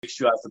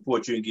sure I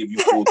support you and give you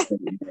full credit,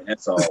 man.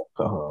 That's all.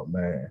 Oh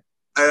man.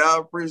 Hey, I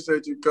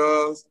appreciate you,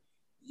 cuz.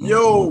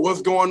 Yo,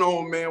 what's going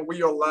on, man?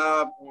 We are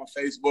live on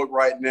Facebook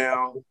right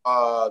now.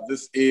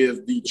 This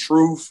is the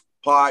Truth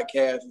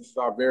Podcast. This is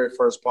our very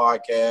first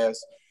podcast.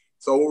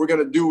 So what we're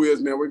going to do is,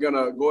 man, we're going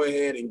to go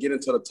ahead and get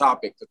into the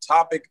topic. The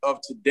topic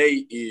of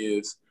today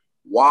is,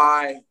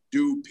 why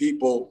do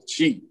people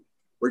cheat?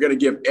 We're going to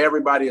give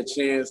everybody a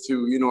chance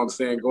to,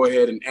 go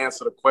ahead and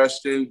answer the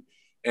question.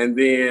 And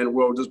then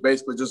we'll just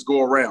basically just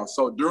go around.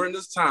 So during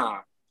this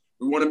time,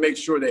 we want to make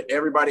sure that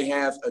everybody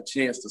has a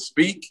chance to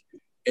speak.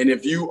 And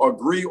if you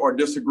agree or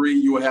disagree,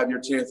 you will have your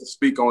chance to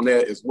speak on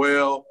that as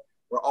well.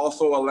 We're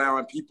also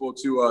allowing people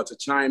to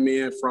chime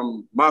in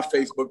from my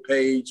Facebook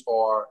page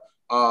or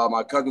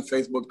my cousin's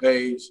Facebook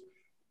page.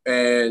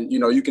 And,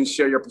 you can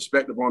share your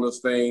perspective on this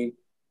thing.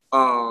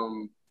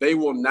 They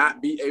will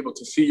not be able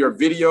to see your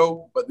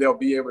video, but they'll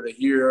be able to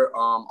hear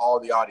all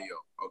the audio.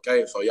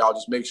 Okay, so y'all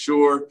just make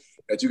sure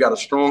that you got a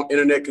strong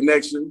internet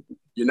connection.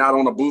 You're not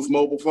on a Boost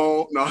mobile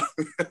phone. No.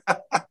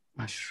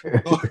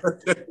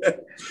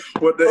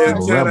 With the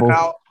antenna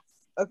out.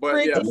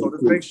 But yeah, so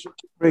just make sure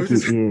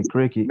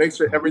cricket. Make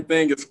sure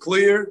everything is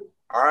clear.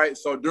 All right.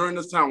 So during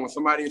this time when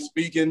somebody is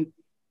speaking,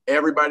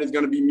 everybody's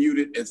going to be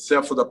muted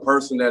except for the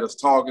person that is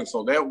talking.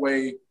 So that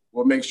way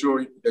we'll make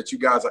sure that you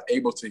guys are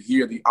able to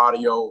hear the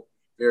audio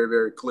very,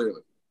 very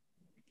clearly.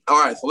 All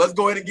right, so let's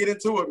go ahead and get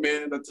into it,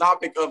 man. The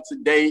topic of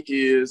today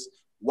is,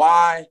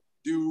 why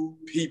do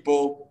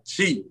people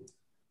cheat?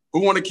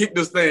 Who want to kick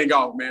this thing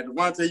off, man?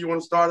 Devontae, you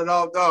want to start it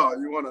off, dog?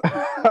 You want to?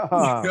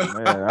 Oh,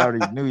 man, I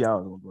already knew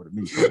y'all was going to go to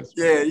me first.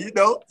 Yeah,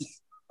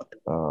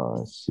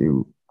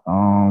 Shoot.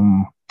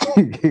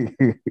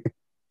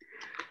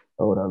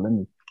 Hold on, let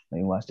me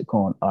watch the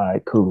corn. All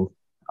right, cool.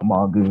 I'm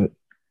all good.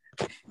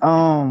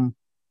 I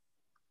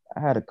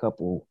had a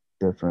couple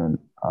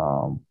different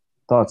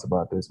thoughts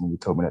about this when you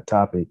told me that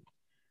topic.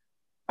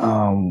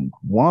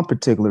 One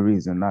particular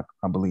reason I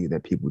believe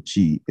that people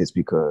cheat is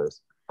because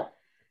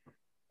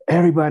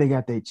everybody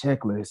got their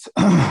checklist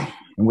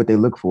and what they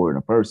look for in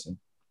a person.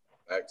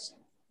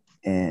 Excellent.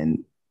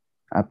 And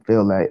I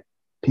feel like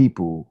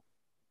people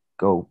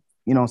go,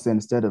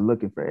 instead of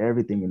looking for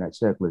everything in that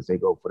checklist, they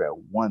go for that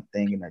one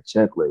thing in that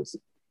checklist.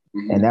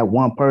 Mm-hmm. And that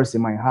one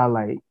person might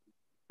highlight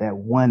that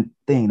one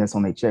thing that's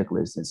on their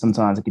checklist. And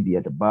sometimes it could be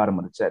at the bottom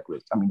of the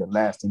checklist. I mean, the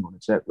last thing on the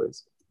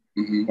checklist.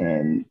 Mm-hmm.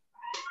 And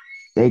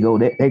they go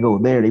there, they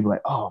be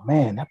like, oh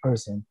man, that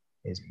person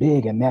is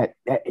big in that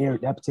area,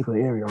 that particular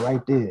area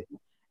right there.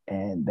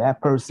 And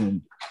that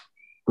person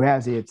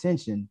grabs their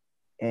attention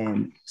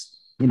and,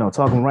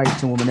 talking right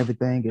to them and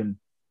everything. And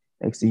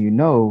next thing you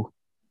know,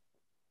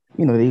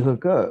 they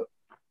hook up,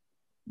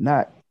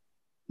 not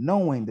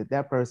knowing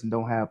that person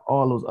don't have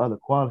all those other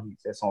qualities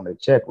that's on their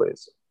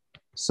checklist.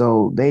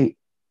 So they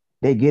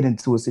get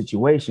into a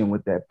situation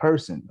with that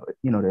person,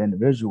 the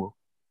individual,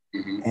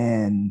 mm-hmm.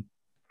 and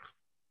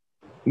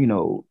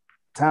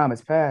time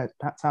has passed,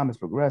 time has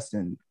progressed,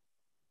 and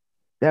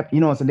that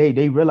so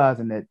they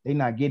realizing that they're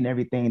not getting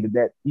everything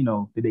that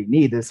they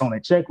need that's on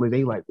their checklist.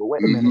 They like, well,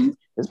 wait a minute, mm-hmm.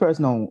 This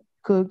person don't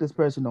cook, this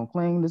person don't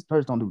clean, this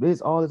person don't do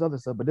this, all this other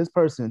stuff, but this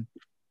person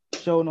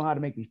sure know how to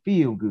make me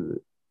feel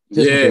good,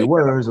 just with their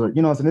words, or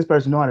so this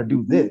person know how to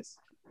do this.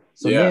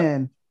 So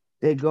then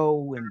they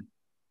go and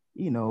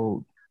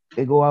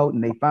they go out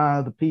and they find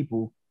other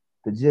people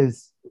to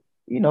just,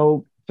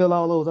 fill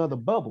all those other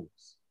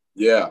bubbles.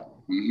 Yeah.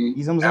 Mm-hmm.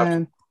 You know what I'm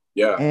saying?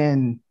 Yeah.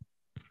 And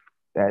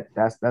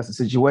that's a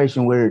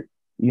situation where,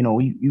 you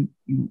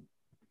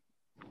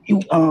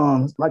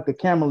like the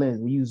camera lens,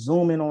 when you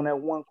zoom in on that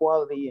one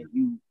quality and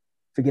you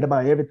forget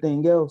about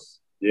everything else.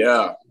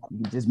 Yeah.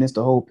 You just miss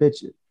the whole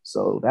picture.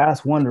 So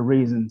that's one of the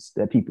reasons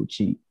that people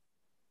cheat.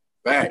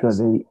 Facts. Because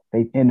they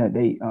end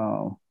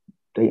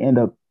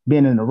up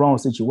being in the wrong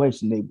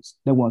situation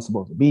they weren't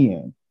supposed to be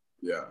in.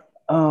 Yeah.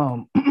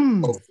 On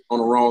the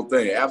wrong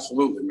thing.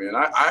 Absolutely, man.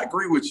 I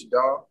agree with you,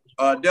 dog.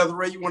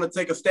 Desiree, you want to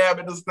take a stab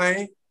at this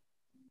thing?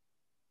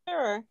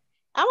 Sure.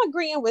 I'm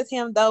agreeing with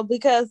him though,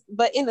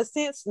 but in a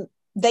sense,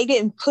 they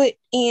didn't put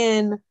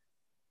in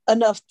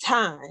enough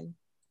time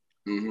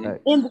mm-hmm.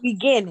 in the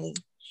beginning.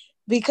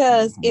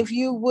 Because mm-hmm. if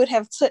you would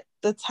have took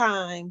the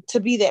time to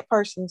be that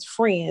person's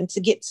friend,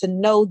 to get to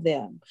know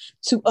them,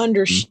 to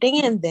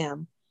understand mm-hmm.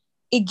 them,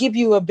 it give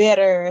you a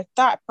better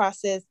thought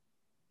process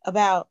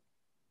about,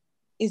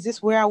 is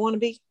this where I want to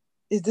be?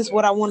 Is this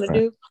what I want to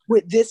do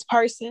with this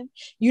person?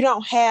 You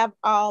don't have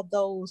all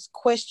those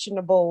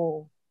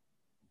questionable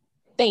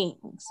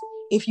things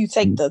if you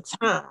take the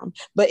time.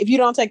 But if you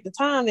don't take the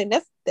time, then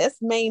that's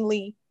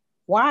mainly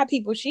why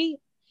people cheat.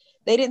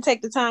 They didn't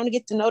take the time to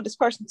get to know this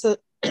person to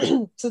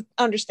to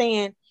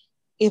understand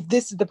if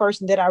this is the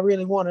person that I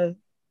really want to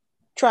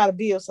try to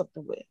build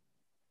something with.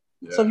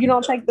 Yeah. So if you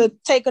don't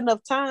take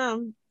enough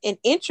time and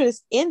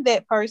interest in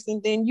that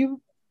person, then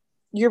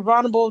you're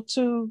vulnerable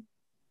to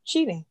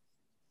cheating.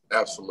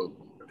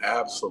 Absolutely.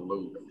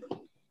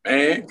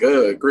 Man,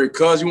 good. Great.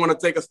 Cuz, you want to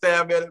take a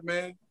stab at it,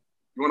 man?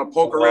 You want to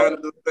poke around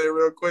and just say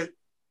real quick?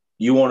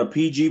 You want a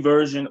PG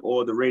version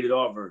or the rated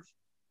R version?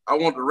 I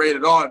want the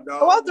rated R,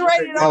 dog. I want the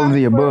rated R. All of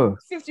the above.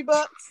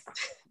 $50.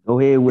 Go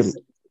ahead with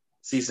it.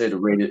 She said the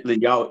rated.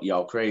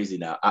 Y'all crazy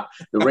now.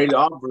 The rated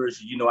R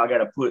version, I got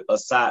to put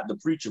aside the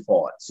preacher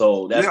part.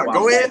 So that's why.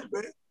 Go ahead,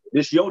 man.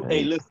 This your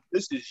hey, listen.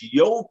 This is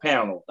your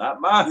panel, not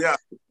mine. Yeah,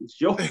 it's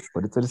your.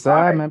 Put it to the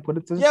side, right. Man. Put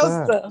it to the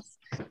side. Stuff.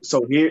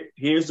 So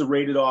here's the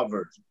rated R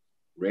version.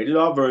 Rated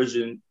R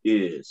version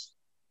is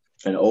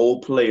an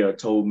old player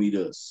told me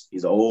this.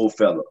 He's an old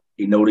fella.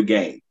 He know the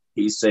game.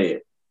 He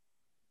said,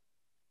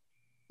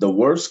 the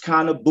worst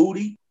kind of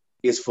booty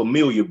is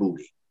familiar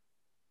booty.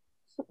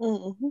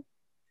 Mm-hmm.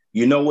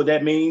 You know what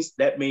that means?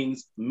 That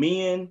means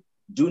men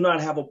do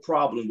not have a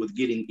problem with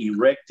getting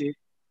erected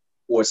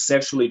or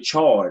sexually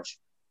charged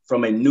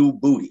from a new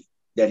booty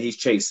that he's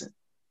chasing.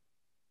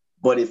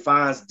 But it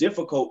finds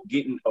difficult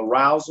getting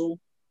arousal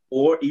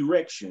or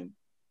erection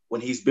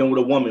when he's been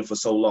with a woman for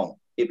so long.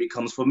 It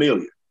becomes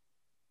familiar.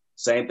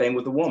 Same thing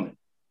with a woman.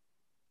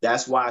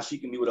 That's why she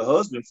can be with a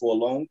husband for a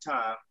long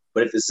time,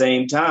 but at the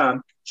same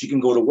time, she can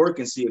go to work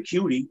and see a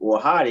cutie or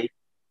a hottie,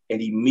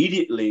 and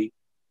immediately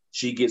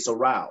she gets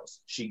aroused.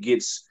 She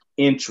gets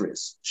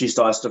interest. She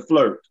starts to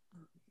flirt.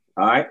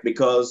 All right?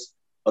 Because,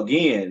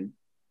 again,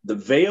 the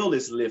veil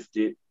is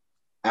lifted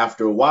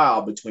after a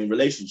while between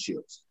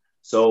relationships.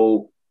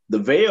 So the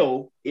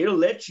veil, it'll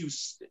let you,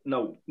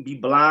 be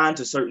blind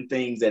to certain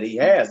things that he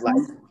has, like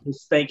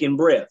his stinking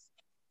breath,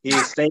 his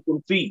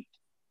stinking feet.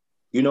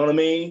 You know what I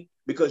mean?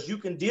 Because you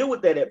can deal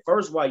with that at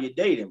first while you're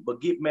dating,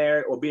 but get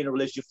married or be in a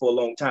relationship for a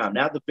long time.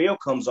 Now the veil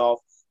comes off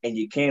and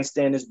you can't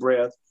stand his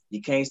breath.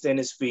 You can't stand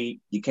his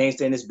feet. You can't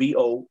stand his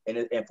BO.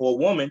 And for a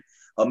woman,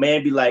 a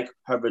man be like,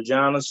 her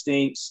vagina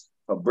stinks.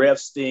 Her breath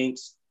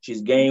stinks.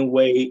 She's gained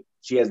weight.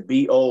 She has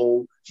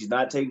BO. She's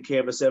not taking care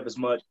of herself as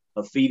much.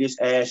 Her feet is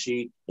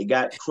ashy. They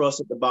got crust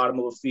at the bottom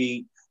of her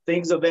feet.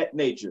 Things of that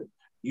nature.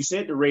 You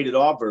said the rated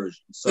R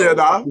version. So, yeah,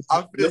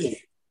 I feel you.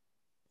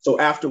 So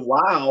after a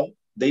while,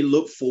 they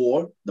look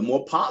for the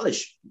more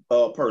polished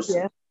person.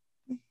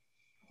 Yeah.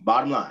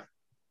 Bottom line.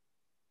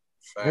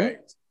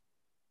 Facts.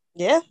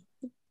 Yeah.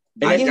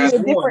 I give you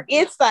a different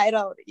insight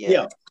on it.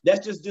 Yeah.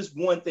 That's just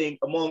one thing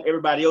among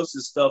everybody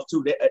else's stuff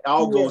too. That it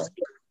all goes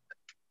together.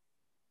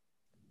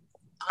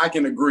 I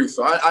can agree.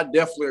 So I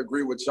definitely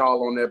agree with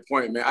y'all on that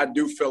point, man. I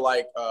do feel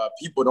like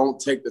people don't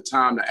take the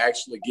time to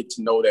actually get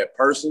to know that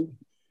person.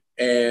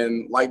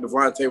 And like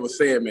Devontae was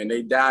saying, man,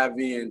 they dive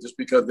in just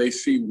because they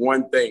see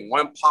one thing,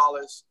 one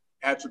polished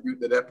attribute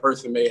that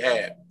person may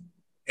have.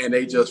 And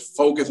they just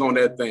focus on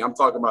that thing. I'm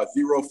talking about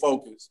zero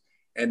focus.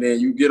 And then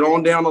you get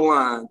on down the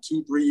line,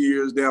 2-3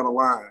 years down the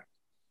line,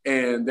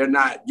 and they're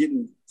not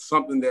getting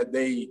something that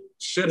they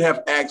should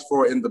have asked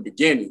for in the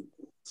beginning.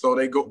 So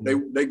they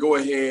go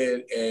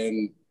ahead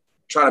and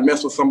try to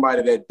mess with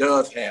somebody that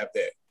does have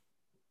that.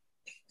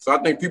 So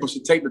I think people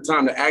should take the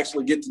time to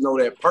actually get to know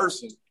that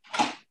person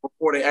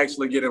before they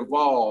actually get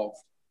involved.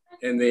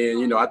 And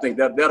then, I think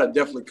that'll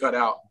definitely cut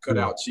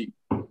out cheap.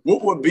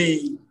 What would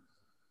be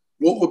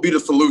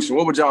the solution?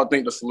 What would y'all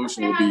think the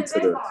solution would be to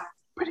this?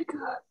 Pretty good.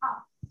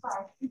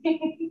 Sorry.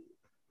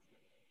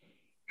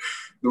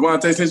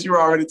 Devontae, since you were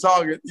already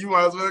talking, you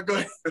might as well go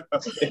ahead.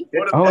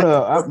 Hold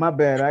up. My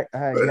bad.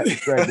 I got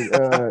distracted.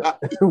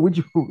 Would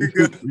you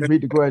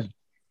repeat the question?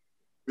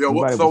 Yeah.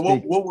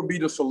 What would be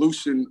the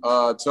solution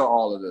to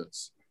all of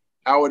this?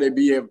 How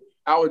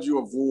would you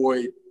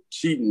avoid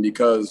cheating?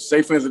 Because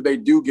say, for instance, they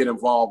do get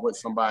involved with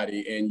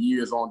somebody and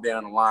years on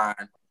down the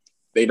line,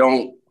 they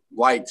don't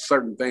like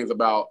certain things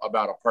about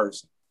a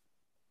person.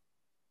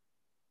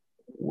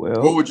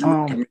 Well, what would you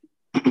recommend?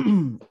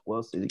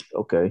 Well, see,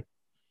 okay.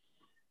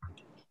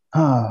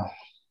 Let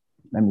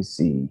me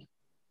see.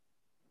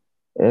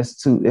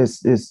 That's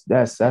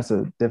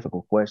a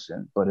difficult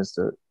question, but it's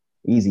the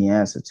easy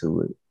answer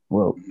to it.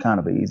 Well, kind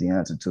of an easy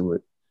answer to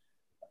it.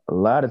 A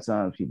lot of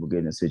times people get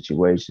in a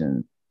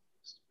situation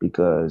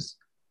because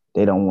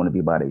they don't want to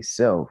be by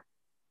themselves.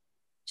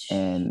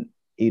 And,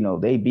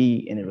 they be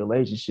in a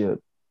relationship,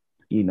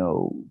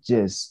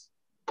 just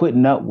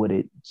putting up with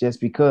it just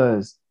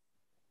because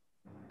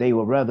they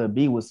would rather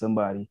be with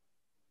somebody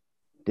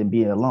than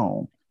be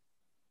alone.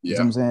 Yeah. You know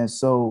what I'm saying?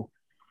 So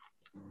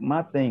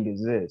my thing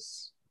is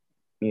this,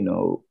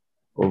 a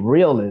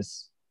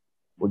realist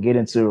will get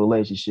into a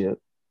relationship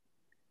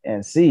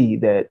and see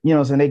that,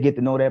 they get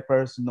to know that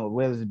person, or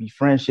whether it be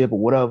friendship or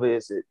whatever it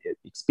is,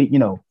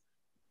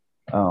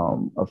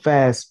 a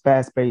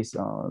fast-paced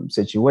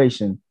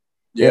situation.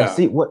 Yeah. They'll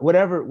see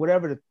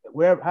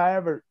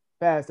however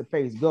fast the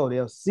pace go,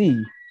 they'll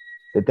see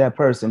that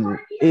person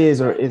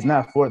is or is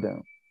not for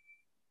them.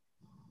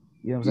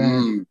 You know what I'm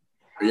saying?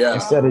 Yeah.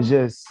 Instead of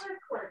just,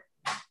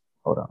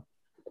 hold on.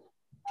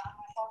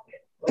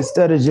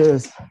 Instead of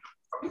just,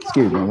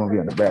 excuse me, I'm gonna be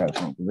in the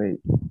bathroom because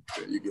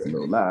it's a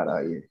little loud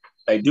out here.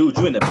 Hey, dude,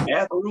 you in the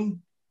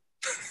bathroom?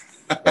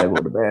 I go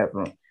to the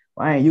bathroom.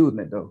 Well, I ain't using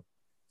it though.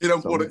 You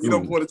don't put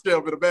a chair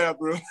in the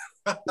bathroom.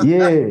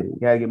 Yeah, you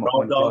gotta get my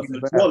raw dog in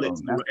the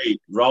toilets.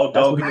 Raw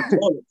dog in the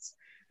toilets.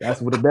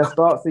 That's what the best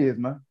thoughts is,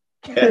 man.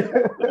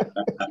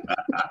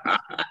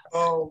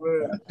 Oh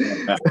man.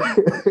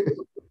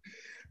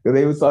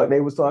 Because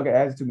they was talking,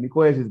 asking too many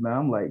questions, man.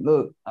 I'm like,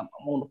 look, I'm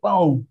on the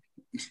phone.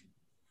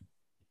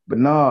 But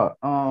no,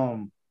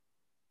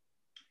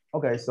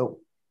 okay, so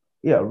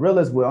yeah,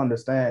 realists will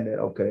understand that,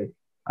 okay,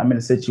 I'm in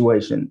a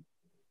situation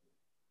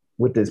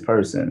with this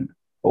person,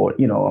 or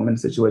I'm in a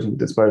situation with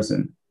this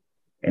person,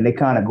 and they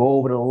kind of go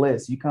over the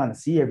list. You kind of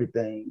see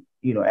everything,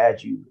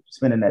 as you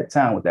spending that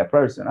time with that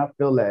person. I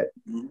feel that,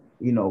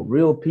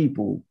 real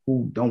people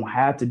who don't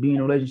have to be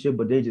in a relationship,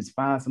 but they just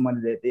find somebody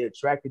that they're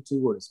attracted to,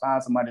 or just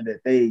find somebody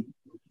that they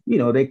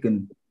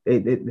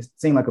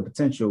seem like a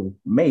potential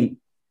mate.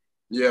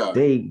 Yeah.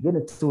 They get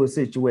into a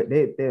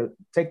situation, they'll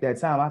take that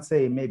time, I'd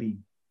say maybe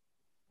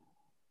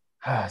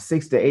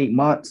 6 to 8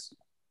 months,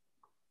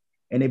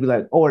 and they'd be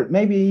like, or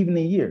maybe even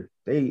a year.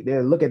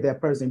 They'll look at that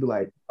person and be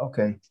like,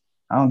 okay,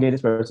 I don't get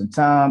this person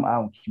time. I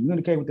don't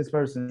communicate with this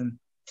person.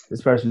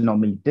 This person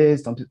don't meet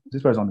this.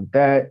 This person don't meet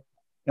that.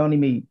 They only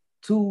meet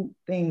 2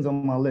 things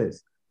on my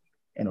list.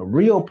 And a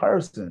real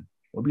person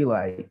will be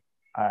like,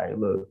 all right,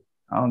 look,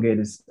 I don't get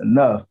this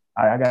enough.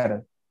 All right, I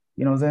gotta,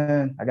 you know what I'm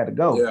saying? I gotta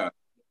go. Yeah.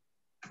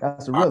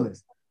 That's the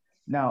realist.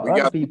 Now,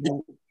 other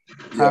people.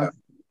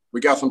 We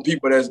got some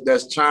people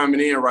that's chiming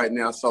in right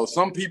now. So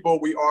some people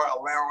we are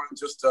allowing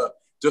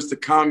just to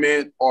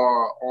comment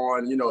or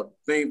on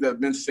things that have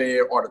been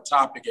said or the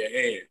topic at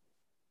hand.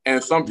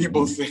 And some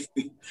people say,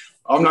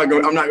 I'm not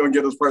gonna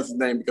give this person's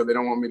name because they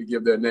don't want me to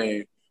give their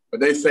name, but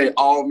they say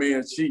all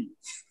men cheat.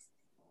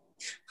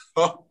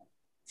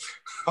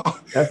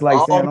 That's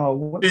like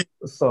saying,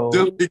 so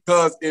just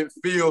because it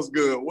feels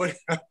good. What?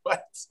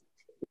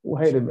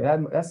 Wait a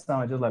minute, that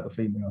sounds just like a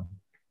female.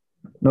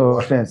 No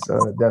offense,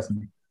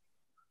 Destiny.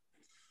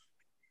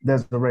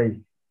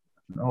 Desiree.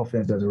 No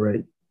offense,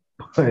 Desiree.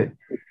 But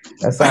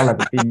that sounds like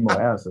a female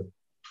answer.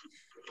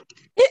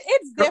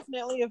 It's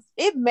definitely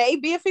it may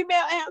be a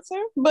female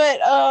answer, but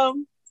I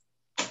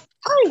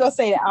ain't gonna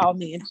say that all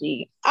men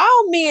cheat.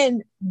 All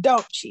men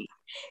don't cheat.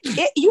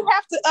 You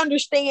have to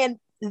understand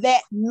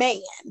that man,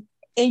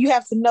 and you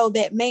have to know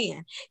that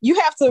man. You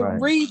have to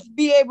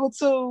be able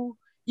to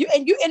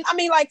and I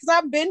mean, like, because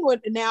I've been with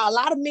now a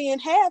lot of men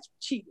have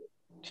cheated.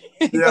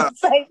 Yeah,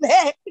 say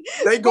that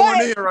they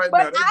going in right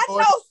now. But I know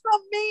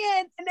some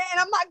men, and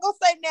I'm not gonna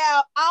say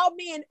now all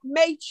men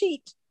may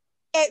cheat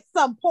at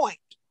some point,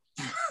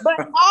 but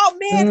all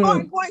men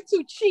aren't going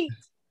to cheat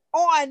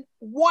on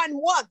one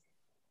woman.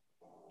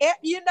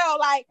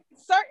 Like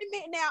certain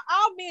men. Now,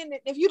 all men,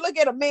 if you look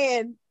at a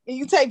man and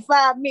you take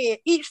 5 men,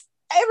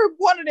 every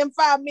one of them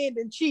 5 men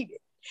then cheated.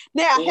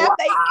 Now, have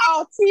they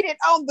all cheated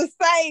on the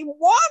same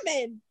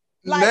woman?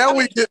 Like, now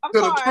we get to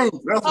the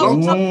truth. That's what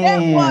I'm talking about.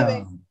 That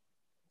woman.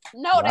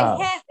 No, they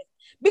haven't.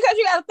 Because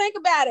you got to think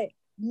about it.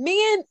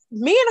 Men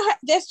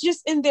that's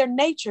just in their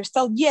nature.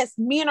 So yes,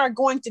 men are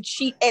going to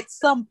cheat at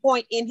some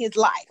point in his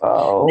life.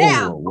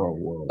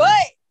 Whoa. But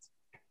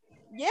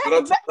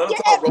at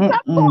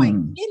some point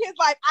in his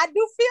life, I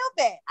do feel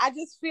that. I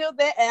just feel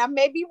that, and I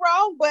may be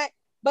wrong, but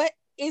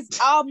is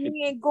all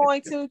men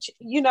going to?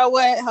 You know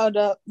what? Hold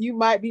up, you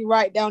might be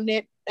right down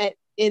that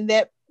in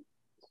that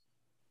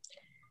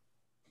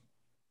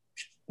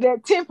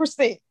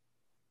 10%.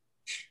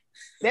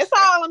 That's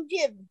all I'm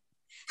giving.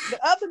 The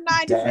other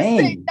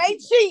 90%, they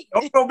cheat.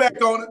 Don't go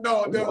back on it.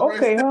 No.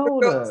 Okay,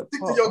 hold up.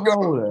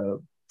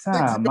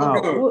 Time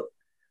out.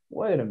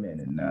 Wait a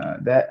minute now.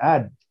 That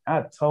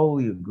I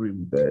totally agree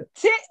with that.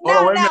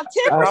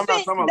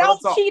 10%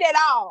 don't cheat at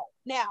all.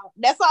 Now,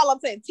 that's all I'm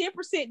saying.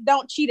 10%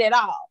 don't cheat at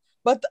all.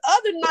 But the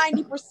other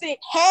 90%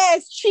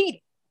 has cheated.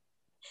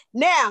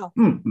 Now,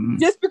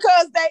 just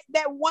because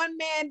that one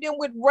man did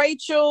with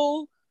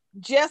Rachel,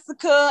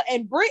 Jessica,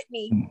 and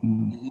Brittany,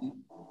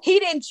 he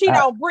didn't cheat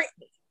on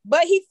Brittany.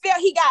 But he felt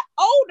he got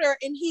older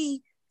and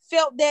he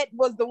felt that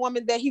was the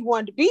woman that he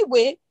wanted to be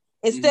with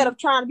instead of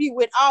trying to be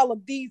with all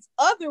of these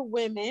other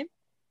women.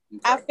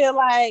 Okay. I feel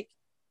like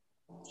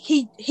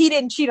he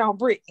didn't cheat on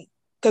Brittany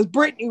because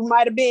Brittany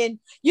might have been,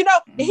 he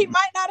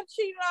might not have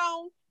cheated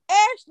on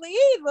Ashley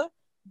either,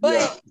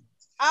 but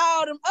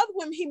all them other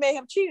women he may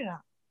have cheated on.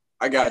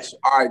 I got you.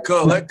 All right,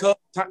 Cuz, let Cuz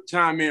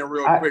chime in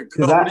real quick.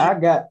 I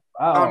got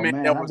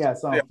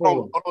something.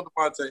 Hold on,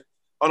 Devontae.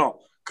 Hold on.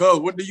 Cuz,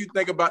 what do you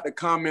think about the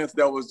comments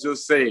that was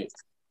just said?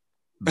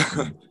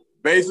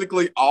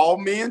 Basically, all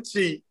men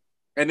cheat,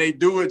 and they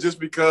do it just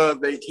because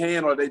they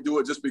can, or they do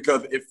it just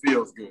because it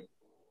feels good.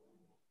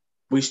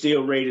 We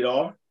still rated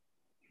R?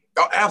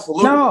 Oh,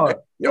 absolutely. No.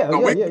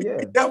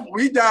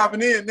 We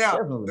diving in now.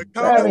 Definitely. The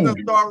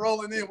comments start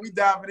rolling in. We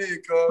diving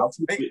in, Cuz.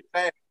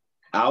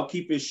 I'll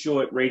keep it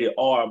short, rated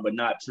R, but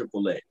not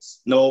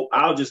XXX. No,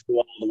 I'll just go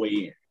all the way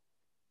in.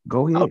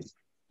 Go ahead.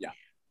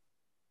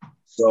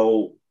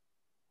 So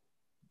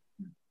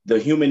the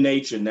human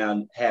nature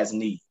now has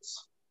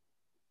needs.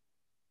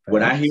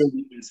 When I hear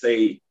women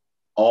say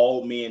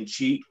all men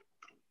cheat,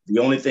 the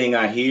only thing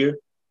I hear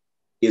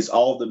is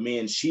all the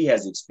men she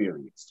has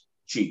experienced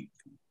cheat.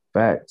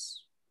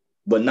 Facts.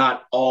 But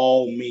not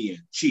all men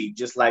cheat,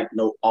 just like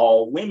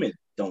all women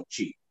don't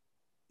cheat.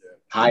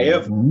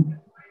 However,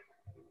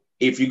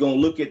 if you're going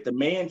to look at the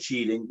man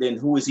cheating, then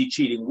who is he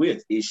cheating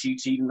with? Is she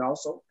cheating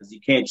also? Because he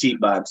can't cheat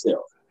by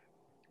himself.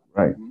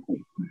 Right.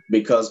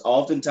 Because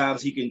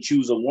oftentimes he can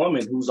choose a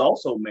woman who's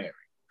also married,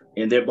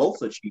 and they're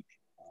both achieving.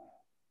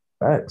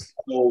 Right.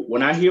 So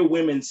when I hear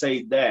women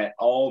say that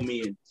all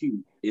men cheat,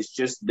 it's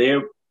just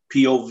their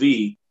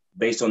POV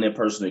based on their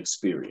personal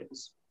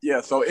experience.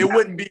 Yeah, so it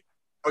wouldn't be,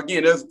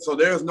 again,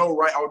 there's no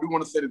right, I do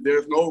want to say that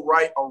there's no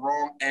right or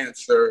wrong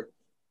answer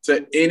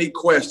to any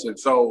question.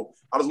 So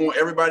I just want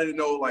everybody to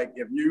know, like,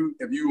 if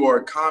you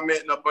are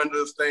commenting up under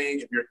this thing,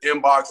 if you're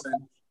inboxing,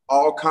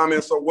 all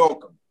comments are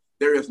welcome.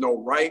 There is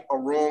no right or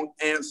wrong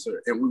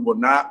answer, and we will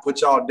not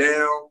put y'all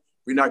down.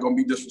 We're not going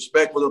to be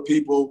disrespectful to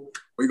people.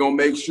 We're going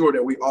to make sure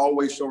that we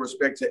always show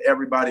respect to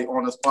everybody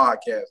on this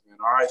podcast, man.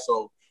 All right,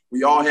 so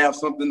we all have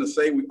something to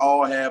say. We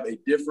all have a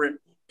different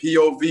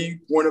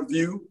POV, point of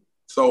view.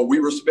 So we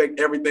respect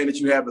everything that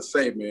you have to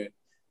say, man.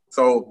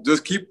 So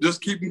just keep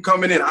them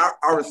coming in. I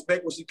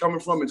respect where she's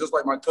coming from. And just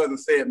like my cousin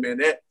said, man,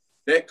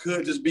 that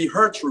could just be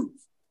her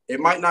truth.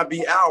 It might not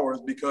be ours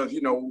because,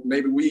 you know,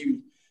 maybe we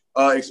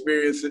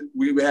experienced it.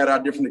 We had our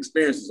different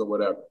experiences or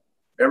whatever.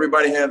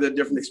 Everybody has their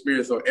different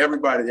experience. So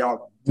everybody,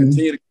 y'all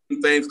continue to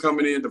keep things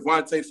coming in.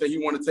 Devontae said he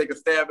want to take a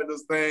stab at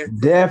this thing.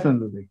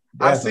 Definitely.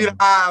 I see the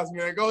eyes,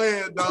 man. Go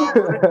ahead,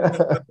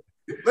 dog.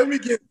 Let me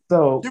give me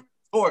the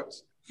torch.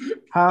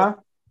 Huh?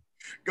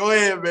 Go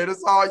ahead, man.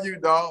 It's all you,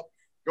 dog.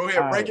 Go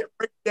ahead. Break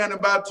it down in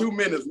about 2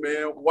 minutes,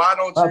 man. Why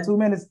don't you? About 2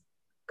 minutes?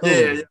 Cool.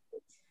 Yeah.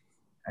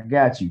 I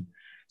got you.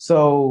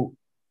 So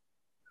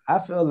I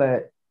feel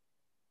that,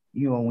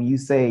 you know, when you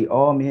say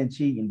all men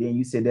cheat and then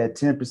you said that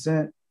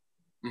 10%,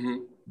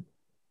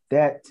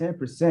 that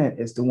 10%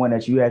 is the one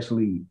that you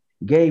actually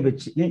gave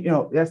it. You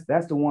know,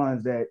 that's the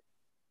ones that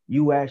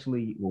you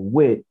actually were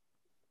with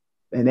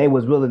and they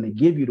was willing to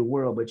give you the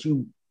world, but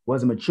you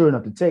wasn't mature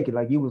enough to take it.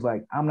 Like you was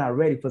like, I'm not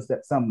ready for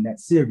something that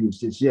serious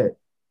just yet.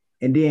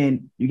 And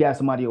then you got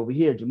somebody over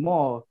here,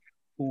 Jamal,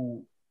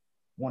 who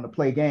want to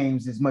play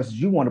games as much as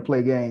you want to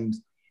play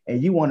games,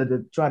 and you wanted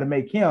to try to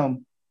make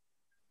him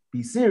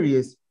be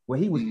serious where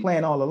he was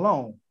playing all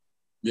alone.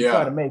 Yeah. You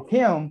try to make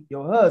him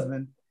your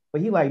husband,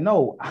 but he like,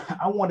 no,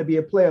 I want to be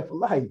a player for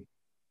life.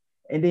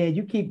 And then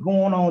you keep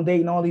going on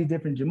dating all these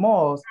different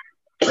Jamals,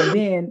 and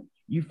then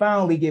you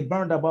finally get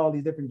burned up all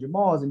these different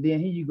Jamals, and then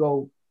here you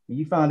go, and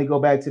you finally go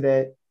back to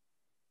that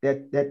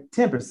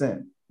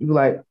 10%. You be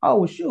like, oh,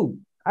 well, shoot,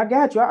 I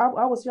got you.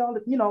 I was y'all,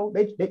 you know,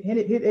 they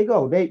here they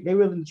go. They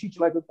really treat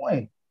you like a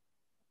queen.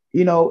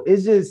 You know,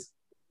 it's just,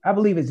 I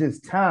believe it's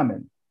just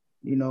timing.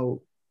 You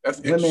know, that's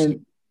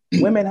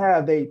women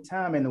have their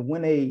timing of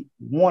when they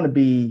want to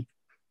be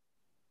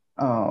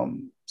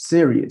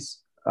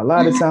serious. A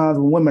lot of times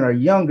when women are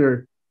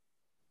younger,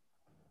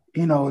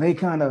 you know, they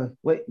kind of,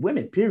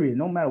 women, period,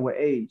 no matter what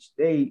age,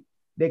 they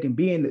can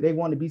be they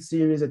want to be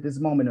serious at this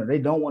moment, or they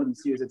don't want to be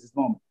serious at this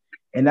moment.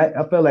 And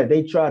I feel like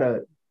they try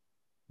to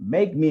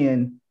make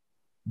men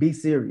be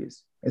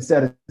serious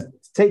instead of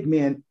take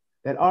men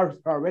that are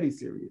already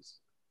serious.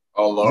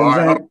 Oh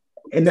Lord.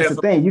 And that's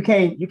the thing. You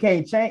can't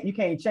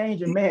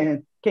change a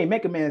man, can't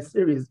make a man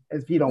serious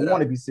if he don't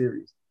want to be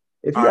serious.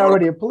 If you're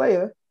already a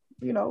player,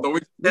 you know. So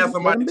we have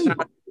somebody trying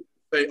to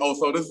say, oh,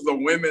 so this is a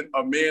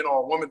man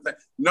or a woman thing.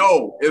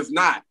 No, it's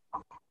not.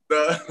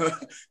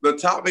 The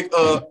topic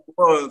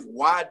was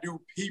why do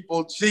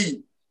people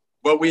cheat?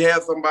 But we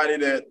had somebody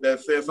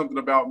that said something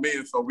about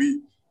men. So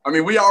we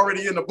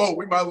already in the boat.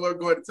 We might as well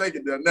go ahead and take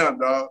it there now,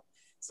 dog.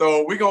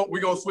 So we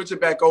gonna switch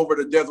it back over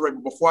to Desiree.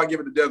 But before I give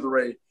it to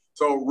Desiree,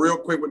 so real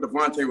quick, what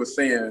Devontae was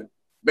saying,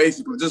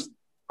 basically,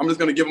 I'm just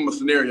gonna give him a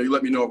scenario. You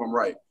let me know if I'm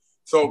right.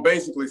 So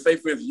basically, say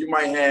for instance, you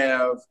might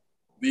have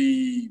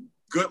the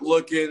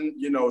good-looking,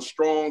 you know,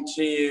 strong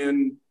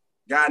chin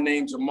guy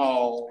named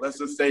Jamal. Let's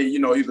just say, you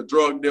know, he's a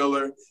drug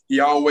dealer. He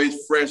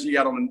always fresh. He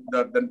got on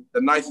the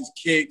nicest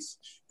kicks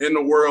in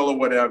the world or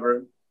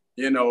whatever,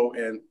 you know,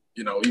 and,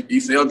 you know, he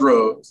sell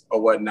drugs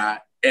or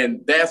whatnot.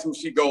 And that's who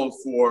she goes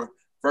for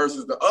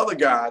versus the other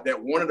guy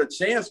that wanted a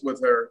chance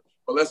with her.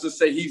 But let's just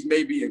say he's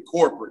maybe in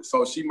corporate.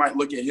 So she might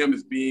look at him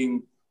as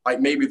being like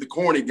maybe the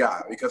corny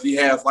guy because he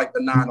has like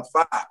the 9 to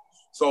 5.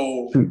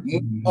 So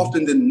more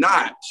often than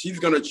not, she's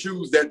going to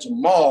choose that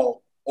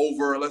Jamal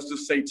over, let's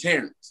just say,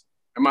 Terrence.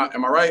 Am I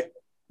right?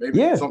 Maybe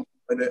something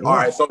like that. Yeah. All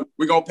right, so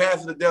we're going to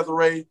pass it to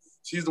Desiree.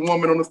 She's the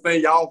woman on the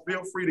thing. Y'all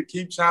feel free to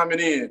keep chiming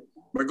in.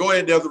 But go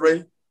ahead,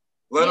 Desiree.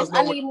 Let us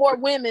know. I need more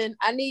women.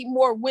 I need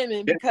more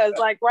women because,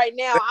 like, right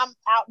now I'm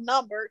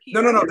outnumbered.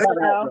 Here,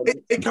 no.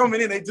 They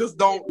coming in. They just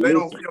don't. They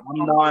don't feel.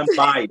 I'm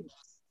non-biased.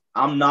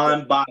 I'm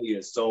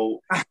non-biased,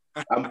 so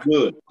I'm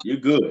good. You're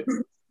good.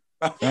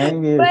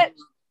 But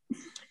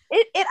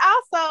it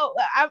also,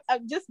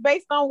 just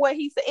based on what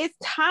he said, it's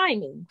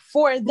timing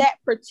for that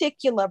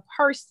particular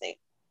person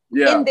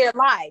in their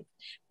life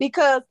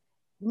because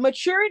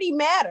maturity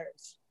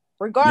matters,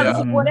 regardless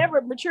of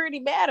whatever maturity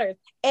matters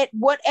at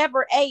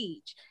whatever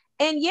age.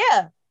 And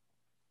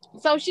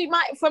so she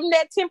might, from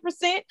that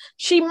 10%,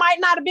 she might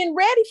not have been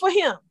ready for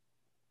him.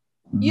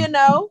 You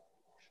know,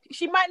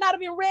 she might not have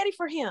been ready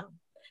for him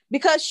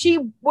because she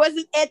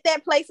wasn't at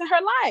that place in her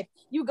life.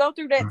 You go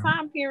through that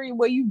time period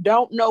where you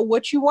don't know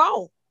what you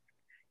want.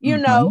 You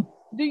know,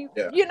 Do you,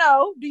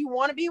 do you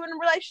want to be in a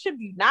relationship?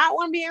 Do you not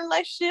want to be in a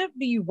relationship?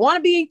 Do you want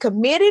to be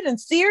committed and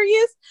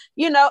serious?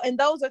 And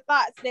those are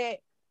thoughts that,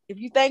 if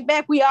you think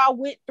back, we all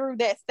went through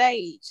that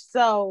stage.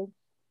 So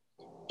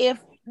if,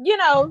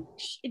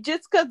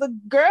 just because the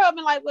girl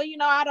been like, well,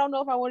 I don't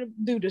know if I want to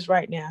do this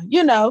right now,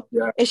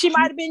 and she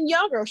might have been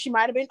younger, she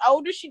might have been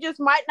older. She just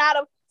might not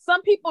have.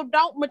 Some people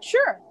don't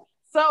mature.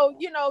 So,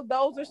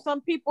 those are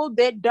some people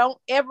that don't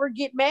ever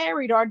get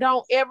married or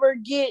don't ever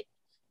get,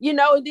 and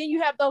then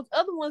you have those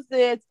other ones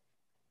that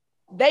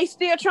they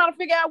still trying to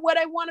figure out where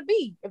they want to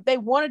be. If they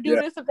want to do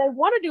this, if they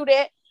want to do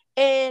that,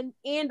 and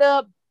end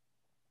up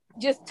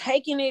just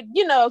taking it,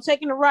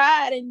 taking a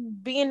ride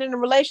and being in a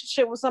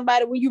relationship with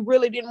somebody when you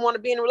really didn't want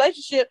to be in a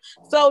relationship.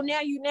 So now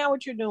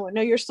what you're doing.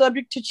 Now you're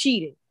subject to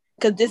cheating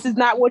because this is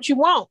not what you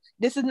want.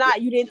 This is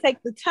not, you didn't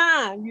take the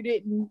time. You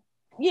didn't,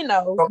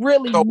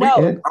 really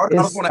know.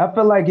 I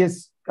feel like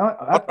it's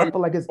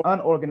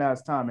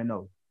unorganized timing,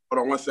 though.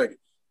 Hold on 1 second.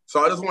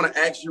 So I just want to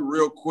ask you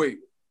real quick,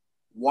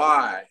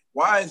 why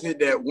is it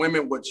that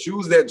women would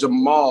choose that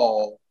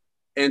Jamal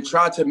and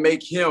try to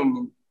make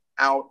him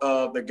out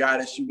of the guy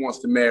that she wants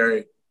to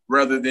marry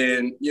rather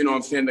than,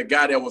 the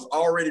guy that was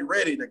already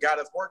ready, the guy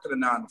that's working a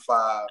 9 to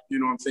 5,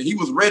 he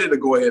was ready to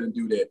go ahead and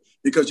do that,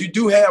 because you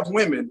do have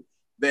women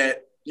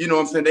that,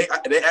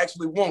 they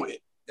actually want it.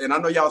 And I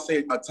know y'all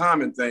say a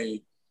timing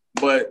thing,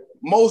 but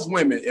most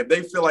women, if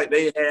they feel like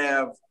they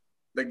have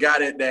the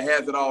guy that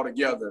has it all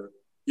together,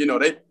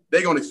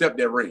 they're going to accept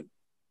that ring,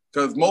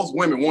 because most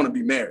women want to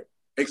be married,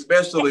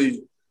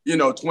 especially,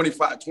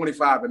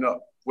 25 and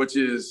up, which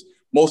is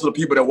most of the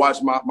people that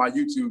watch my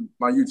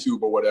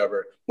YouTube or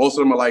whatever. Most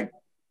of them are like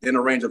in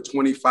a range of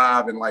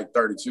 25 and like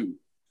 32.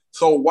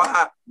 So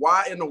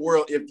why in the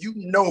world, if you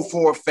know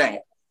for a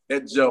fact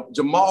that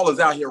Jamal is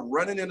out here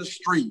running in the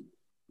street,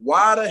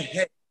 why the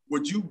heck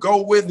would you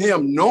go with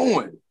him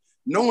knowing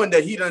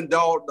that he done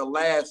dogged the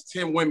last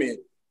 10 women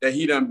that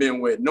he done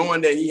been with,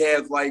 knowing that he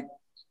has like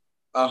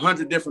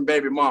 100 different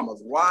baby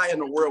mamas? Why in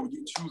the world would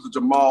you choose a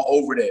Jamal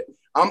over that?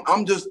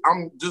 I'm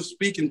just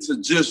speaking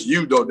to just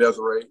you though,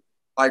 Desiree.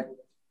 Like,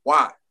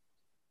 why?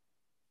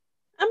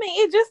 I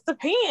mean, it just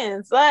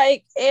depends.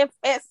 Like, if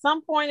at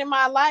some point in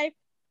my life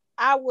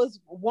I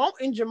was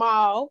wanting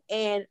Jamal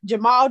and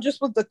Jamal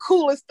just was the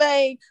coolest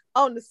thing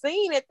on the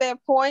scene at that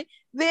point,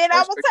 then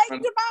I would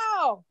take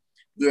Jamal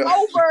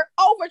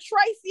over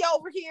Tracy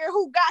over here,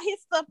 who got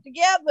his stuff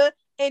together,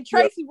 and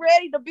Tracy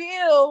ready to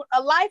build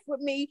a life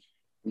with me.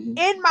 Mm-hmm.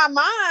 In my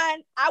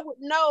mind, I would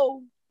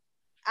know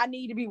I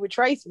need to be with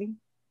Tracy.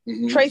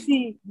 Mm-hmm.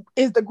 Tracy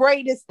is the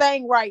greatest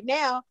thing right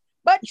now,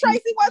 but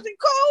Tracy wasn't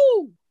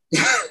cool.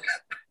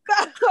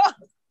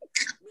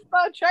 So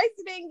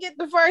Tracy didn't get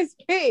the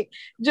first pick.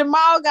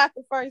 Jamal got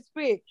the first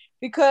pick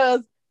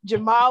because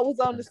Jamal was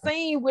on the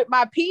scene with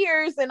my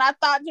peers, and I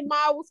thought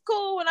Jamal was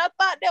cool, and I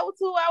thought that was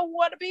who I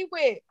want to be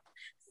with.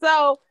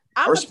 So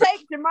I'm going to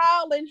take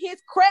Jamal and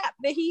his crap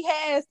that he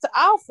has to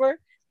offer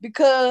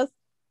because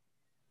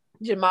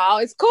Jamal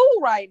is cool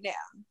right now.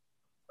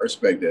 I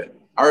respect that.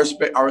 I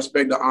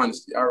respect the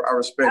honesty. I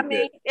respect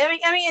that.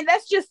 I mean,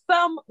 that's just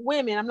some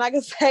women. I'm not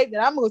going to say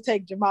that I'm going to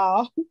take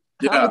Jamal.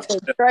 Yeah. I'm going to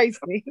take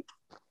Tracy.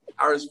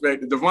 I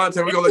respect it.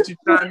 Devontae, we're going to let you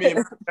chime in.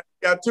 You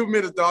got 2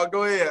 minutes, dog.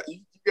 Go ahead.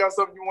 You got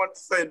something you want to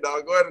say,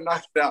 dog. Go ahead and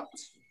knock it out.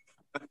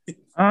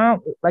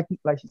 Like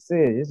you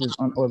said, this is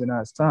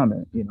unorganized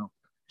timing.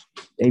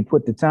 They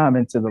put the time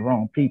into the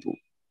wrong people.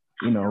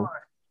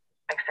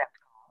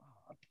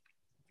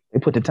 They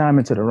put the time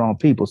into the wrong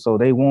people, so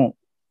they won't.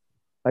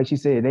 Like she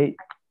said,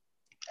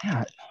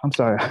 I'm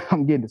sorry,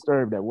 I'm getting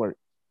disturbed at work.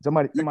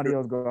 Somebody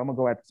else go. I'm gonna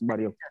go after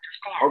somebody else.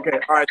 Okay,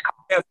 all right.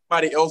 We have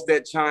somebody else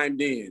that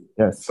chimed in.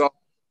 Yes. So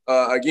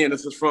again,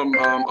 this is from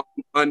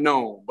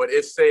Unknown, but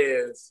it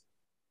says,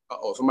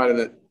 somebody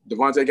that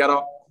Devontae got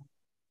off.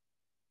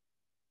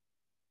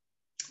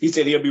 He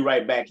said he'll be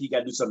right back. He got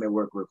to do something at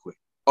work real quick.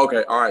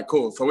 Okay, all right,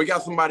 cool. So we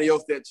got somebody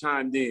else that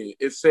chimed in.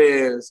 It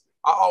says,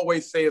 I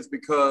always say it's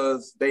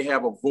because they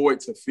have a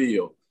void to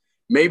fill.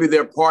 Maybe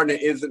their partner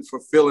isn't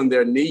fulfilling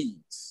their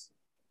needs.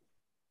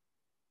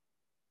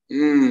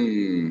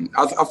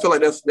 I feel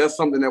like that's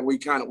something that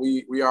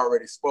we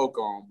already spoke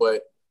on,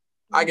 but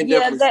I can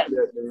definitely see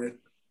that, man.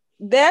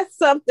 That's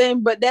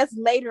something, but that's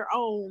later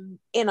on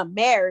in a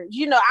marriage.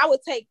 I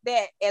would take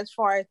that as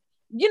far as,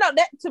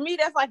 that to me,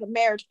 that's like a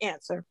marriage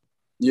answer.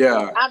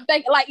 Yeah. I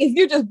think like if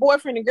you're just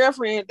boyfriend and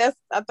girlfriend,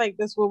 I think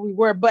that's what we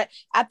were. But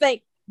I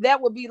think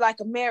that would be like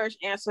a marriage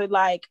answer.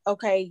 Like,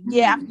 okay,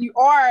 yeah, you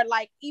are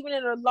like even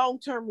in a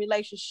long-term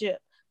relationship,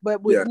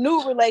 but with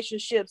new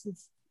relationships,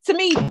 it's, to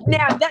me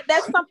now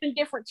that's something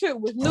different too.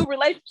 With new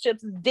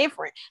relationships, it's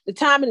different. The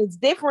timing is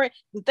different.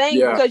 The thing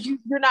because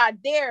you're not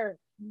there.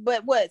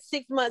 But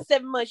 6 months,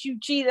 7 months, you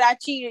cheated, I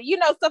cheated,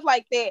 stuff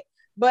like that.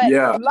 But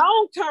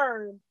long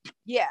term,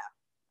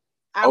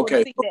 I would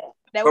see that.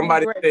 That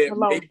somebody would be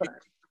great said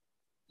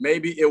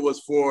maybe it was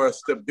for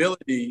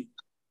stability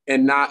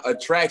and not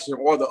attraction,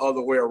 or the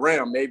other way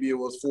around. Maybe it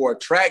was for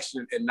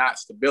attraction and not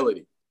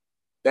stability.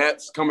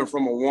 That's coming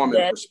from a woman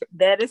perspective.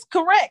 That is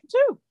correct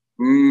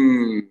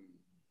too.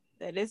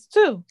 That is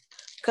too.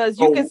 Because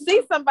you can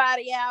see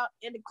somebody out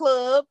in the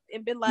club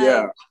and be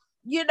like,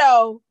 you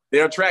know,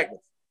 they're attractive.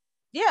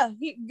 Yeah,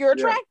 you're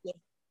attractive.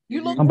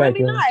 You look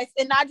really nice.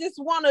 And I just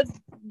want to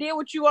deal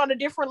with you on a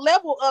different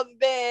level other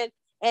than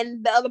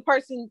and the other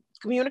person's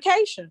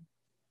communication.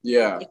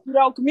 Yeah. If you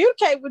don't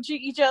communicate with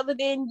each other,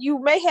 then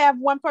you may have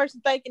one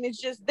person thinking it's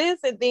just this,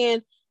 and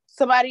then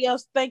somebody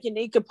else thinking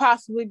it could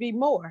possibly be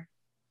more.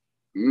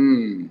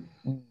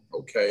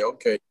 Okay.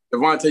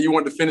 Devontae, you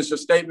want to finish your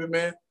statement,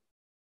 man?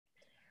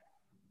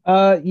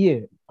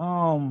 Yeah.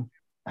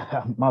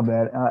 My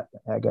bad.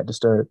 I got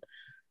disturbed.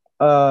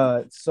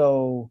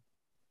 So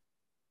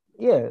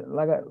yeah,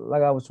 like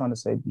I was trying to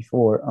say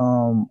before,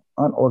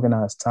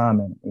 unorganized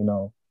timing, you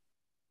know,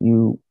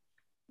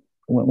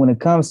 when it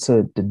comes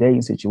to the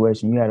dating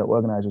situation, you got to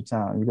organize your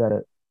time. You got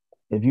to,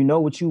 if you know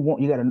what you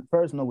want, you got to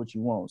first know what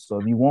you want. So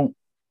if you want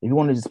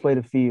to just play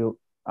the field,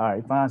 all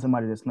right, find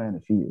somebody that's playing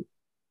the field.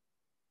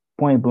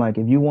 Point blank.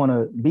 If you want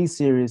to be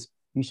serious,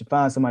 you should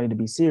find somebody to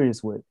be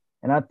serious with.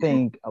 And I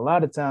think a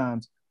lot of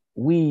times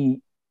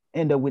we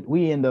end up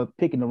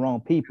picking the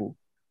wrong people.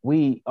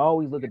 We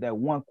always look at that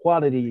one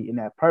quality in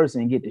that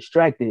person and get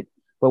distracted,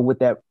 but what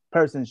that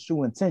person's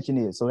true intention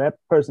is. So that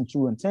person's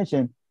true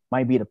intention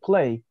might be to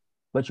play,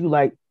 but you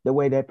like the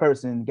way that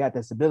person got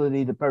that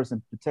stability, the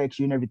person protects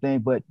you and everything,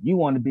 but you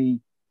want to be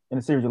in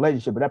a serious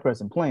relationship with that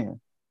person playing.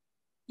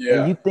 Yeah.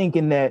 And you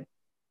thinking that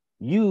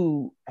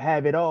you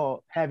have it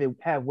all, have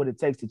what it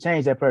takes to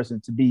change that person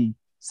to be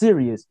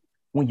serious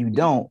when you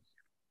don't.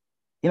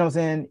 You know what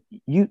I'm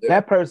saying?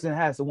 That person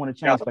has to want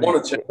to change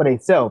for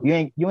themselves.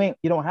 You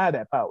don't have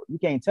that power. You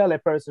can't tell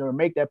that person or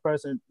make that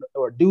person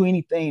or do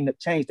anything to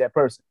change that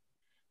person.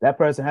 That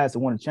person has to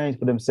want to change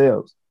for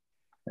themselves.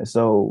 And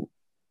so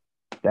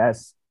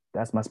that's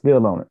my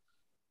spiel on it.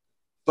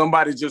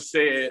 Somebody just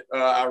said,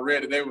 I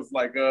read it, they was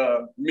like,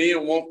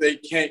 men want their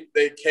cake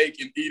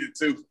and eat it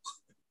too.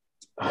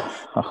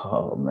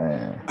 Oh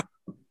man.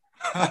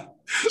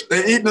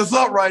 They eating us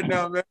up right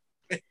now, man.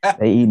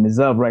 They eating us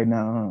up right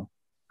now, huh?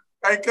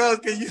 Hey, cuz,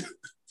 can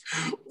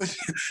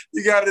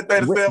you got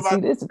anything to say about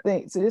it? This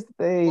the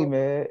thing,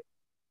 man.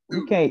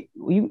 You can't,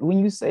 when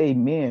you say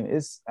men,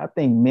 I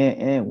think men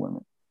and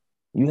women.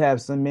 You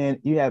have men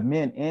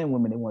and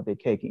women that want their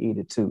cake and eat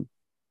it too.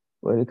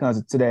 But it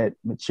comes to that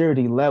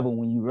maturity level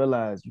when you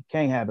realize you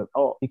can't have it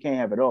all. You can't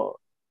have it all.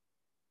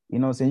 You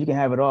know what I'm saying? You can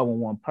have it all with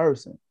one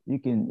person. You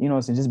can, you know what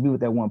I'm saying, just be with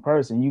that one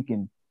person. You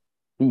can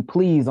be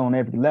pleased on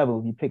every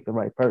level if you pick the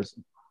right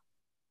person.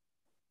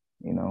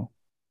 You know?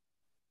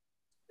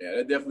 Yeah,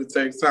 that definitely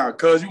takes time.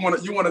 Cuz you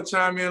wanna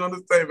chime in on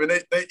this thing, man.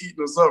 They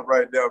eating us up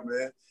right now,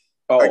 man.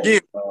 Again,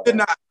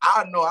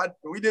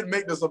 we didn't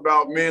make this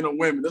about men or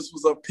women. This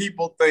was a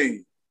people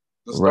thing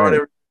to start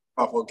everything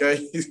off,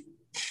 okay?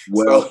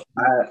 Well, so,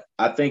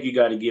 I think you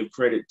got to give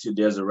credit to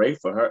Desiree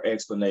for her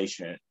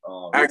explanation.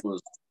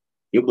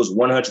 It was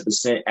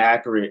 100%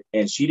 accurate,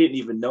 and she didn't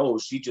even know.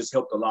 She just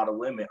helped a lot of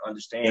women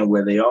understand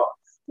where they are.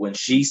 When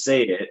she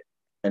said,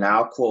 and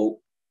I'll quote,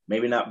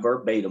 maybe not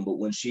verbatim, but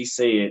when she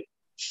said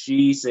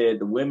the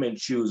women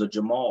choose a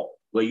Jamal.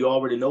 Well, you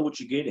already know what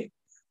you're getting,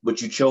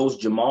 but you chose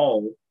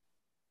Jamal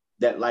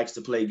that likes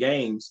to play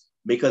games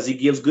because he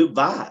gives good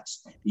vibes.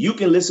 You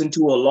can listen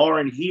to a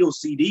Lauryn Hill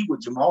CD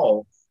with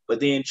Jamal, but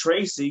then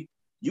Tracy,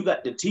 you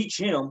got to teach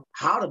him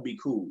how to be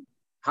cool,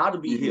 how to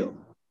be him.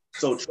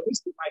 So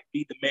Tracy might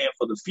be the man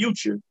for the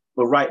future,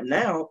 but right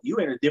now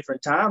you're in a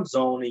different time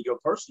zone in your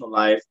personal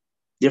life,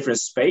 different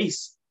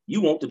space.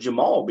 You want the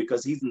Jamal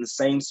because he's in the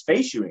same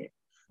space you're in.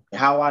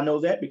 How I know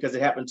that? Because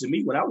it happened to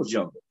me when I was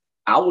younger.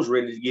 I was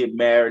ready to get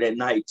married at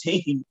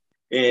 19,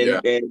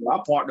 and my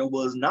partner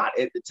was not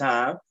at the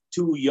time,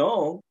 too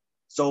young.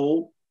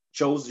 So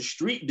chose the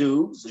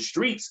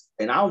streets,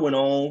 and I went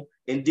on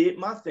and did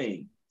my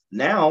thing.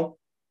 Now,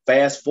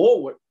 fast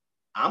forward,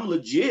 I'm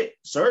legit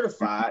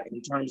certified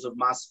in terms of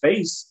my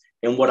space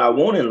and what I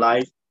want in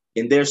life,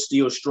 and they're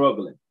still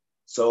struggling.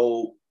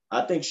 So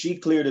I think she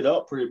cleared it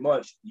up pretty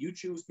much. You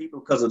choose people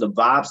because of the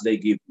vibes they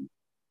give you.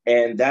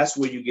 And that's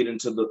where you get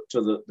into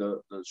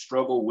the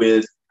struggle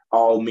with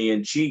all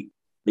men cheat.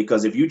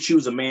 Because if you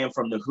choose a man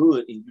from the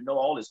hood and you know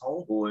all his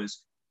homeboys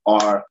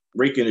are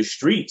breaking the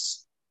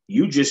streets,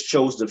 you just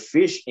chose to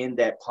fish in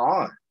that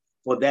pond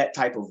for that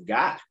type of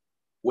guy.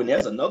 When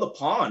there's another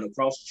pond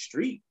across the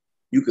street,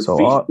 you can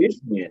fish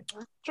in.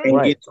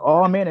 Right.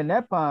 All men in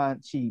that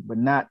pond cheat, but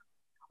not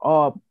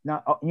all,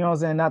 not, you know what I'm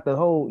saying? Not the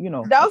whole, you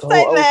know. Don't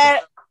say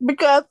that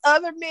because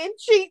other men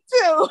cheat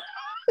too.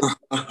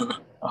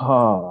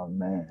 Oh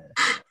man.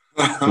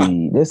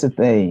 See, this is the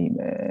thing,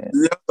 man.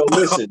 So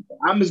listen,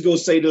 I'm just gonna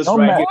say this no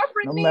right here.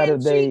 No matter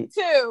they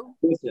too.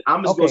 Listen,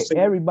 I'm just gonna say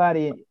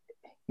everybody.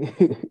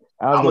 I'm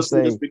gonna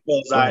say this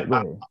because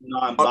I'm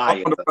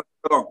non-biased.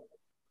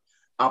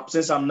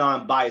 Since I'm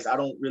non-biased, I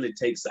don't really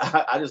take.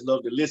 I just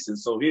love to listen.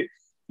 So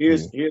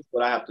here's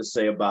what I have to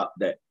say about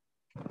that.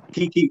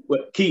 Key.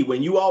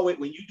 When you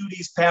do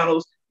these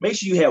panels, make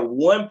sure you have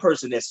one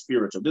person that's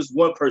spiritual. Just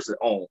one person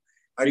on,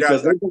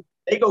 because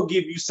they go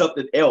give you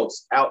something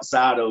else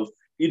outside of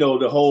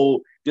the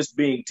whole just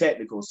being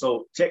technical.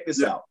 So check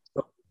this out.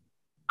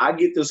 I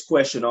get this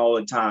question all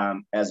the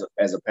time as a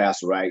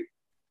pastor, right?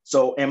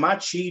 So am I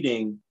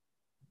cheating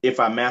if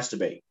I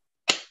masturbate?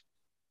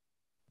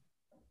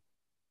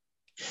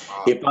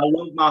 If I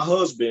love my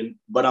husband,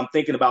 but I'm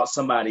thinking about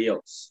somebody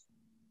else.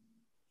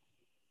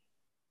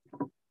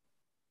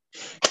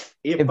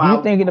 If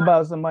you're thinking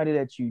about somebody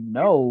that you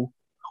know,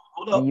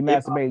 and you're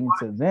masturbating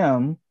to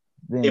them,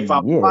 then if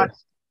I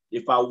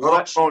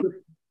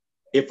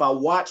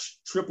watch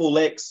Triple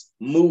X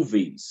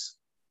movies,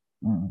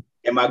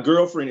 and my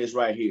girlfriend is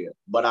right here,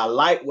 but I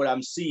like what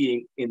I'm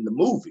seeing in the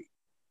movie,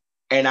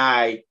 and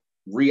I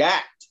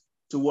react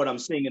to what I'm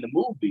seeing in the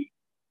movie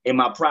in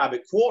my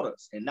private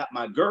quarters and not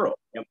my girl,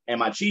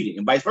 am I cheating?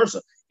 And vice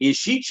versa. Is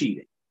she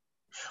cheating?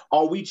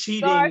 Are we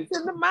cheating? Starts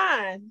in the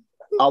mind.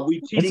 Are we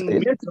cheating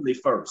mentally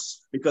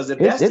first? Because if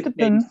that's the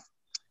case,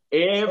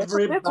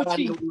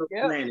 everybody on the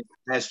planet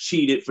has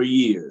cheated for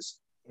years.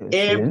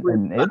 It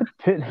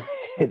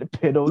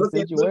depends on the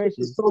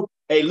situation.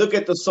 Look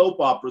at the soap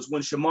operas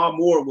when Shamar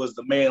Moore was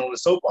the man on the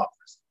soap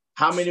operas.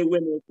 How many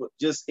women were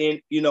just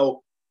in,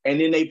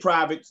 and in their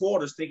private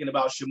quarters thinking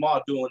about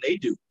Shamar doing what they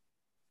do.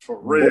 For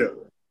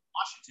real.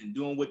 Washington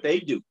doing what they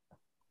do.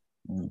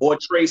 Or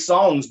Trey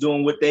Songz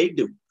doing what they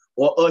do.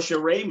 Or Usher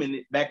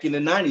Raymond back in the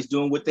 90s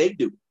doing what they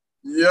do.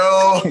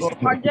 Yo.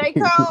 Or J.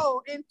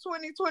 Cole in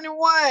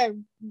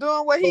 2021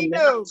 doing what he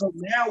do. So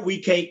now we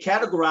can't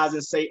categorize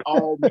and say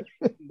all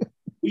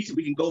we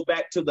can go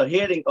back to the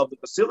heading of the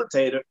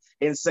facilitator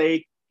and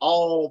say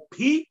all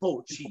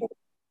people cheat.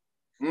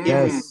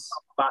 Yes.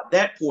 About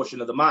that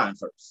portion of the mind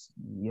first.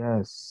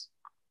 Yes.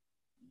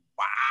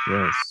 Wow.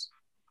 Yes.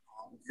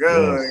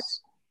 Good.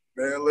 Yes.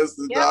 Man,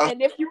 listen,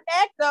 and if you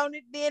act on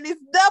it, then it's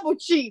double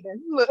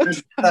cheating. Look.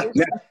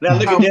 now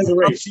look at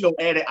Desiree. She don't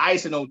add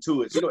icing on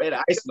to it. She don't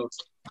add icing on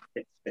to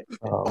it.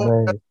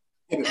 Oh,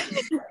 man.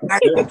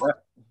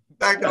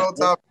 Stacking on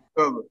top of each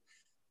other.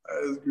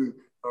 That is good.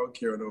 I don't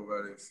care what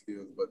nobody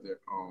feels but their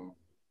own.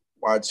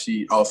 Why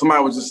cheat? Oh,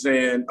 somebody was just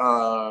saying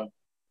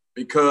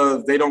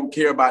because they don't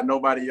care about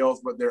nobody else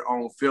but their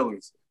own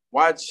feelings.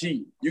 Why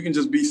cheat? You can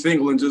just be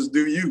single and just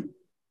do you.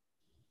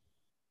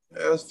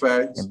 That's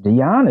facts. And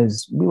be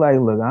honest, be like,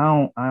 look,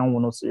 I don't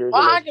want no serious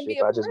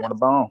relationship. I just want a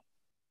bone.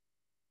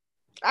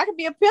 I can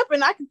be a pimp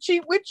and I can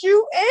cheat with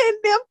you and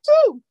them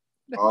too.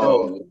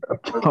 Oh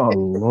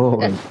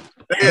Lord.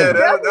 Yeah,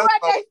 that's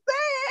what they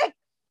said.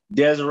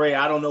 Desiree,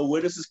 I don't know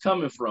where this is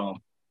coming from.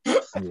 Yeah.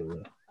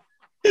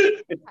 But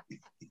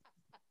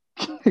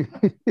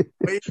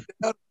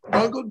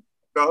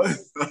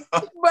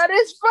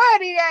it's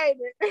funny, ain't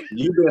it?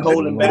 You've been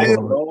holding back a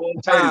long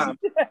time.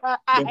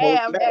 I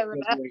have.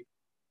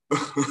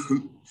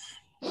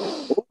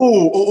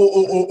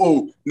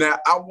 Oh. Now,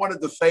 I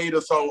wanted to say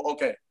this, so,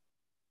 okay.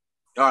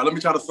 All right, let me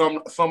try to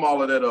sum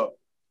all of that up.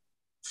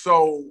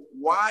 So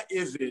why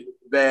is it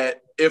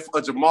that if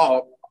a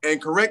Jamal, and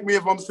correct me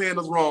if I'm saying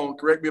this wrong,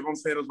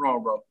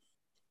 bro,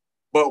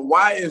 but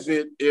why is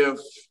it if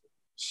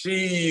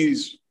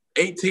she's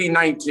 18,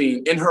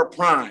 19, in her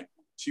prime,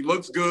 she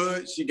looks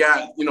good, she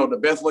got, the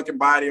best looking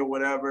body or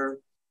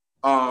whatever,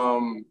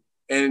 and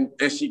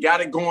she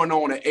got it going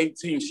on at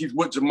 18, she's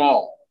with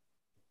Jamal,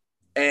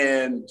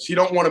 and she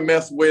don't want to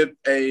mess with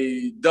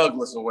a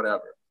Douglas or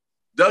whatever.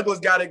 Douglas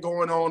got it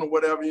going on or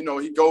whatever, he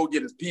go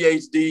get his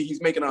PhD,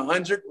 he's making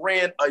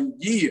 $100,000 a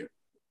year.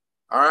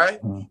 All right,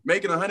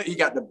 making 100. He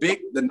got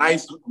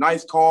the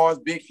nice cars,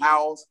 big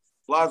house,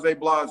 blase.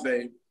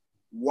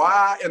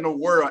 Why in the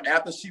world,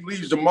 after she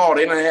leaves Jamal,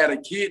 they done had a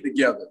kid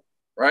together,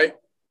 right?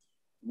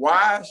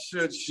 Why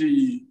should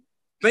she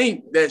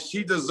think that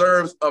she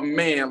deserves a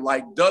man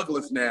like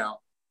Douglas now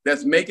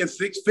that's making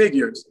 6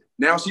 figures?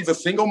 Now she's a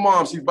single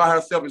mom. She's by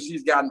herself and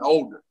she's gotten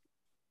older.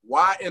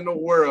 Why in the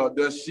world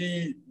does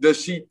she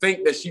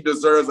think that she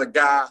deserves a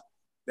guy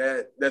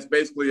that's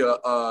basically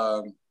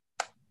a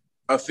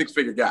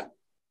 6-figure guy?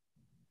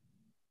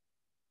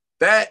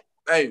 That,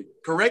 hey,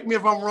 correct me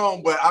if I'm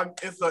wrong, but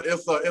it's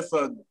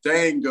a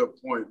dang good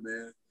point,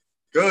 man.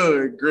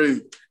 Good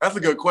grief. That's a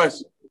good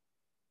question.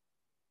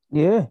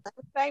 Yeah.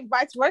 I think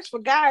vice versa for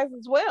guys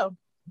as well.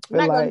 I'm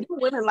not gonna do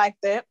women like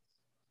that.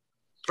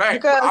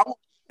 Right. Because I want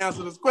to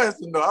answer this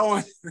question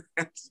though.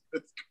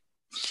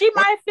 She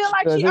might feel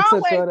like she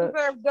always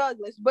deserved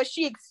Douglas, but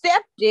she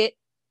accepted,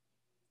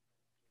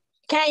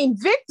 came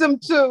victim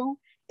to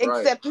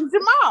accepting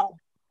Jamal.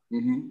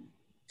 Mm-hmm.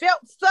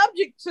 Felt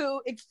subject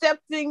to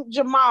accepting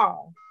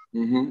Jamal.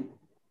 Mm-hmm.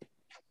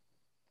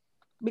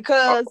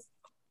 Because,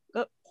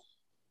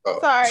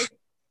 sorry,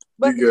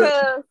 but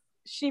because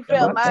she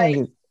felt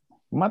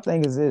my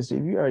thing is this: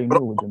 if you already knew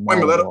what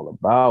Jamal was all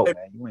about,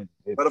 man, you ain't.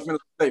 Let her finish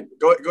the statement.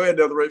 Go ahead,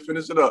 Desiree.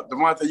 Finish it up.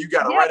 Devontae, you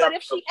got it right. Yeah, but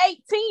if she's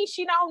 18,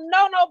 she don't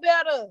know no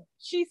better.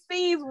 She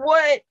sees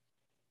what.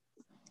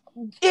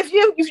 If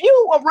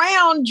you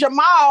around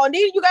Jamal, and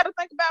then you got to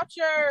think about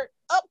your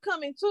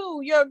upcoming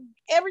too. Your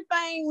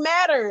everything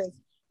matters.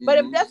 But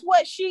if that's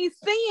what she's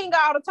seeing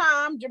all the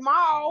time,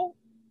 Jamal,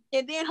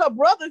 and then her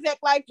brothers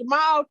act like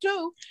Jamal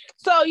too.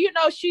 So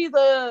she's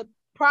a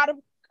product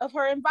of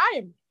her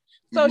environment.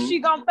 So she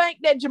gonna think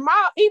that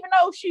Jamal, even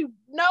though she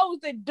knows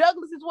that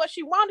Douglas is what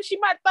she wanted, she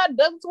might have thought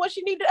Douglas was what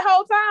she needed the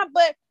whole time,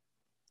 but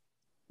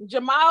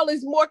Jamal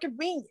is more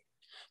convenient.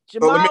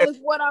 Jamal is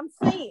what I'm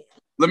saying.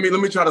 Let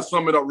me try to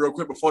sum it up real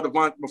quick before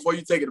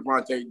you take it,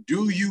 Devontae.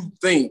 Do you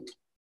think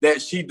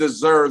that she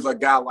deserves a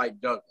guy like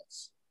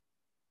Douglas?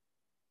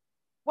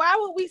 Why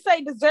would we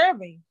say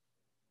deserving?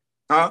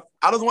 Huh?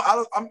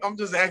 I'm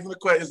just asking the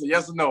question. It's a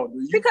yes or no.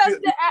 Because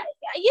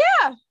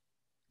yeah.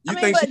 But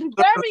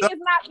deserving is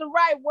not the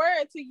right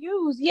word to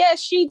use.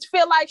 Yes, she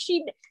feel like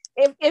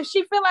if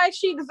she feel like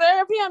she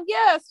deserved him,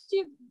 yes,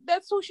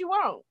 that's who she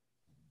wants.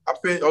 I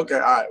feel okay.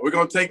 All right, we're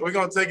gonna take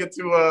it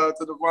to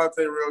Devontae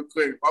real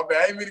quick. Okay,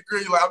 I ain't mean to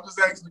agree. Like, I'm just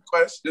asking the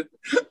question.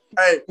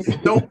 Hey,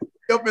 don't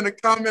put up in the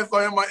comments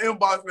or in my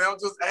inbox, man. I'm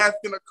just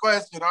asking a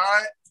question. All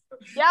right.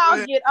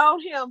 Y'all get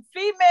on him.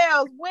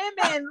 Females,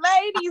 women,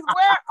 ladies,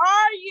 where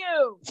are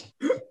you?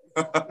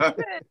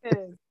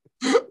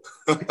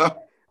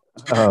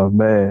 Oh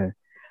man.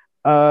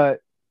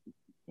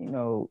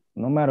 No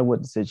matter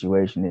what the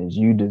situation is,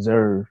 you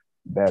deserve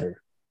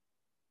better,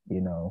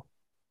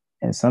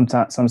 And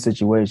sometimes some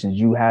situations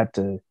you have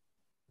to,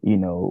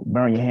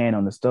 burn your hand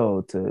on the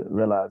stove to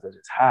realize that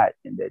it's hot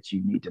and that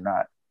you need to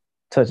not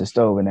touch the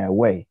stove in that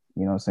way.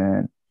 You know what I'm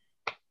saying?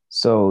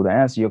 So to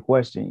answer your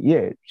question,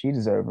 yeah, she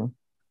deserved him.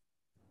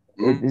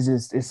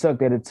 It sucked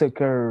that it took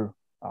her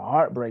a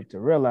heartbreak to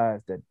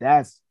realize that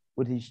that's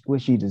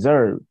what she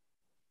deserved.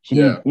 She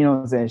you know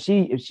what I'm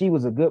saying? If she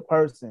was a good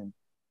person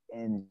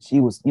and she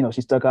was,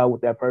 she stuck out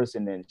with that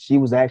person and she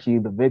was actually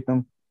the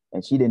victim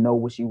and she didn't know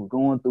what she was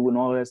going through and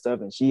all that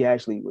stuff, and she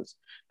actually was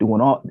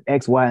doing all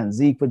X, Y, and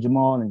Z for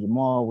Jamal, and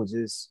Jamal was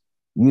just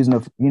using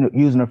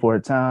her for her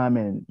time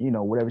and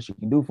whatever she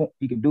can do for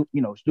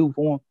do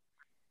for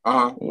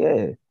him.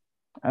 Yeah.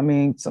 I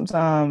mean,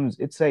 sometimes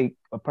it takes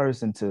a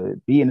person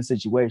to be in a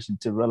situation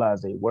to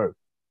realize they work.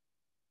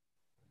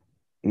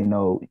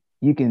 You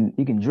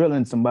can drill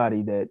in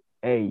somebody that,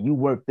 hey, you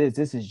work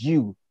this is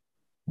you.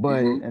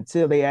 But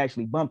until they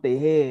actually bump their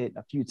head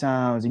a few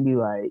times and be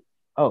like,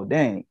 oh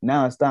dang,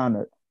 now it's time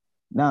to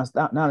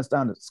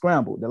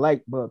scramble. The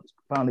light bulbs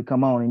finally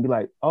come on and be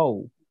like,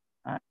 oh,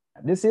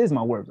 this is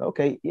my work.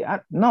 Okay, yeah,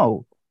 I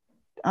don't.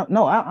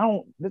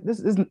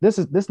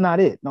 This not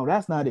it. No,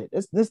 that's not it.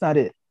 This not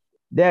it.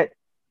 That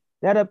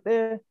up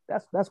there,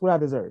 that's what I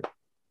deserve.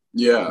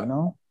 Yeah.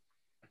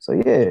 So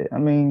yeah, I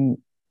mean,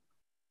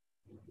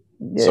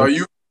 yeah.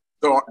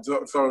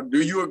 So do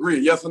you agree?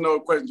 Yes or no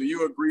question. Do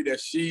you agree that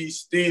she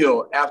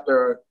still,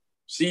 after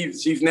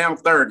she's now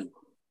 30,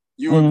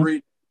 you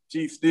agree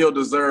she still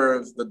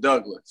deserves the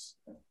Douglas?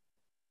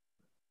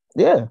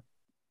 Yeah.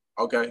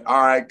 Okay.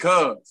 All right,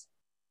 cuz.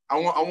 I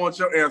want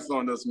your answer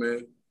on this,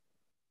 man.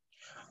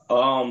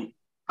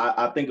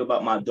 I think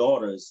about my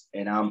daughters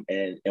and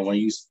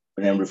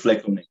when I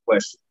reflect on the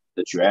question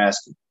that you're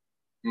asking.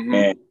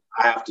 And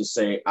I have to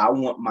say, I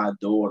want my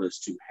daughters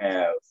to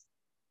have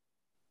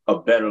a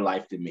better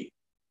life than me.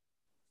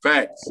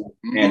 Facts.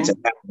 And to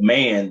have a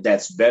man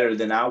that's better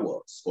than I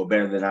was or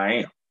better than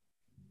I am.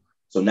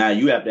 So now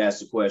you have to ask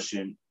the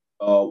question,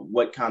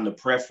 what kind of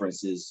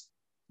preferences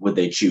would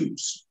they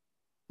choose?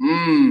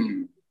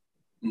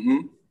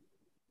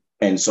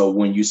 And so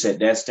when you set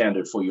that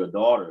standard for your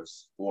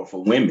daughters or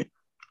for women,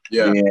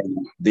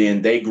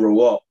 then they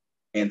grow up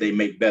and they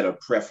make better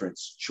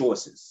preference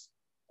choices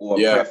or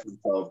preference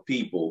of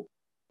people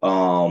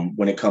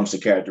when it comes to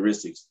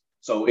characteristics.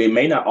 So it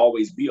may not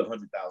always be $100,000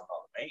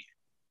 man.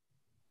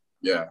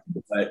 Yeah.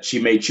 But she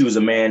may choose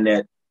a man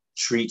that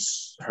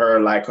treats her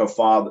like her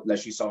father, like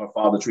she saw her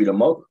father treat her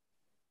mother.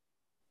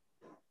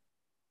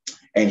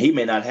 And he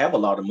may not have a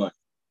lot of money,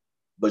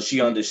 but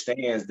she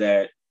understands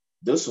that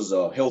this was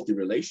a healthy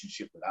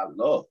relationship that I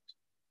loved.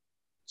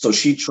 So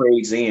she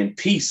trades in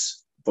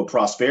peace for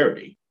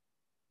prosperity.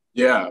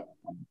 Yeah.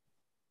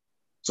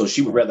 So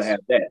she would rather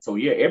have that. So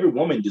yeah, every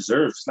woman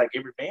deserves, like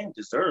every man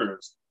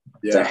deserves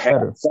to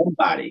have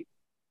somebody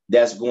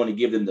that's going to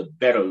give them the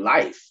better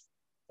life.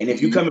 And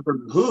if you coming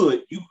from the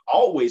hood, you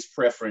always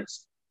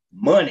preference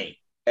money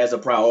as a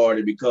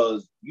priority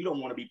because you don't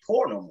want to be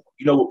poor no more.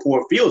 You know what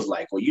poor feels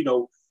like, or you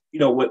know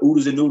what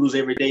oodles and noodles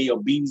every day or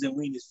beans and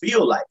weenies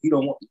feel like. You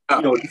don't want,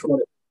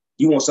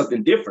 you want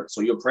something different.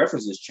 So your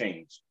preferences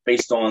change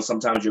based on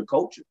sometimes your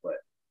culture. But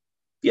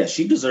yeah,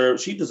 she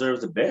deserves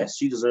the best.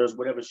 She deserves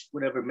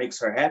whatever makes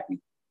her happy.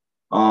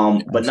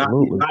 But not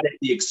at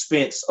the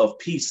expense of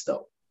peace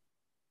though.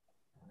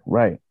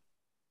 Right.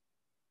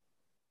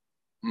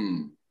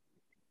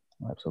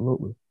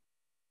 Absolutely.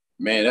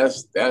 Man,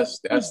 that's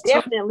he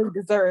definitely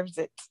deserves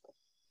it.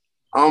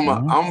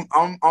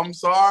 I'm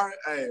sorry.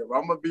 Hey,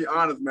 I'm gonna be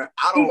honest, man.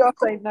 I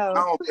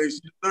don't think she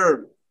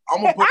deserves it.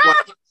 I'm gonna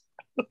put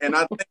and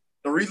I think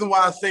the reason why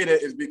I say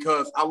that is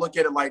because I look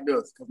at it like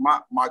this.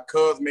 Because my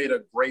cuz made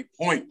a great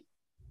point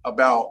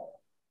about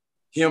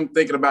him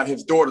thinking about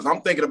his daughters.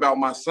 I'm thinking about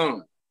my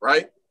son,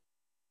 right?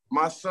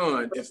 My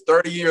son is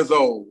 30 years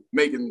old,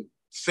 making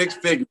 6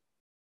 figures.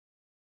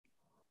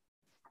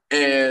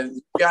 And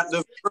you got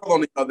this girl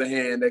on the other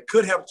hand that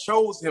could have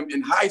chose him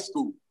in high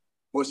school,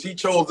 Well, she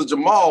chose the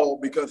Jamal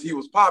because he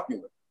was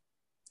popular.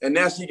 And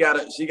now she got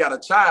a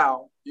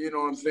child, you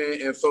know what I'm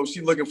saying? And so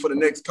she's looking for the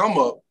next come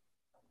up.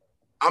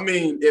 I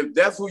mean, if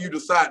that's who you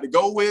decide to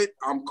go with,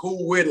 I'm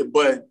cool with it.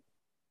 But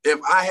if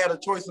I had a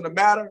choice in the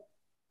matter,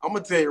 I'm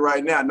gonna tell you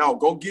right now, no,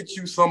 go get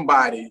you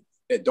somebody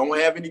that don't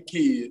have any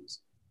kids.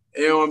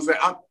 You know what I'm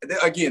saying?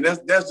 Again,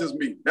 that's just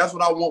me. That's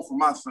what I want for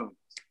my son.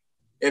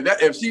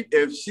 If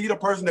she the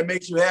person that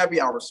makes you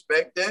happy, I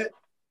respect that.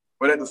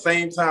 But at the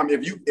same time,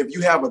 if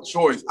you have a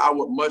choice, I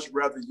would much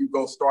rather you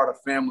go start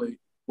a family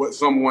with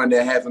someone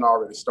that hasn't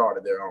already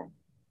started their own.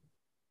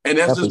 And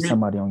that's just me.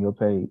 Somebody on your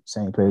page,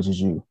 same page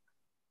as you.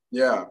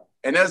 Yeah.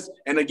 And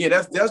again,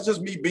 that's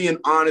just me being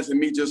honest and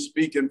me just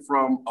speaking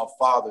from a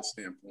father's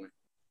standpoint.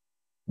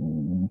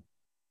 Mm-hmm.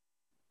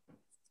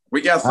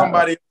 We got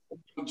somebody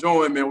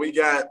join, man.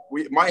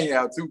 We might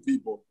have two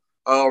people.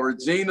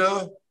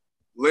 Regina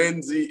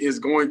Lindsay is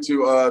going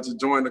to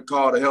join the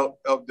call to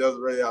help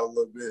Desiree out a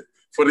little bit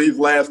for these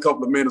last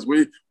couple of minutes.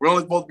 We're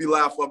only supposed to be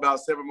live for about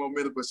 7 more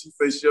minutes, but she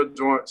says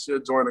she'll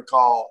join the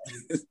call.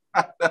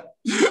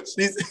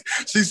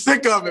 she's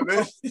sick of it,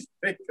 man. She's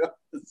sick of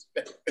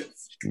it.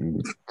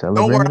 Tell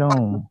her bring it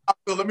on.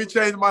 Let me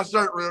change my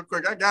shirt real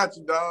quick. I got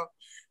you, dog.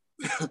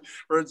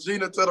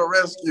 Regina to the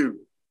rescue.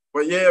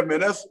 But yeah, man,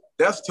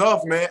 that's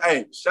tough, man.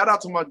 Hey, shout out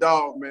to my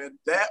dog, man.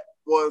 That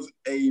was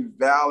a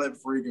valid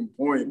freaking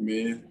point,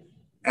 man.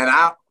 And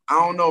I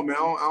don't know, man. I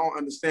don't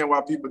understand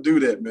why people do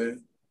that,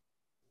 man.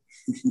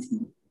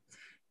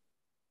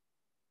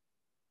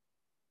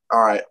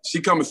 All right,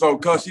 she coming. So,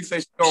 cause she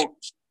said she don't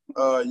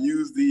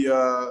use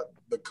the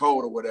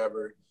code or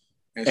whatever,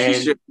 and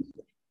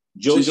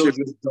JoJo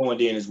just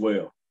joined in as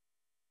well.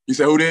 You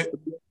said who did?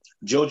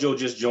 JoJo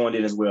just joined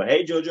in as well.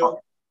 Hey, JoJo.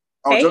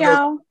 Hey, JoJo.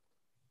 y'all.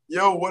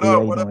 Yo, what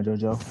up? What up,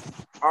 JoJo?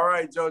 All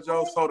right,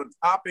 JoJo. So the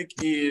topic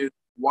is,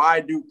 why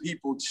do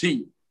people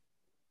cheat?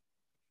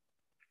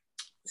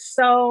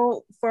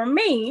 So for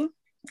me,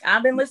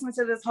 I've been listening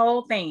to this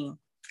whole thing,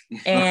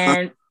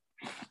 and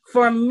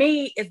for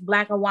me, it's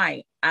black or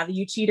white. Either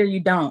you cheat or you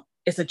don't.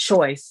 It's a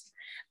choice.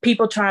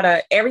 People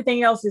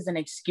everything else is an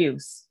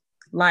excuse.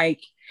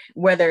 Like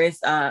whether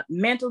it's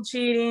mental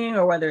cheating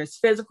or whether it's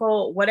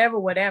physical,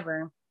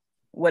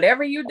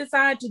 whatever you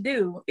decide to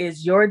do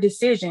is your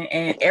decision,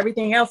 and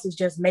everything else is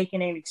just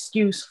making an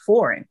excuse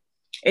for it.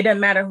 It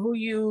doesn't matter who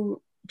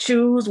you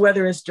choose,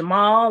 whether it's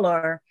Jamal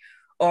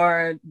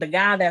or the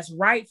guy that's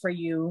right for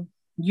you.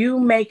 You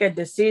make a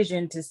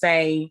decision to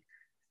say,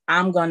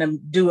 I'm going to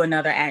do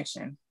another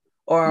action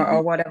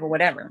or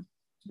whatever.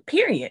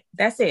 Period.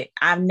 That's it.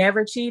 I've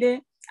never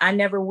cheated. I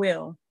never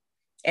will.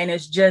 And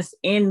it's just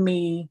in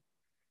me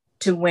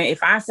to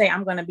if I say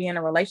I'm going to be in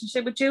a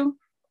relationship with you,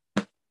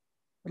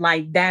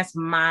 like that's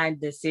my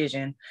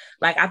decision.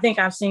 Like, I think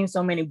I've seen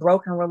so many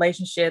broken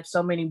relationships,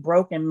 so many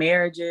broken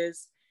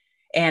marriages,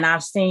 and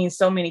I've seen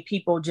so many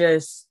people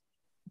just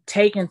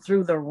taken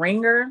through the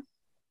ringer.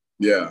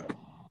 Yeah.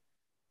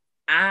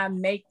 I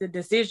make the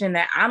decision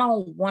that I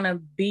don't want to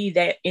be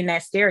that in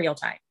that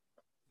stereotype.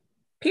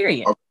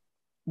 Period. Okay.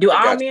 Do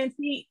all men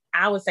cheat?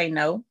 I would say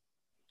no.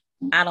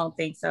 I don't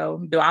think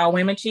so. Do all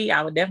women cheat?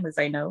 I would definitely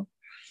say no.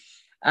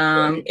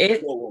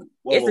 It's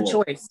a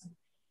choice.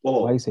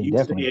 Whoa.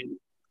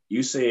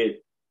 You said,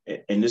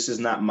 and this is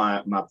not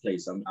my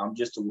place. I'm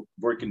just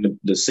working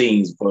the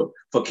scenes for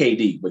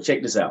KD. But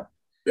check this out.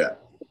 Yeah.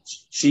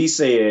 She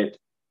said,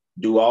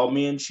 do all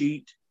men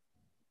cheat?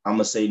 I'm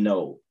gonna say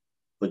no.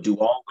 But do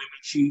all women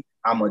cheat?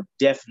 I'm gonna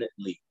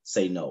definitely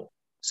say no.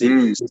 See,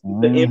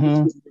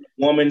 the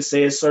woman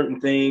says certain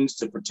things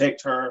to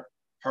protect her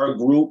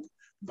group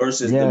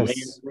versus the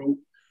man's group.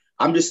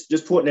 I'm just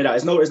putting it out.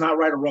 It's not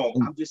right or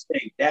wrong. I'm just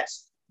saying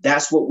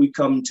that's what we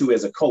come to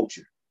as a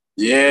culture.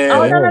 Yeah.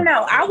 Oh,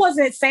 no. I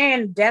wasn't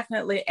saying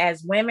definitely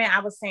as women. I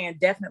was saying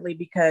definitely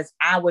because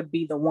I would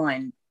be the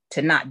one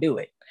to not do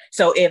it.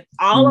 So if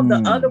all of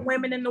the other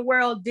women in the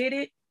world did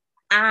it,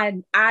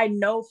 I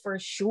know for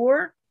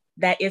sure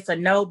that it's a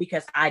no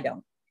because I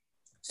don't.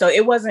 So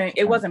it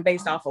wasn't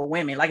based off of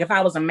women. Like if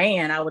I was a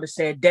man, I would have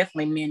said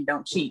definitely men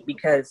don't cheat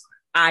because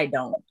I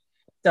don't.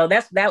 So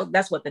that's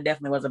what the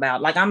definitely was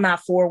about. Like I'm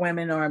not for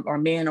women or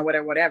men or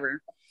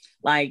whatever.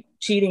 Like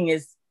cheating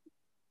is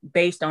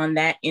based on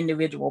that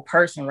individual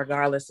person,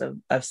 regardless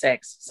of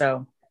sex.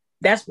 So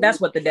that's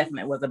what the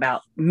definite was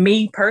about.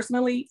 Me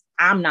personally,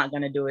 I'm not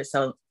going to do it.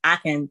 So I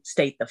can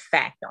state the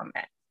fact on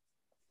that.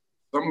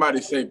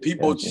 Somebody say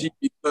people cheat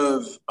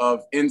because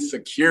of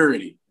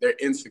insecurity. They're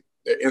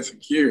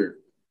insecure.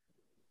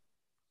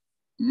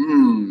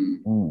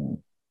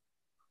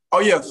 Oh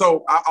yeah.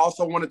 So I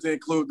also wanted to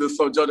include this.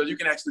 So JoJo, you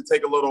can actually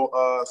take a little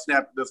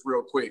snap of this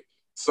real quick.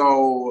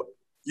 So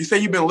you say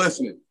you've been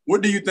listening.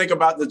 What do you think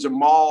about the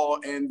Jamal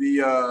and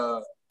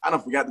the I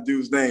forgot the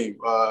dude's name.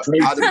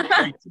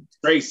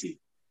 Tracy.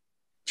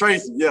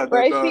 Yeah.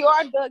 Tracy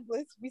or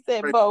Douglas. We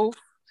said Tracy. Both.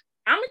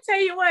 I'm gonna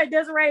tell you what,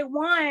 Desiree,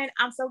 one,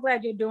 I'm so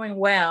glad you're doing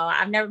well.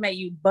 I've never met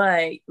you,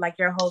 but like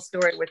your whole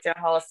story with your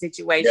whole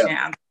situation,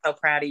 I'm so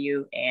proud of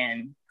you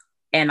and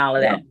all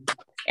of that.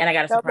 And I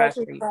got a surprise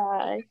for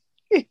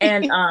you.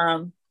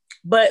 And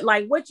But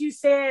like what you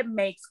said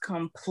makes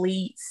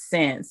complete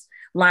sense.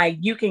 Like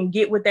you can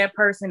get with that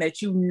person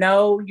that you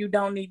know you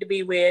don't need to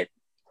be with,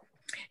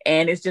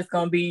 and it's just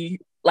going to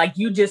be like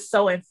you just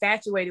so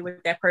infatuated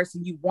with that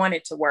person, you want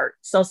it to work.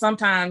 So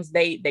sometimes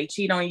they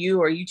cheat on you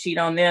or you cheat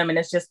on them, and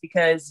it's just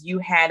because you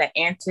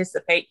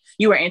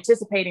were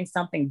anticipating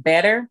something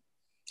better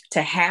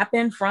to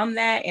happen from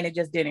that, and it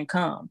just didn't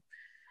come.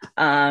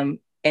 And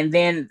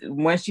then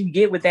once you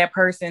get with that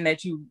person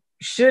that you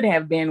should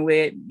have been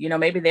with, you know,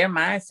 maybe their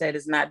mindset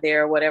is not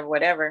there or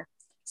whatever.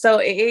 So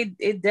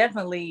it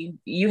definitely,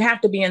 you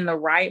have to be in the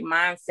right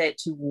mindset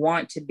to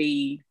want to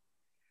be,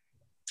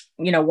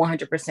 you know,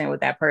 100%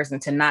 with that person,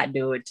 to not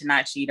do it, to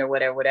not cheat or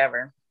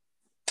whatever.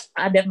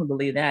 I definitely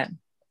believe that.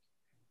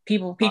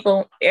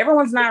 People,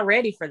 everyone's not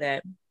ready for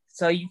that.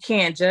 So you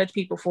can't judge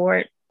people for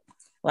it.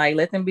 Like,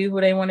 let them be who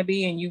they want to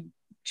be, and you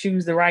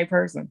choose the right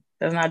person.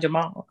 That's not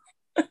Jamal.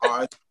 All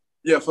right.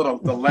 Yeah, so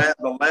the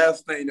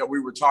last thing that we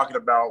were talking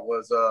about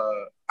was,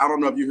 I don't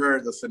know if you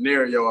heard the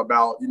scenario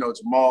about, you know,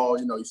 Jamal,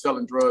 you know, he's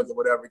selling drugs or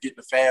whatever, getting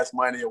the fast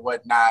money or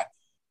whatnot.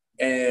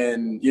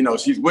 And, you know,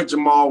 she's with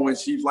Jamal when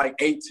she's like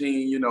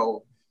 18, you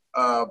know,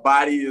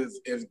 body is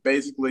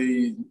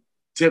basically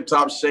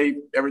tip-top shape.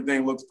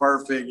 Everything looks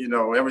perfect. You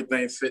know,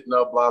 everything's sitting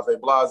up,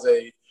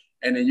 blase.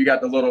 And then you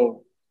got the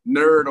little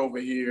nerd over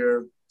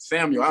here,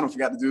 Samuel. I don't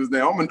forgot to do his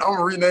name. I'm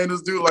gonna rename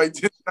this dude like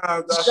 10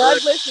 times.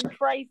 Douglas and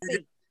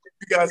Tracy.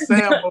 You got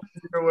Sam over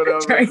here or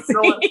whatever. Tracy.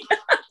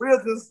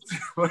 We're just,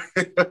 I'm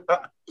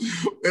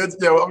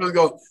just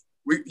going,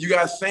 you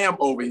got Sam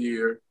over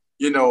here,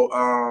 you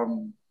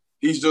know,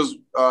 he's just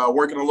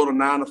working a little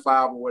 9 to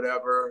 5 or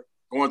whatever,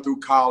 going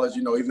through college.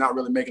 You know, he's not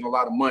really making a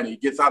lot of money. He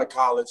gets out of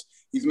college.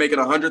 He's making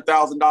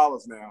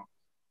 $100,000 now.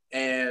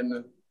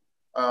 And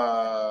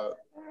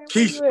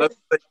Keisha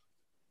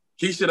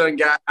done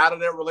got out of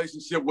that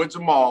relationship with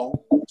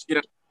Jamal. She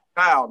done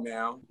got a child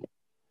now.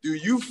 Do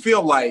you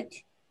feel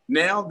like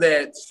now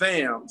that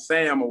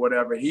Sam or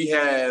whatever, he's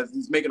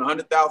making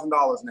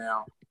 $100,000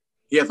 now.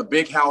 He has a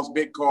big house,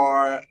 big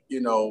car,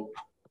 you know,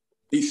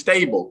 he's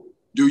stable.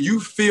 Do you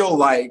feel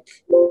like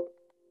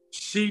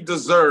she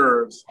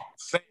deserves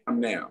Sam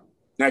now?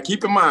 Now,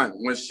 keep in mind,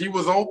 when she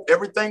was on,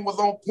 everything was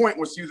on point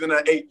when she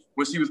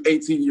was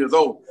 18 years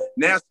old.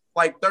 Now she's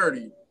like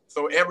 30,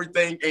 so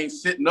everything ain't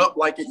sitting up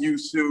like it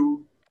used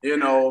to. You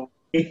know,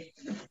 she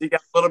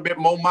got a little bit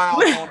more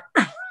miles on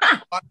her.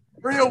 I'm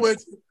real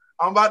with you.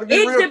 I'm about to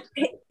be real.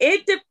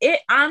 It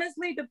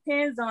honestly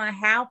depends on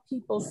how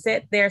people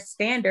set their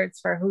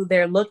standards for who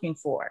they're looking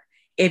for.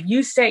 If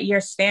you set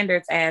your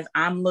standards as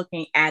I'm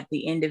looking at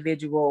the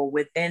individual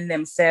within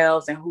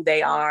themselves and who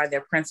they are,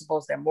 their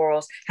principles, their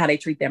morals, how they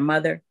treat their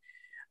mother,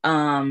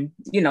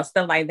 you know,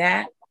 stuff like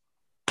that,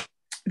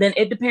 then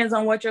it depends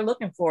on what you're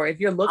looking for. If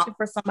you're looking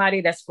for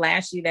somebody that's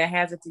flashy, that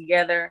has it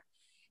together,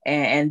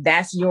 and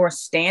that's your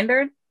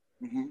standard,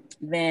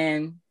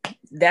 then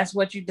that's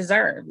what you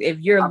deserve. If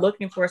you're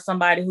looking for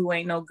somebody who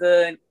ain't no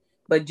good,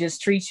 but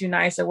just treats you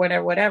nice or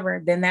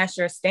whatever, then that's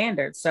your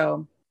standard.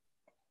 So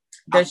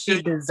does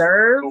she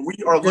deserve?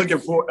 We are looking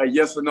for a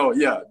yes or no.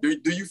 Yeah. Do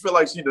you feel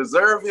like she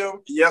deserves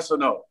him? Yes or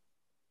no?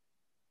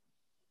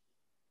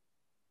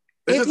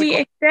 If he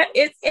accept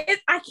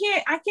I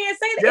can't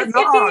say that. If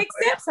he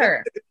accepts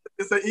her.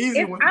 It's an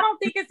easy one. I don't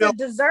think it's a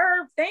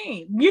deserved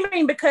thing. You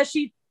mean because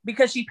she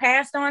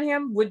passed on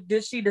him?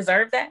 Does she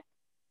deserve that?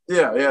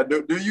 Yeah.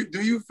 Do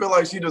you feel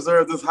like she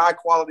deserves this high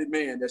quality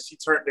man that she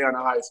turned down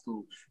in high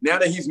school? Now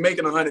that he's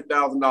making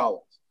 $100,000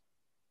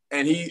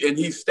 and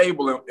he's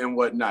stable and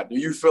whatnot, do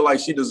you feel like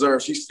she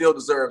still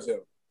deserves him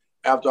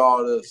after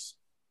all this?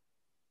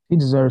 He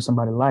deserves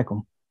somebody like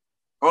him.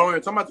 Hold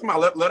on, talking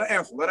about. Let her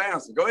answer. Let her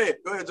answer. Go ahead,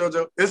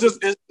 JoJo.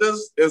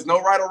 It's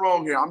no right or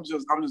wrong here. I'm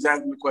just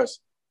asking the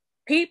question.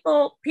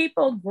 People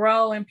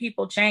grow and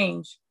people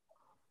change.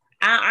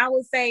 I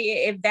would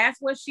say if that's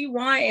what she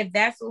want, if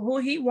that's who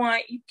he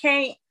want, you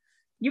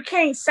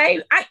can't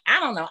say, I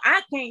don't know.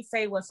 I can't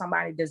say what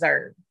somebody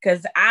deserves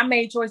because I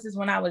made choices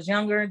when I was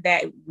younger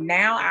that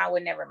now I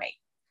would never make.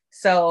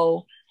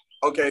 So.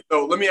 Okay.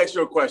 So let me ask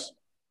you a question.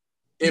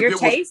 Your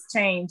taste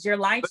change, your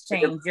lights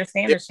change, your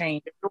standards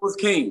change. If it was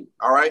King,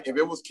 all right? If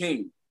it was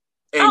King.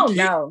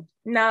 No.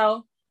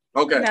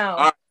 Okay. No.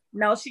 Right.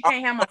 No, she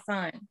can't have my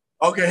son.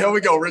 Okay, here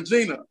we go.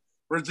 Regina,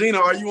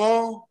 are you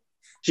on?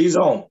 She's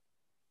on.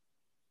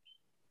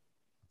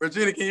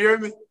 Regina, can you hear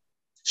me?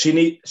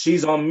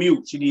 She's on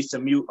mute. She needs to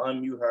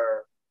unmute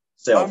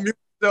herself. Unmute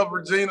yourself,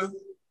 Regina.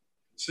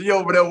 She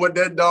over there with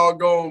that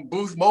doggone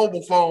Boost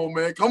mobile phone,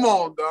 man. Come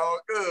on, dog.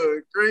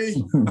 Good grief.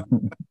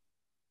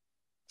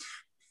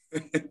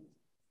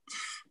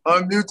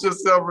 Unmute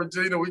yourself,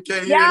 Regina. We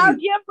can't hear you. Y'all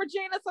give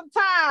Regina some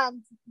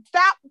time.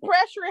 Stop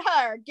pressuring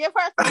her. Give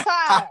her some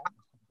time.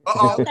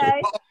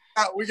 Okay.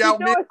 We got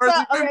me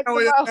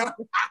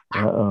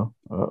Uh-oh.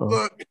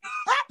 Look,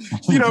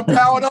 she done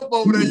powered up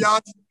over there, y'all.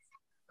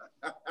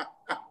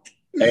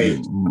 Hey,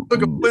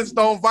 look at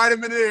Flintstone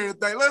vitamin and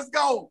everything. Let's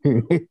go.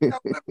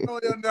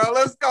 Now,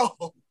 let's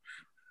go.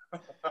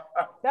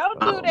 Don't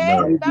do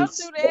that. Don't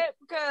do that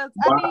because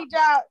I need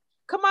y'all.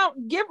 Come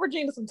on, give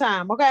Regina some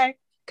time, okay?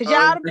 Because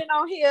y'all have been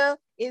on here.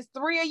 It's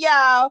 3 of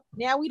y'all.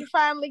 Now we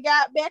finally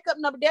got backup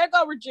number. There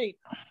go Regina.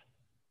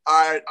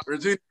 All right,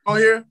 Regina, on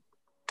here.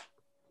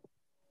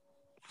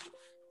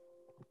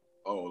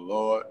 Oh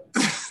Lord.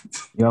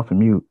 You're off of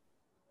mute.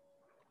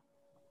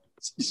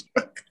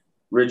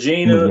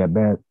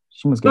 Regina.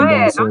 She must get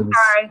bad service. I'm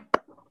sorry.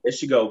 There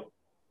she go.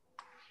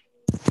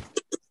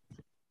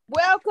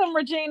 Welcome,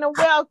 Regina.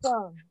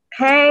 Welcome.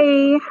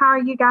 Hey, how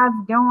are you guys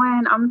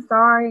doing? I'm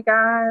sorry,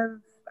 guys.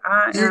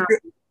 I am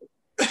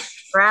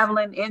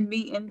traveling in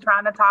meeting,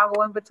 trying to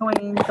toggle in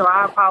between, so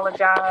I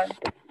apologize.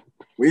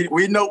 We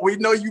know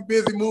you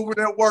busy moving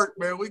at work,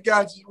 man. We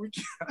got you.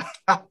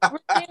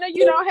 Regina,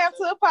 you don't have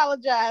to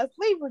apologize.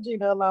 Leave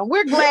Regina alone.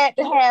 We're glad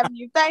to have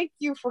you. Thank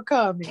you for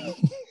coming.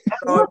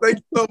 Thank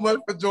you so much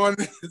for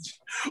joining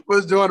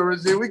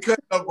Regina. We cut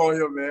up on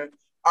here, man.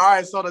 All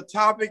right, so the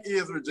topic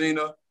is,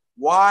 Regina,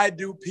 why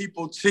do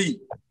people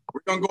cheat? We're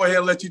gonna go ahead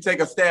and let you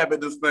take a stab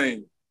at this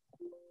thing.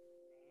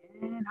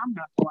 Man, I'm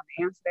not going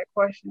to answer that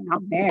question.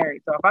 I'm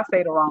married, so if I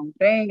say the wrong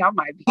thing, I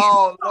might be.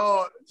 Oh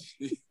Lord.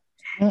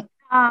 Let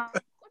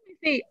me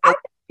see. I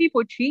think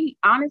people cheat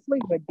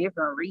honestly for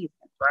different reasons,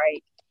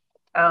 right?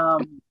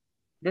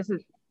 This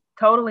is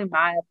totally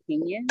my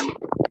opinion.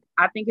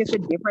 I think it's a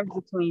difference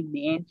between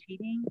men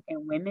cheating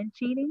and women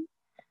cheating.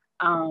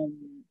 I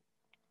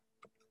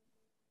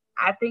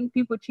think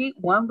people cheat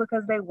one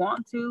because they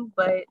want to,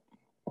 but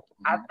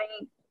I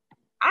think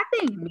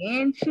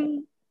men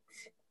cheat.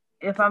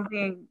 If I'm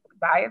being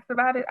biased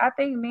about it, I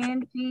think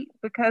men cheat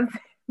because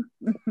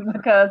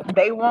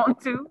they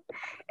want to,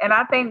 and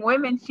I think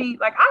women cheat.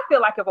 Like, I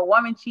feel like if a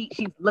woman cheats,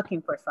 she's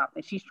looking for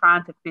something. She's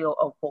trying to fill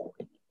a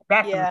void.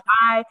 That's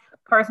my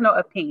personal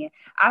opinion.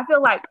 I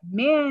feel like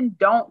men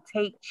don't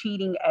take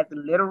cheating as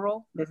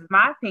literal. This is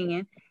my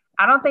opinion.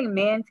 I don't think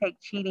men take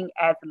cheating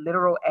as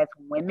literal as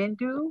women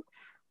do.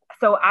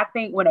 So I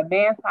think when a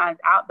man finds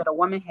out that a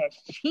woman has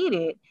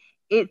cheated,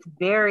 it's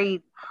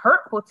very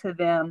hurtful to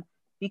them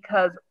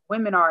because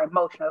women are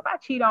emotional. If I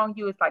cheat on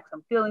you, it's like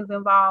some feelings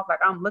involved. Like,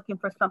 I'm looking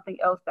for something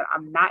else that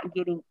I'm not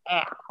getting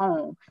at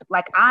home.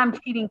 Like, I'm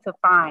cheating to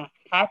find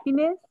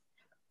happiness,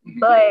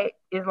 but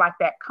it's like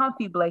that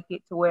comfy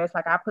blanket to where it's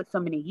like I put so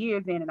many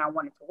years in and I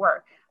want it to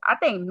work. I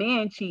think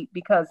men cheat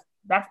because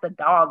that's the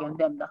dog in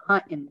them, the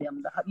hunt in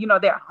them.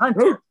 They're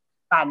hunters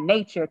by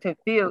nature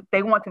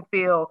they want to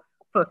feel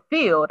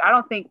fulfilled. I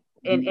don't think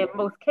in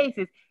most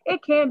cases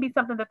it can be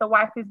something that the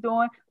wife is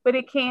doing, but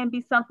it can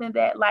be something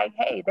that, like,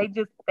 hey, they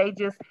just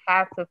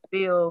have to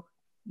feel,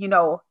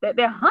 that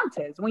they're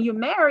hunters. When you're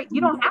married,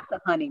 you don't have to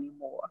hunt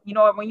anymore.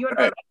 When you're in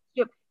a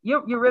relationship,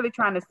 you're really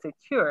trying to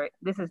secure it.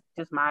 This is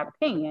just my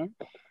opinion.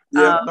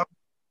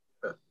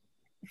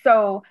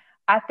 So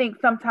I think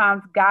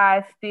sometimes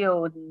guys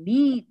still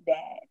need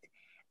that.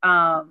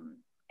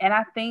 And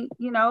I think,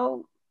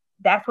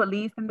 that's what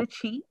leads them to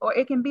cheat, or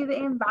it can be the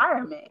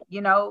environment,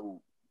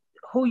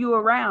 who you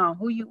around,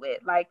 who you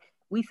with. Like,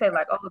 we say,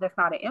 like, oh, that's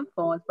not an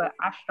influence, but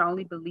I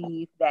strongly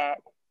believe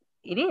that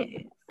it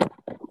is.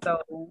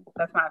 So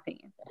that's my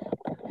opinion.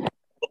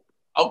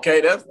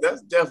 Okay, that's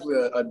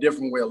definitely a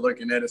different way of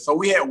looking at it. So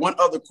we had one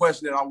other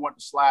question that I want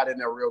to slide in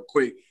there real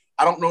quick.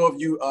 I don't know if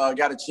you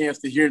got a chance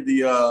to hear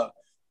the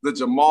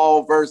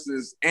Jamal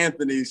versus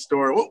Anthony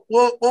story.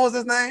 What was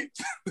his name?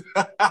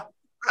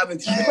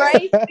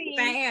 Tracy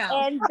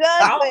and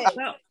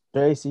Douglas.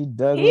 Tracy,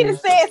 Douglas. He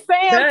just said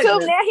Sam too.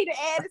 Now he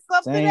added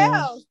something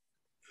else.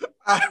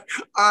 All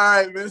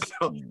right, man.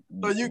 So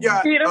you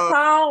got Peter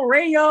Paul,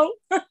 Rio.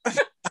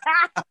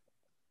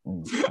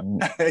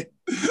 Hey,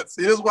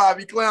 see, this is why I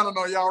be clowning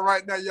on y'all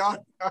right now, y'all.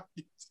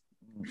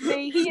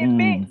 See, he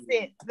admits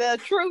it. The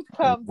truth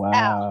comes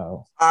out.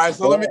 All right,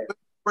 so let me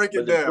break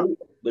it down.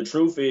 The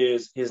truth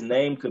is, his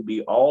name could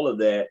be all of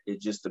that.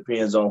 It just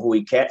depends on who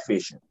he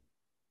catfishing.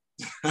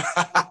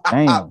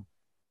 Damn.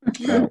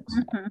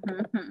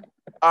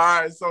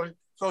 All right,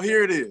 so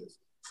here it is.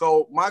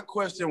 So my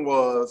question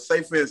was,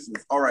 say for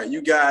instance, all right,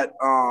 you got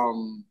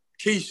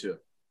Keisha.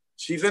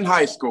 She's in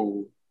high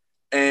school,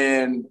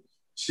 and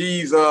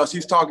she's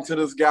talking to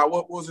this guy.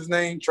 What was his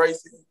name?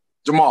 Tracy?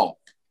 Jamal.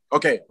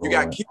 Okay, you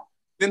got Keisha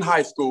in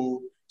high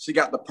school. She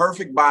got the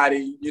perfect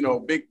body,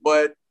 big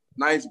butt,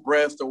 nice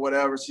breast or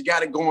whatever. She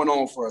got it going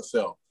on for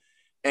herself.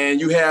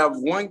 And you have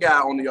one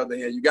guy on the other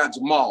hand. You got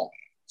Jamal.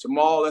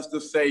 Jamal, let's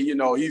just say,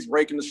 he's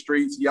raking the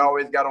streets. He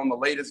always got on the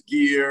latest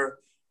gear,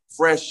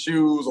 fresh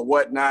shoes or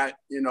whatnot.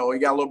 He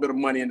got a little bit of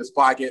money in his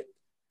pocket.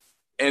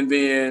 And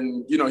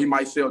then, he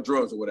might sell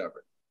drugs or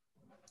whatever.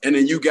 And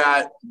then you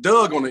got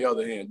Doug on the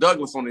other hand,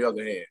 Douglas on the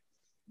other hand.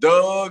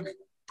 Doug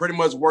pretty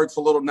much works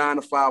a little 9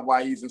 to 5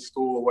 while he's in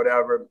school or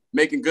whatever,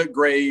 making good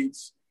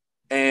grades.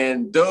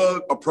 And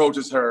Doug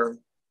approaches her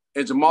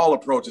and Jamal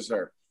approaches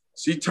her.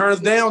 She turns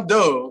down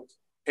Doug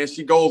and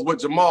she goes with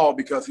Jamal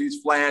because he's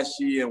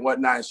flashy and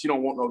whatnot. And she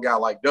don't want no guy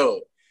like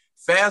Doug.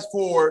 Fast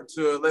forward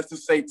to, let's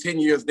just say 10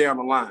 years down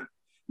the line.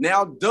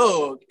 Now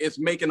Doug is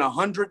making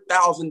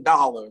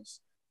 $100,000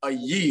 a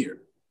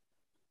year.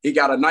 He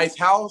got a nice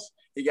house.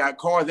 He got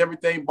cars,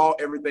 everything bought,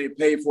 everything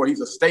paid for.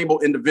 He's a stable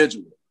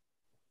individual.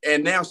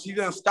 And now she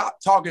done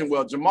stopped talking.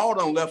 Well, Jamal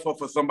done left her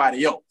for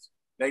somebody else.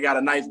 They got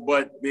a nice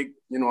butt, big,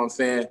 you know what I'm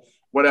saying?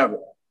 Whatever.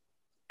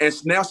 And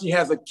now she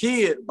has a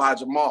kid by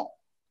Jamal.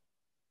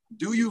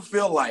 Do you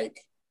feel like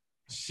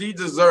she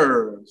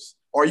deserves,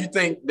 or you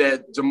think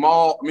that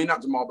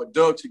not Jamal, but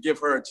Doug should give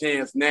her a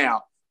chance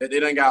now that they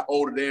done got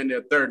older, they're in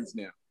their 30s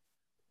now?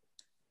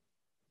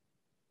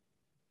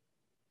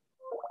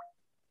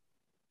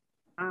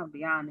 I'll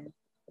be honest.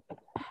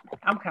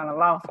 I'm kind of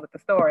lost with the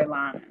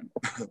storyline.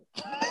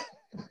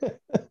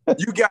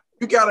 You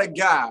got a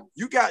guy.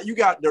 You got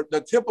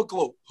the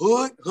typical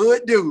hood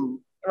dude,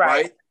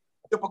 right?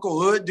 Typical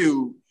hood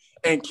dude,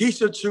 and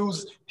Keisha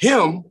chooses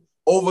him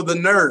over the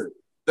nerd.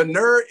 The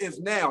nerd is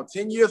now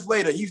 10 years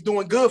later. He's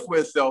doing good for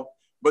himself,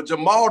 but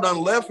Jamal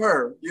done left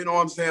her. You know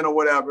what I'm saying, or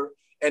whatever.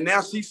 And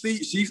now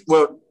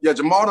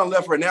Jamal done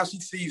left her. And now she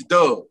sees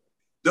Doug.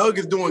 Doug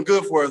is doing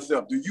good for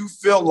herself. Do you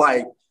feel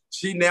like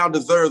she now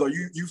deserves, or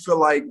you feel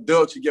like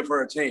Doug should give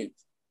her a chance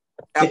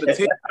after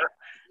 10?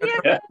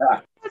 Yeah,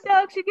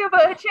 Doug should give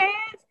her a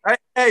chance.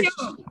 Hey,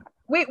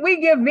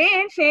 we give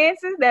men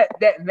chances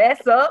that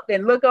mess up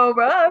and look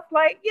over us.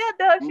 Like, yeah,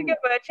 Doug should give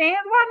her a chance.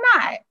 Why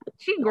not?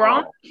 She's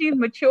grown. She's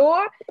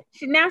mature.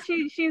 She's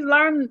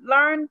learned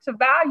to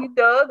value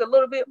Doug a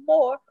little bit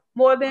more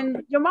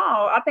than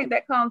Jamal. I think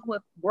that comes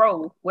with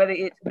growth, whether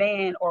it's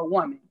man or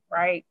woman,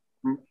 right?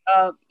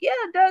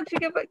 Yeah, Doug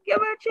should give her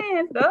a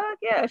chance. Doug,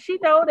 yeah, she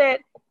know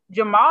that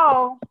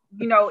Jamal,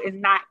 is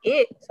not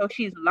it, so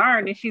she's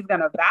learned and she's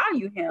gonna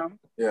value him.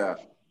 Yeah.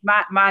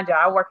 Mind you,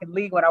 I work in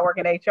legal and I work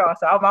in HR,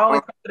 so I'm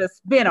always put a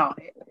spin on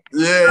it.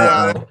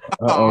 Yeah.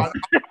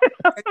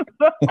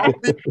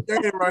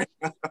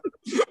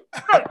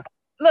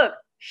 Look,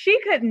 she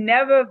could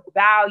never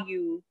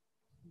value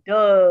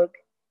Doug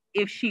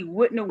if she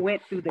wouldn't have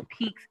went through the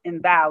peaks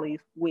and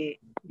valleys with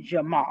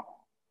Jamal.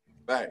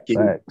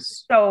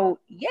 Facts. So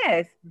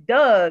yes,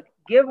 Doug,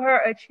 give her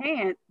a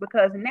chance,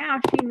 because now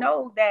she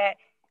knows that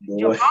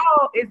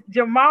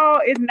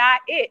Jamal is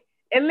not it.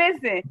 And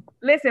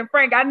listen,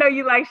 Frank, I know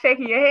you like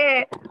shaking your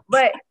head,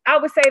 but I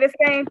would say the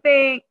same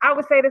thing. I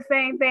would say the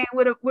same thing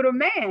with a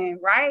man,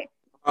 right?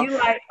 You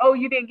like, oh,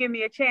 you didn't give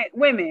me a chance.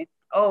 Women,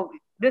 oh,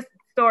 this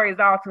story is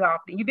all too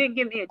often. You didn't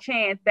give me a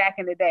chance back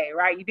in the day,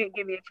 right? You didn't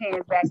give me a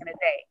chance back in the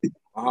day,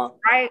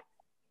 right?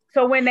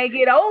 So when they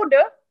get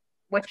older,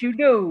 what you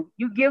do?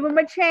 You give them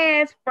a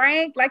chance,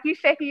 Frank, like you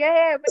shaking your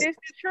head, but it's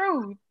the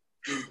truth.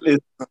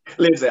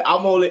 Listen,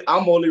 I'm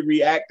only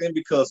reacting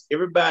because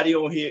everybody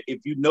on here,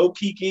 if you know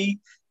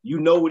Kiki, you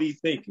know what he's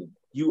thinking.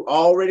 You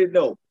already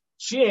know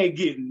she ain't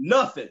getting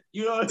nothing.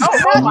 You know what I'm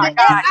saying? Oh my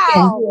God!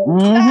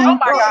 Oh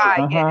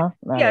my God!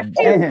 Yeah,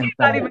 she's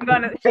not even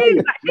gonna. She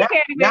can't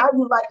even. Now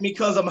you like me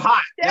because I'm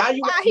hot. That's now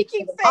you why he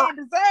keeps saying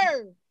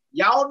deserve.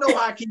 Y'all know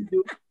how I keep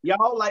doing.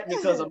 Y'all like me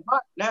because I'm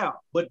hot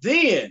now. But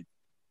then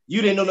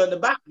you didn't know nothing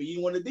about me.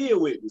 You want to deal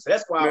with me. So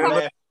that's why I'm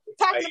laughing.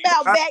 Talking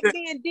about back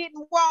then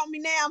didn't want me.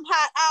 Now I'm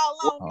hot all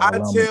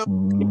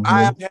on.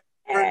 I have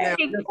heard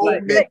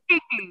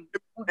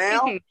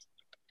now.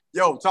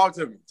 Yo, talk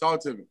to me. You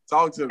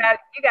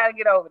gotta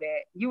get over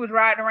that. You was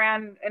riding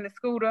around in the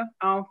scooter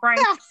on Frank.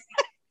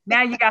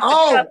 Now you got the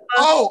are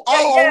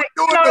we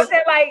doing this?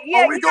 Like,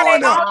 yeah, we going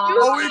now?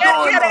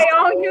 They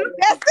on you.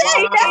 That's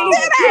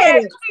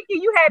it.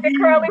 You had the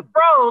curly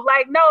fro.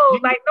 Like, no,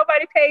 like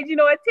nobody paid you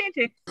no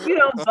attention. You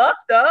don't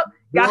buffed up.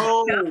 Got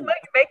the Tesla, you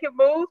making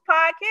moves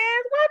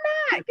podcast. Why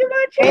not? Give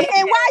her a chance.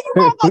 And why you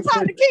won't go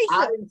talk to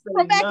Keisha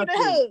from back in the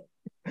hood?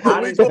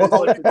 Hold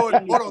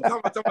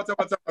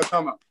on,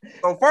 time out.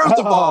 So first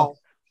of all,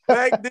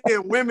 back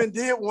then women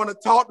did want to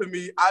talk to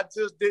me. I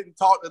just didn't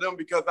talk to them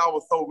because I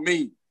was so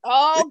mean.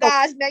 Oh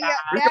gosh, now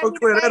you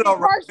clear that up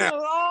right now.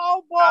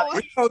 Oh boy,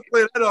 we gonna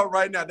clear that up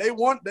right now. They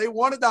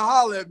wanted to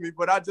holler at me,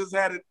 but I just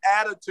had an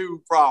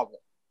attitude problem.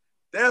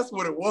 That's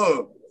what it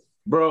was,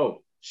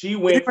 bro. She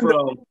went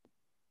from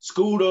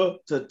scooter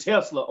to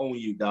Tesla on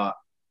you, Doc.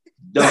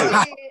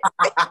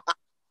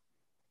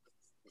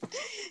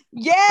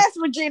 Yes,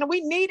 Regina,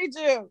 we needed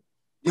you.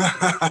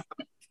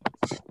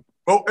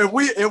 But if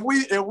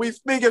we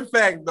speak in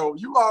fact though,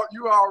 you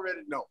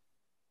already know.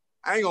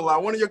 I ain't gonna lie,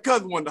 one of your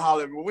cousins wanted to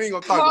holler at me, but we ain't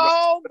gonna talk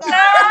about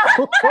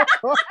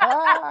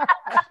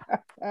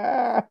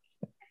it.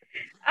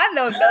 I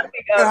know nothing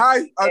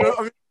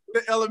of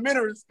the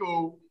elementary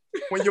school,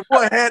 when your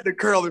boy had the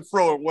curly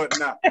fro and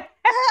whatnot.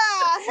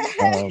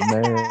 Oh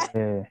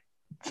man.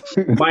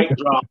 Mic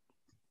drop.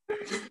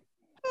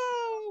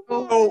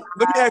 So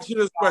let me ask you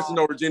this question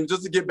though, Regina,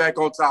 just to get back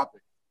on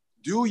topic.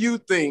 Do you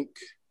think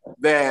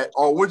that,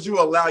 or would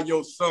you allow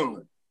your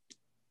son,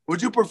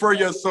 would you prefer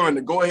your son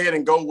to go ahead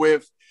and go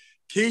with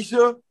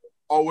Keisha,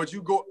 or would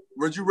you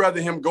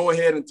rather him go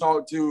ahead and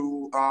talk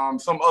to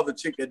some other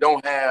chick that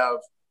don't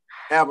have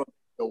a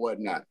or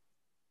whatnot?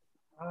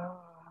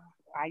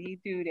 Why you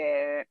do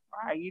that?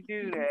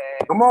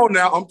 Come on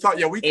now, I'm talking.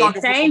 Yeah, we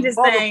talking. It changes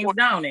things,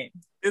 don't it?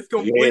 It's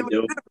completely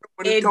different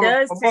when it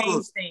does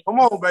change things.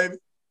 Come on, baby.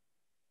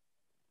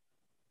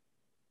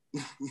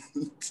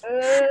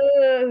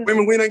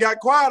 Women, we done got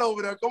quiet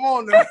over there. Come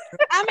on now.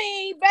 I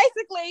mean,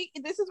 basically,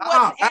 this is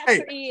what the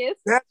answer is.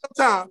 You had your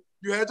time.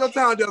 You had your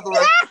time,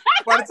 Desiree.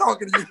 Nobody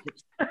talking to you.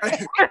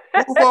 Hey,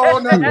 move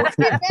on now.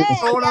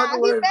 Go on out the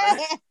way, man.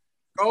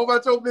 Go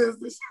about your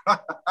business.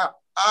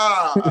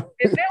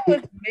 If it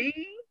was me,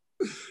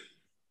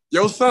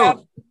 your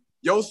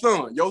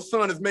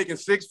son is making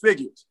 6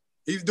 figures.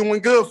 He's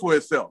doing good for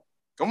himself.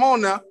 Come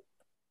on now.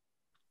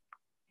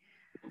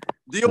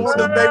 Deal with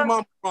the baby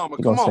mama drama.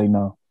 Come on. Say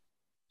no.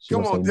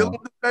 Come on, deal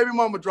with the baby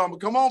mama drama.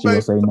 Come on, baby.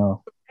 She say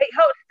no. Hey,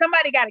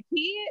 somebody got a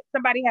kid?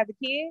 Somebody has a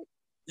kid?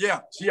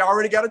 Yeah, she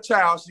already got a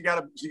child. She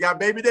got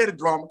baby daddy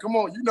drama. Come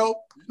on, you know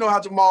how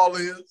Jamal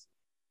is.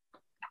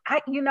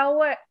 You know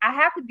what? I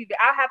have to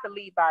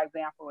lead by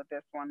example with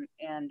this one.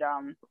 And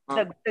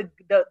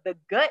the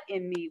gut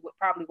in me would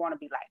probably want to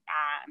be like,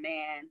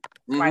 man.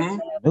 Mm-hmm.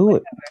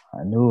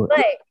 I knew it.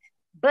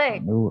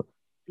 But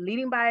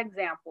leading by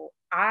example,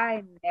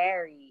 I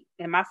married,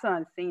 and my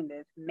son's seen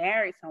this,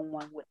 married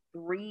someone with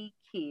 3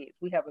 kids.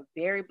 We have a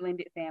very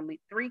blended family,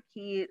 3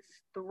 kids,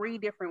 3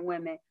 different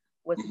women,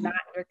 was not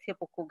your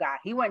typical guy.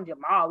 He wasn't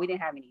Jamal. We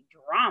didn't have any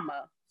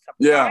drama.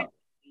 Yeah.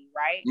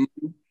 Right?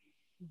 Mm-hmm.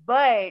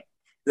 But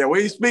yeah,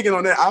 we ain't speaking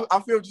on that. I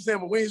feel what you're saying,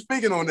 but we ain't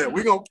speaking on that.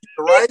 We're going to keep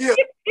it right here.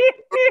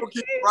 We're going to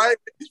keep it right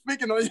here. He's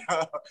speaking on you.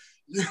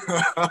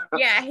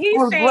 Yeah,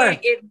 he's saying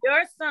if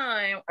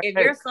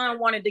your son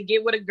wanted to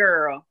get with a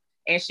girl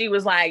and she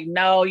was like,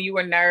 no, you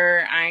a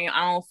nerd. I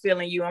don't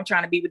feeling you. I'm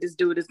trying to be with this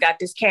dude that's got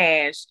this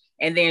cash.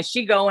 And then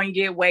she go and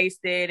get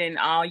wasted and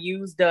all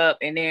used up.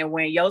 And then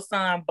when your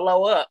son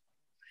blow up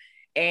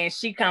and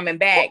she coming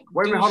back,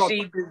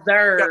 she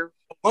deserve?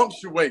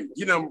 Voluptuate.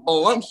 You done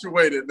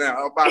voluptuated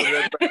now about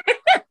that.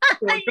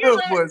 Good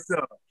for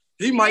himself.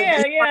 He might.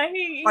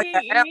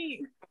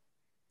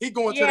 He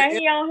going to the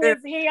he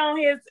on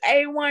his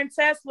A1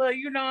 Tesla.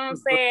 You know what I'm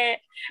saying?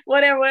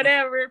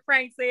 Whatever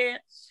Frank said.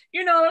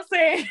 You know what I'm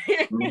saying?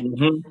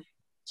 Mm-hmm.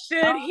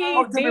 Should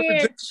he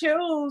then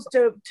choose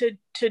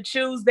to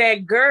choose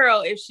that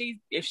girl if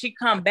she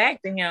come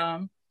back to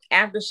him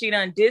after she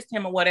done dissed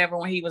him or whatever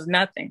when he was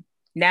nothing?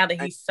 Now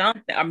that he's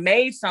something or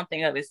made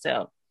something of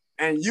himself.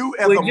 And you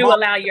would you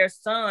allow your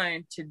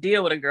son to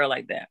deal with a girl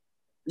like that?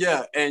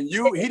 Yeah, and he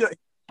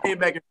came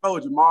back and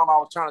told you, Mom, I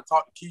was trying to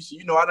talk to Keisha.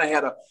 You know, I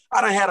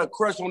done had a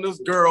crush on this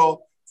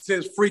girl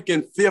since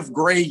freaking 5th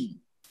grade.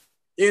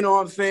 You know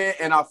what I'm saying?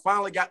 And I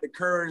finally got the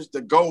courage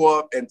to go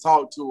up and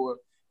talk to her,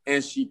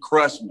 and she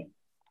crushed me.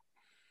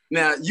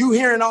 Now, you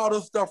hearing all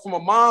this stuff from a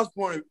mom's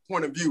point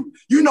of view,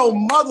 you know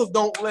mothers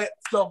don't let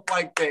stuff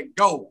like that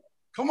go.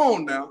 Come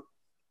on now.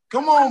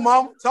 Come on,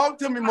 Mama. Talk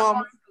to me,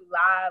 Mama.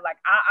 Lie. Like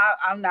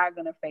I'm not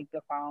gonna fake the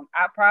phone.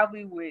 I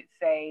probably would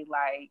say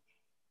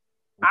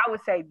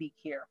be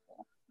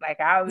careful.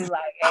 Like I would be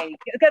like, hey,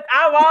 because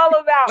I'm all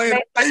about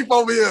safe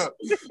over here.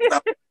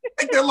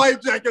 Take that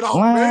life jacket off,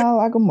 man.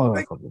 Like a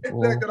motherfucker. Take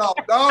that jacket off,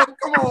 dog.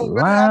 Come on,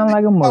 man. Lying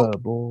like a mother,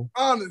 boy.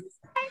 Honest.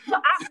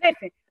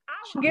 Listen,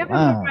 I'll give him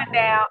a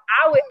rundown.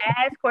 I would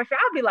ask questions.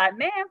 I'll be like,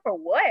 man, for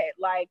what?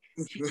 Like,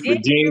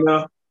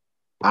 Regina,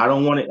 I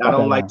don't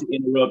like to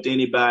interrupt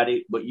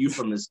anybody, but you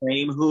from the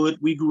same hood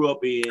we grew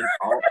up in.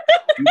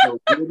 You know,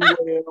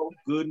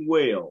 good and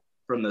well.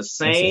 From the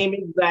same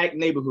exact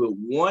neighborhood,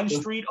 one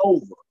street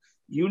over.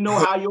 You know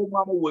how your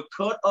mama would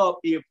cut up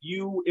if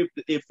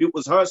it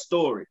was her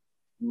story.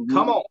 Mm-hmm.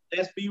 Come on,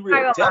 let's be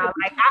real.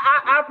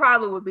 I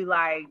probably would be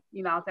like,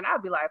 you know what I'm saying?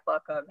 I'd be like,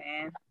 fuck up,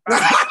 man.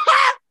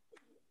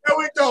 There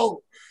we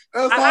go.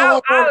 I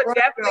would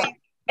definitely.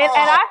 And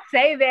I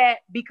say that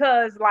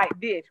because like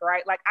this,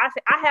 right? Like I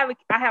say,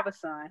 I have a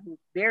son who's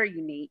very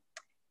unique.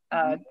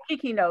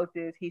 Kiki knows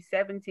this. He's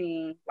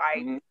 17.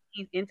 Like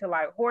he's into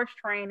like horse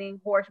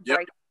training, horse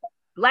breaking.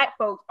 Black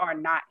folks are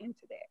not into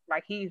that.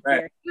 Like he's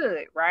very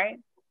good, right?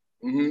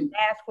 Mm-hmm.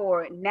 As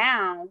for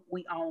now,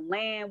 we own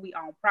land, we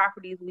own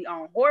properties, we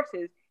own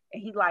horses,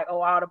 and he's like,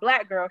 oh, all the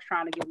black girls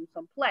trying to give him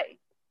some play.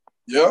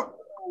 Yeah.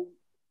 So,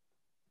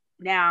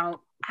 now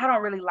I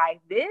don't really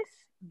like this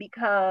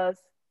because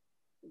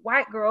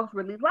white girls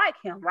really like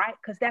him, right?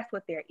 Because that's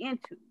what they're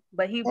into.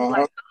 But he was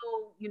like,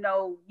 oh, you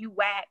know, you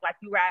whack, like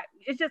you ride.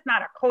 It's just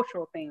not a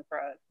cultural thing for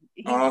us.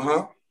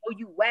 Oh,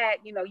 you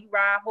whack, you know, you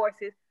ride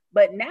horses.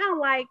 But now,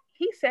 like,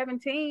 he's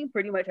 17,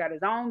 pretty much at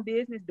his own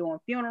business, doing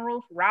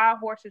funerals, ride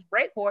horses,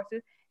 break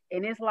horses.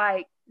 And it's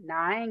like,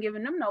 nah, I ain't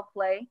giving them no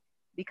play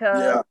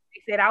because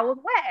they said I was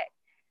whack.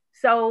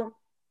 So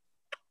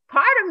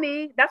part of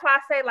me, that's why I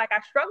say, like, I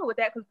struggle with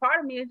that because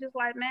part of me is just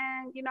like,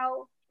 man, you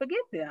know,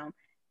 forget them.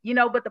 You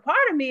know, but the part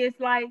of me is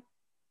like,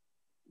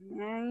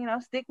 man, you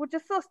know, stick with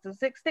your sisters.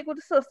 Stick with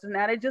the sisters.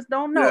 Now they just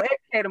don't know.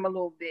 Educate them a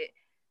little bit.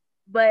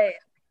 But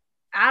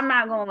I'm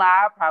not going to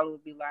lie. I probably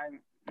would be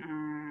like,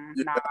 nah,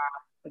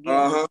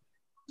 forget it.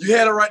 You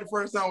had it right the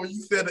first time when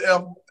you said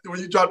when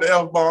you dropped the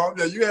F-bomb.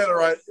 Yeah, you had it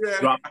right.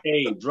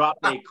 Drop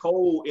a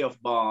cold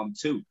F-bomb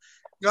too.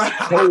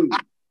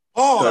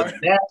 Hard.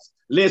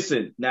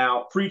 Listen,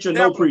 now, preacher,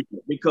 no preacher,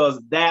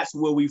 because that's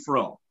where we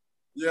from.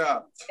 Yeah.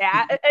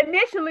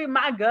 Initially,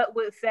 my gut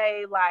would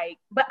say like,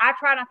 but I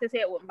try not to say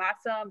it with my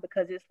son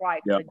because it's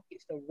like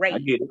against the race,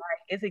 right?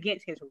 It's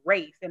against his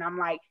race, and I'm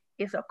like,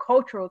 it's a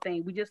cultural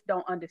thing. We just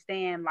don't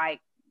understand like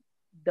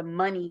the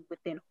money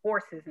within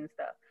horses and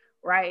stuff,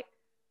 right?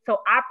 So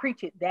I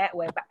preach it that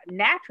way, but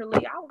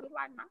naturally I would be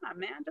like, nah,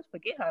 man, just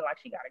forget her. Like,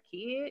 she got a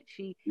kid.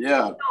 It's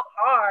so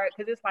hard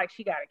because it's like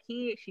she got a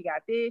kid, she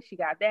got this, she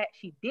got that,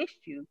 she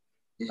dished you.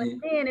 But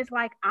then it's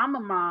like, I'm a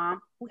mom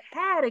who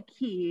had a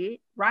kid,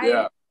 right?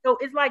 Yeah. So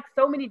it's like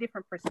so many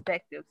different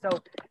perspectives.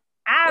 So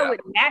I would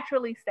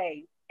naturally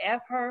say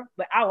F her,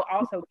 but I would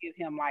also give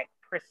him like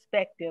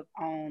perspective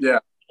on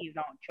his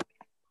own choice.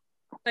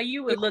 So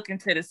you would look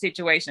into the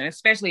situation,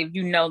 especially if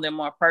you know them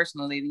more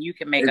personally, then you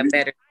can make a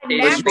better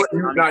decision.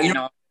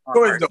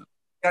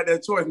 Got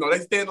that choice. No, they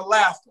stay in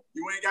Alaska.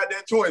 You ain't got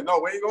that choice.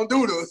 No, we ain't gonna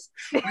do this.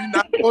 We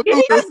not gonna do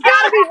this. You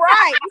gotta be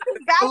right. You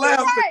gotta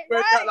Alaska, be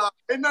right.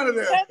 Ain't none of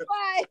that. That's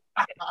right.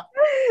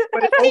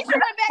 Keisha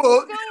went back to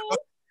school.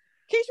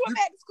 Keisha went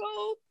back to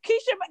school.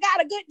 Keisha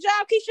got a good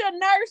job. Keisha a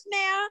nurse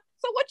now.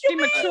 So what you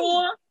mean?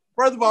 Mature.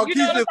 First of all,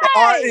 Keisha's an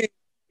RN,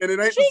 and it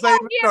ain't the same as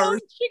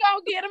nurse. She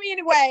gonna get him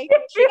anyway.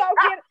 She gonna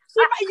get him.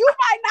 You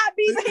might not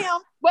be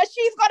him, but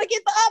she's gonna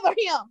get the other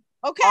him.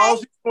 Okay. All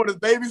she's doing is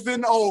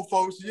babysitting the old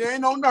folks. She ain't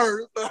no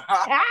nurse.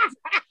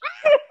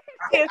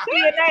 She's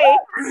CNA.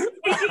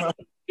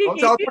 She's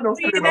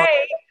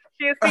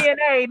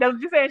CNA. That's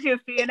what you saying. She's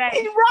CNA.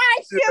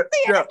 Right. She's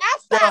CNA.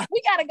 Stop.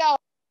 We gotta go.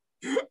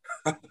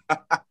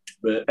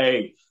 But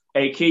hey,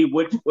 Key,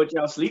 what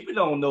y'all sleeping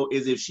on though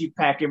is if she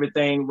pack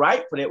everything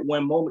right for that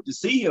one moment to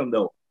see him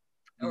though.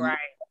 Right.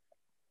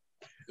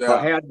 Her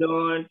hair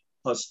done,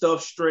 her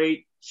stuff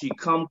straight, she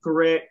come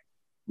correct,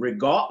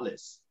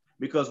 regardless.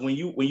 Because when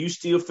you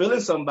still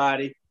feeling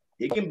somebody,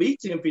 it can be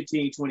 10,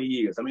 15, 20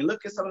 years. I mean,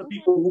 look at some of the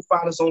people who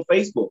find us on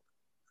Facebook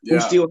who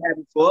still have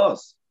it for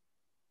us.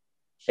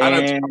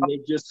 And they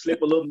just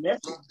slip a little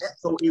message.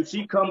 So if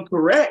she come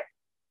correct,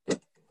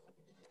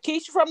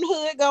 Keisha from the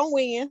hood gonna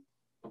win.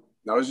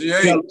 No, she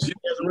ain't. She's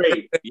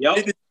ready.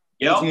 Yep.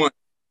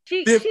 She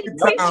is.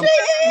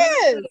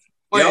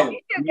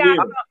 No,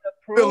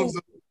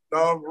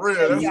 for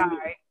real.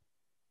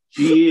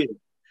 She is.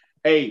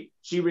 Hey,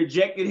 she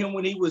rejected him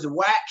when he was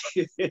whack,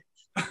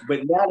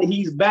 but now that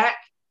he's back,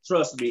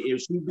 trust me,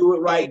 if she do it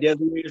right,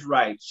 Desiree is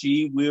right.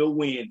 She will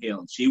win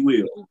him. She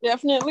will.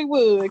 Definitely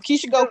would.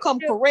 Keisha go come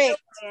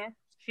correct.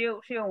 She'll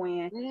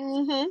win.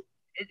 Mm-hmm.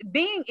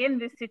 Being in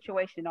this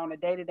situation on a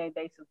day-to-day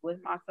basis with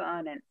my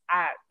son, and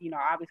I,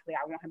 obviously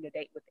I want him to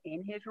date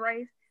within his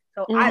race.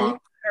 So I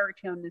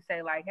encourage him to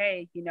say like,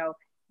 hey,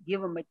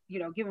 give him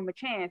a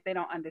chance. They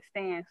don't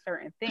understand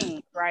certain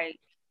things, right?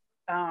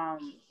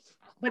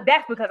 But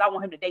that's because I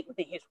want him to date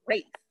within his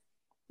race.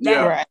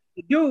 That's right.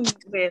 To do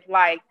with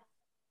like,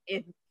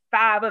 if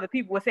 5 other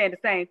people were saying the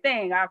same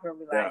thing, I'd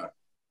probably be like,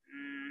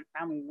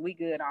 we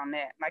good on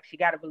that. Like, she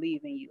got to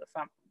believe in you or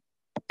something.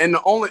 And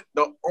the only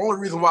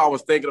reason why I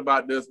was thinking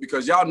about this,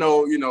 because y'all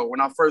know,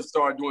 when I first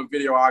started doing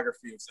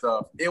videography and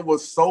stuff, it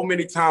was so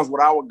many times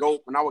when I would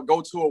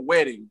go to a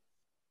wedding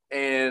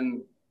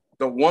and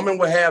the woman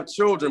would have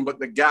children, but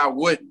the guy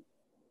wouldn't.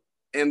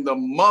 And the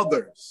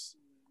mother's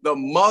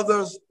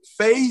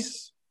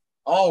face,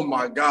 oh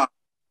my God.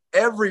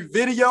 Every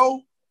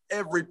video,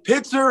 every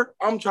picture,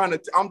 I'm talking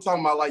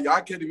about like,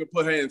 I can't even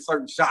put her in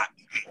certain shots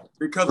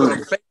because of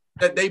the face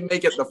that they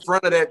make at the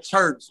front of that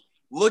church,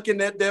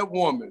 looking at that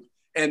woman.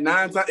 And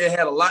 9 times it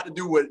had a lot to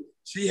do with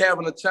she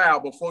having a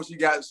child before she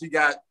got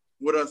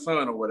with her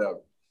son or whatever.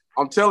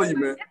 I'm telling you,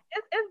 man.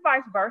 It's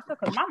vice versa,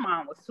 because my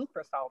mom was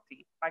super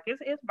salty. Like,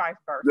 it's vice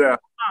versa. Yeah.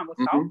 My mom was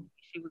salty.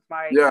 She was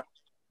like,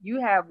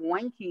 you have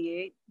 1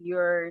 kid,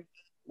 you're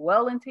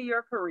well into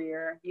your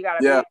career, you got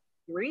to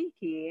be 3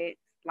 kids,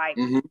 like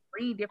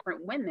 3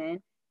 different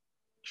women.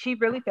 She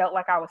really felt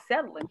like I was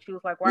settling. She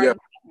was like, why are you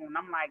settling? And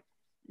I'm like,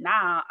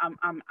 nah,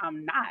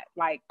 I'm not.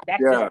 Like,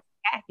 that's just a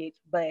package,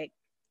 but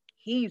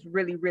he's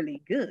really,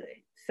 really good.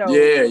 So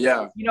you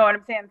know what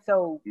I'm saying?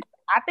 So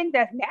I think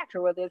that's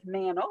natural, whether it's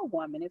man or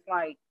woman. It's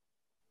like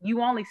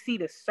you only see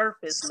the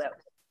surface level.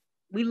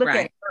 We look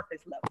at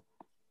surface level.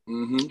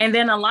 Mm-hmm. And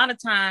then a lot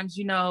of times,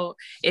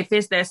 if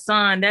it's that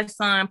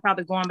son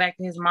probably going back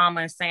to his mama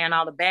and saying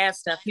all the bad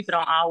stuff. People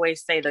don't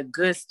always say the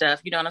good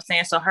stuff. You know what I'm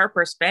saying? So her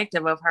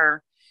perspective of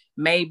her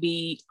may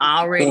be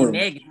already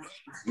negative.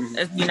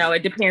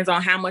 It depends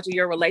on how much of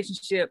your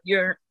relationship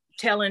you're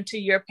telling to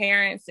your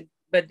parents.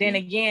 But then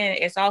again,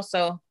 it's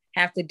also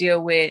have to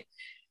deal with,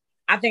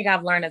 I think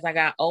I've learned as I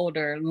got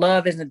older,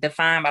 love isn't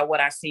defined by what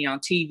I see on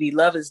TV.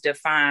 Love is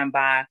defined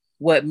by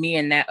what me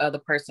and that other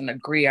person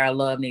agree our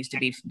love needs to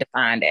be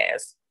defined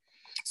as.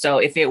 So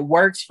if it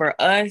works for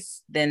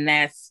us, then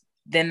that's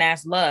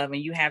love.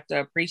 And you have to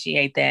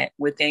appreciate that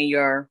within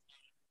your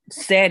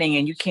setting,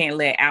 and you can't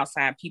let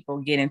outside people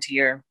get into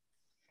your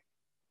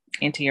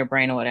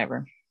brain or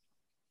whatever.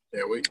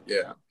 Definitely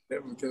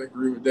can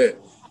agree with that.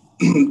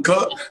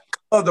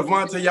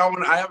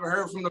 Devontae, I haven't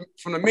heard from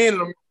the men.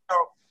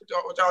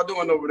 What y'all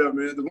doing over there,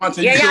 man?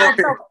 Devontae, y'all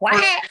so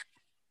quiet.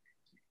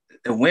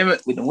 the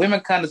women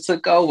kind of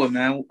took over,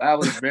 man. I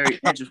was very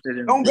interested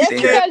in That's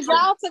because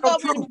y'all took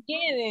over in the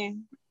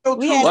beginning.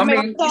 We had to make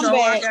a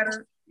comeback.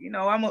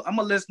 I'm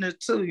a listener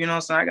too, you know,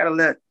 so I gotta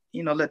let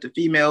the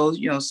females,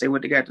 say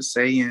what they got to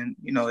say, and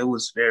it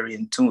was very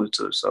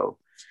intuitive. So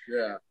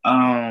yeah.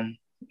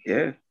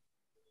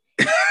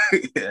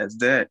 That's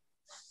that.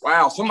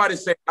 Wow, somebody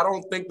said, I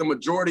don't think the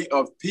majority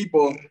of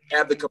people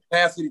have the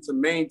capacity to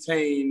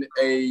maintain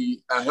a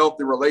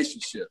healthy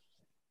relationship.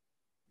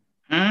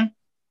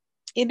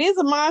 It is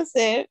a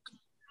mindset.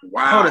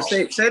 Wow. Hold on,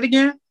 say it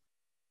again.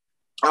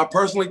 I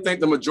personally think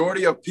the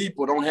majority of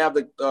people don't have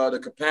the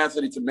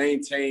capacity to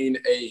maintain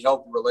a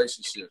healthy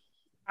relationship.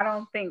 I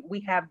don't think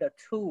we have the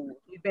tools.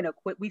 We've been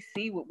equipped. We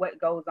see what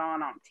goes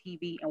on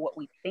TV and what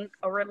we think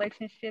a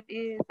relationship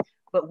is,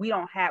 but we're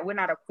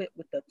not equipped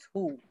with the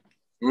tools.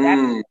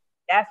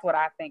 That's what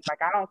I think.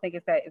 Like, I don't think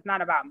it's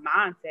not about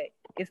mindset.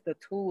 It's the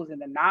tools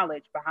and the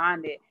knowledge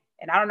behind it.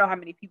 And I don't know how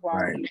many people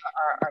are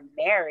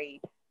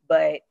married,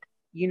 but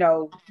you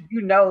know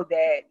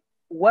that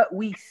what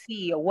we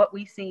see or what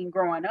we seen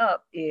growing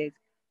up is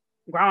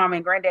grandma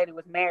and granddaddy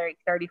was married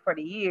 30,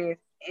 40 years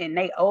and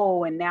they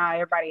old and now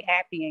everybody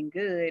happy and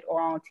good,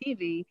 or on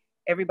TV,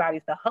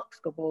 everybody's the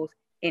Huxtables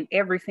and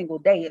every single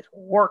day is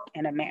work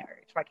in a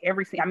marriage. Like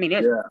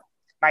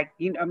like,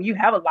 you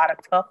have a lot of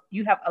tough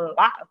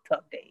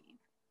days.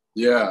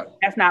 Yeah.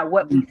 That's not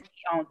what we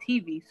see on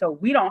TV. So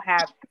we don't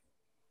have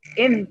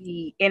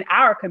in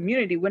our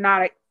community, we're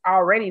not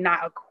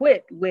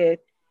equipped with,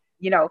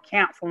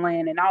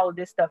 counseling and all of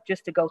this stuff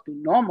just to go through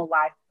normal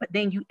life. But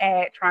then you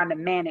add trying to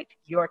manage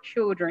your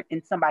children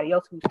and somebody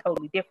else who's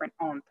totally different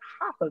on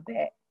top of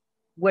that.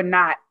 We're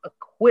not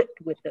equipped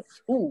with the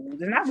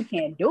tools. And not we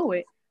can't do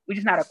it. We're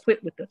just not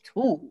equipped with the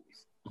tools.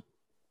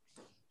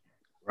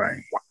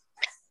 Right.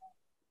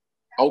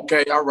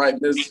 Okay, all right,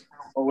 Miss.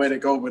 Oh, way to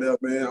go over there,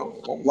 man. I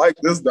don't like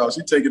this dog.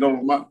 She taking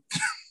over my.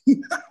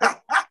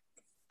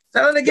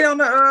 Tell her to get on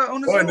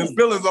the Zoom. The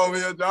feelings over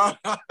here, dog.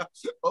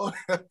 Oh,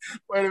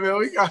 wait a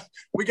minute,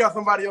 we got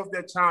somebody else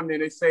that chimed in.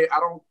 They say, I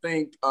don't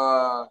think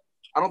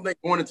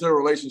going into a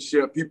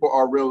relationship, people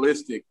are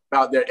realistic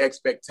about their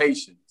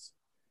expectations,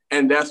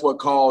 and that's what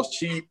caused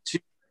cheat,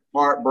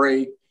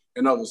 heartbreak,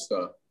 and other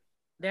stuff.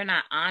 They're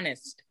not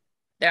honest.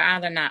 They're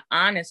either not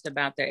honest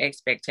about their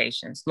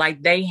expectations.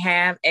 Like, they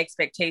have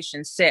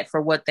expectations set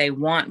for what they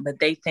want, but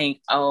they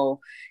think,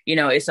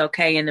 it's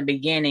okay in the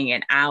beginning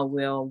and I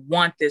will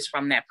want this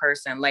from that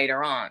person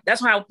later on.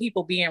 That's how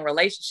people be in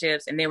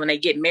relationships. And then when they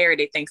get married,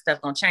 they think stuff's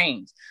gonna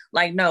change.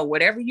 Like, no,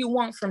 whatever you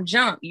want from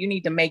jump, you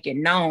need to make it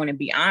known and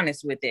be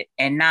honest with it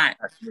and not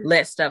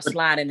let stuff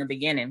slide in the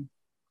beginning.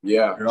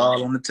 Yeah. It's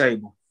all on the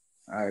table.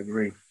 I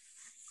agree.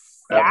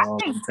 Yeah, I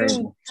think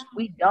too,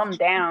 we dumb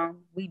down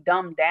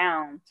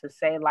to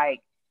say,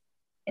 like,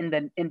 in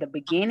the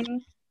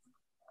beginning,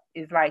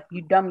 it's like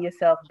you dumb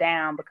yourself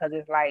down because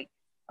it's like,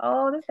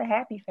 oh, this is a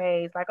happy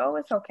phase. Like, oh,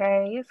 it's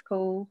okay, it's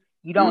cool.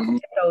 You don't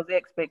set those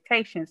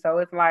expectations. So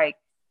it's like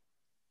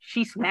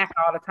she smacks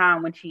all the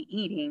time when she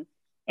eating,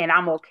 and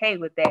I'm okay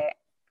with that.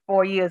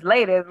 4 years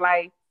later, it's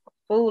like,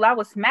 fool, I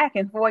was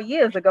smacking 4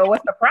 years ago.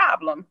 What's the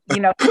problem? She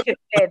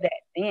just said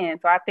that then.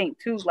 So I think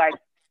too, like,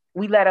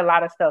 we let a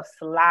lot of stuff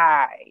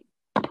slide.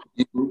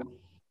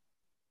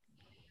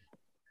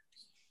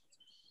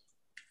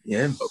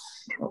 Yeah.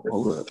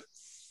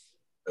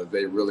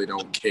 They really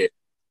don't care.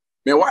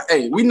 Man, why?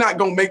 Hey, we not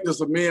going to make this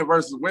a men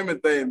versus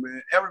women thing,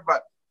 man. Everybody.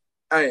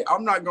 Hey,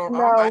 I'm not going to.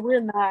 No, we're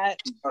not.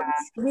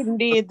 We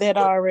did that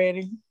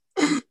already.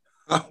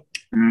 Hey,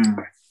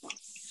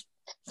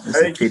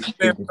 keep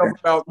saying something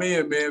about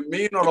men, man.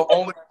 Men are the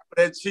only people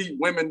that cheat.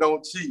 Women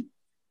don't cheat.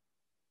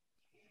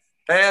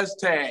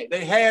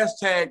 They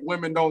hashtag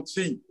women don't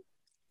cheat.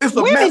 It's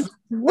a mess.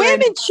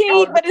 Women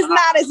cheat, but it's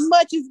not as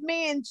much as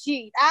men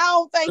cheat. I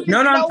don't think.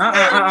 No.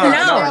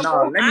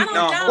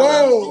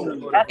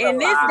 In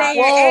this day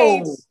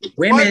and age,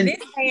 women.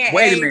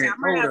 Wait a minute.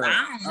 Hold on.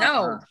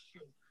 I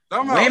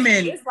don't know.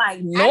 Women, it's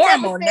like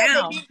normal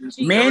now.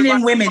 Men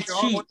and women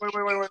cheat.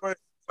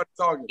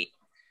 Wait.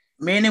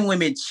 Men and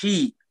women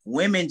cheat.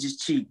 Women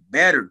just cheat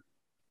better.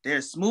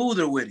 They're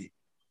smoother with it.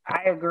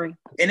 I agree.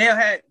 And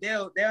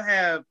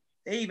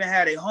they even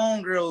had their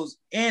homegirls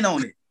in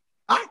on it.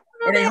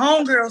 And their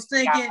homegirls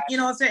thinking,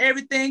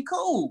 everything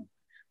cool.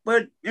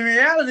 But in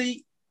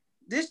reality,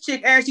 this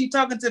chick actually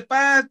talking to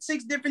 5,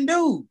 6 different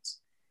dudes.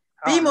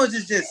 Females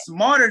is just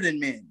smarter than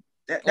men.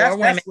 That's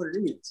what it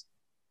is.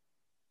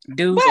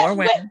 Dudes or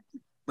women.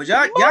 But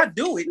y'all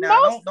do it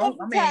now.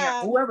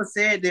 Whoever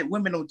said that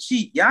women don't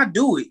cheat, y'all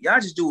do it. Y'all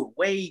just do it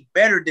way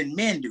better than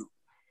men do.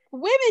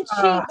 Women cheat,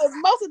 but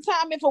most of the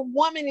time, if a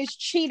woman is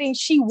cheating,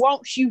 she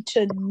wants you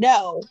to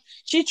know.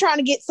 She's trying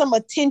to get some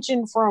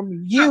attention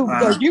from you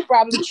because you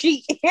probably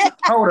cheat.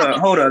 Hold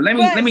up.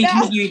 Let me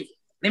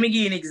give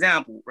you an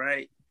example,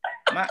 right?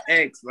 My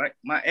ex,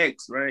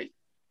 right?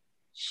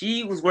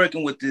 She was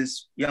working with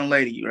this young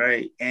lady,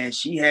 right? And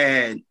she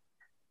had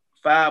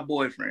 5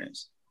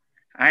 boyfriends.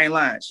 I ain't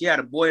lying. She had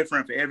a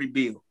boyfriend for every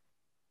bill.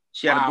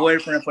 She had a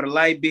boyfriend for the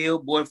light bill,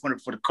 boyfriend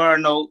for the car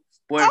note,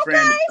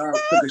 boyfriend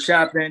took her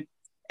shopping.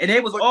 And they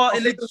was all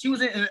she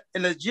was in a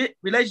legit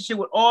relationship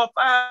with all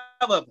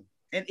 5 of them,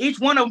 and each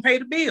one of them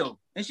paid the bill,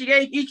 and she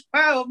gave each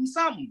 5 of them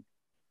something.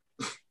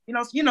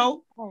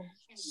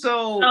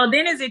 So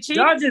then is it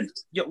cheating? Y'all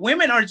just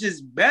women are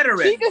just better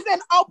at it. She just an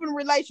open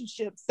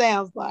relationship.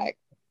 Sounds like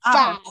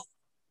 5.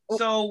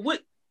 So what?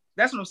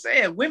 That's what I'm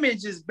saying. Women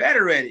just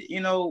better at it.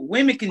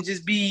 Women can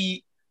just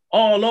be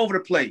all over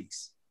the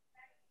place.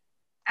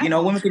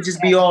 Women can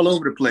just be all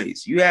over the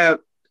place. You have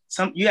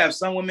some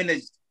women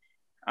that,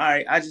 all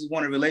right, I just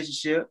want a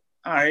relationship.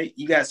 All right,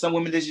 you got some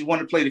women that just want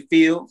to play the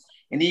field,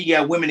 and then you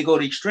got women that go to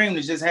the extreme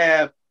to just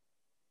have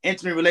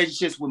intimate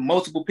relationships with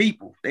multiple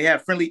people. They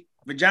have friendly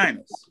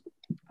vaginas.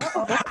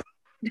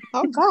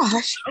 Oh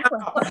gosh.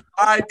 All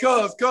right,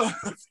 cuz, I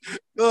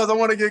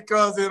want to get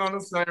cuz in on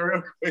this thing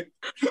real quick.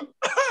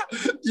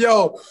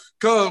 Yo,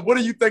 cuz, what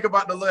do you think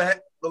about the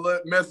little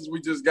message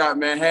we just got,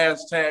 man?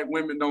 Hashtag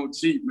women don't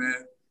cheat,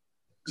 man.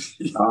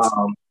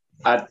 Hold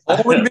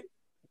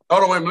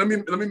on, wait,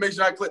 let me make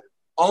sure I click.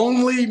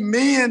 Only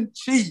men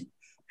cheat.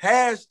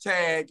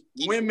 Hashtag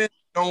women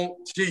don't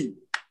cheat.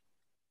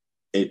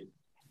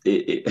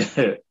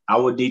 I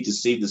would need to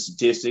see the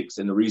statistics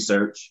and the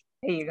research.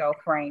 There you go,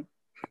 Frank.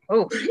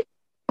 Oh,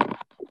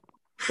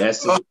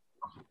 that's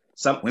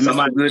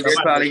somebody good. They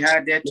probably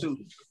had that too.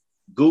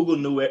 Google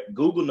knew it.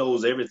 Google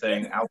knows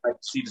everything. I would like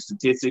to see the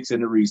statistics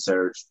and the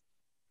research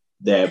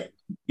that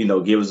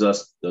gives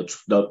us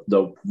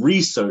the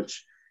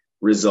research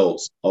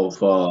results of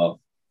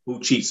who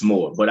cheats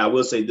more. But I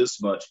will say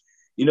this much: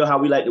 you know how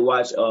we like to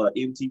watch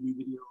MTV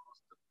videos,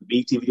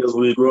 BT videos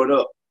when we were growing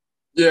up.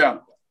 Yeah.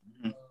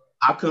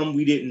 How come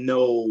we didn't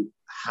know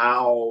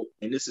how?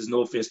 And this is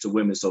no offense to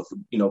women, so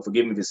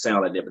forgive me if it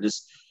sounds like that. But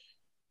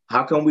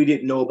how come we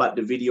didn't know about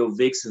the video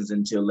vixens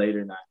until later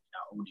in our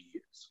older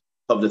years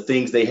of the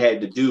things they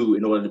had to do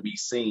in order to be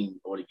seen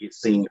or to get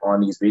seen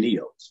on these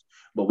videos?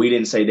 But we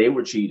didn't say they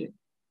were cheating,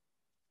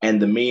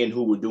 and the men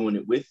who were doing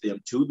it with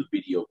them to the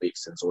video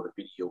vixens or the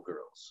video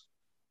girls.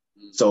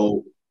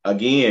 So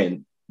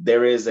again,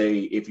 there is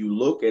if you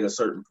look at a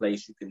certain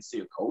place, you can see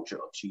a culture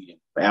of cheating.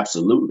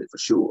 Absolutely, for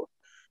sure.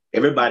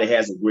 Everybody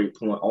has a great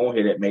point on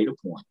here that made a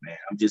point, man.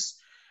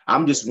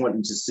 I'm just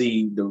wanting to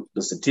see the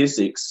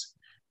statistics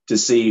to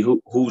see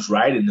who's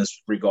right in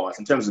this regards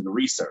in terms of the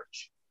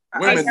research.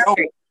 Women don't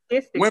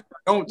cheat.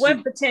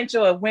 What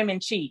potential of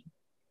women cheat?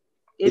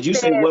 Did you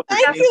say what?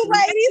 Thank you,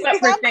 ladies.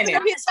 What percentage?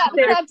 I'm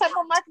trying to type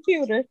on my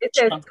computer. It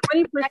says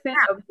 20%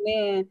 of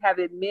men have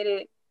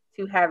admitted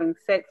to having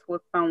sex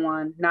with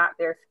someone not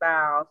their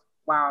spouse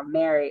while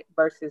married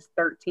versus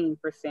 13%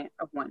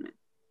 of women.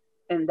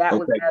 And that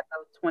was as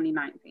of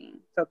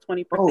 2019. So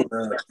 20%.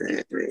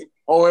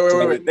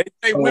 Wait. They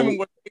say women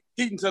were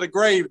cheating to the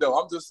grave, though.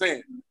 I'm just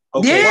saying.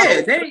 Okay.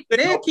 Yeah, they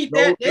keep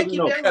that. They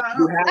keep that.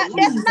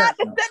 That's not.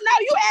 No,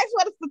 you asked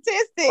for the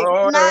statistics,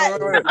 not.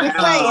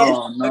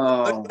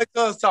 No. Let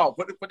Cuz talk.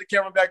 Put the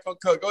camera back on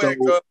Cuz. Go ahead,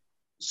 Cuz.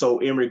 So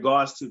in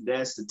regards to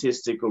that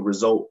statistical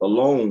result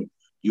alone,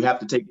 you have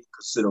to take into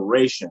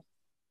consideration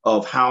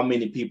of how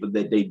many people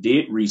that they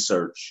did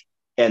research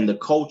and the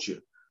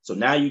culture. So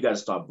now you got to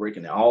start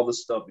breaking down all the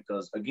stuff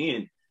because,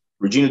 again,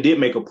 Regina did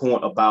make a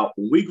point about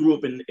when we grew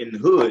up in the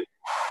hood,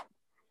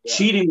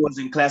 cheating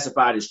wasn't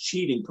classified as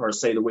cheating per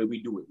se the way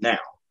we do it now.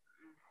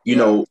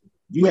 You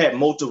had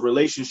multiple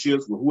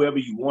relationships with whoever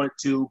you wanted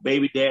to,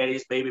 baby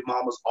daddies, baby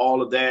mamas,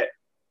 all of that.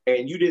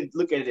 And you didn't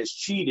look at it as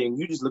cheating.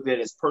 You just looked at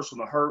it as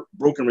personal hurt,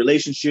 broken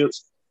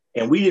relationships.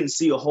 And we didn't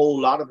see a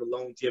whole lot of the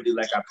longevity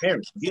like our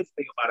parents. You have to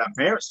think about our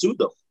parents too,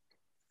 though.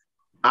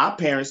 Our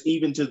parents,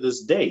 even to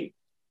this day,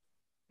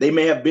 they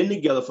may have been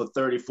together for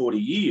 30, 40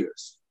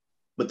 years,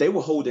 but they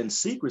were holding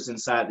secrets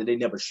inside that they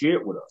never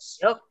shared with us.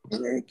 Yep.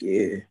 Heck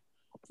yeah.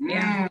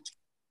 Yeah.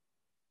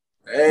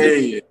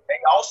 Hey. They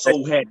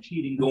also had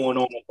cheating going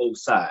on both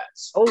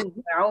sides.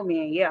 Oh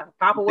man, yeah.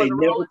 Papa was They a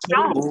never Rolling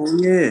told Stone. us.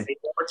 Oh yeah. They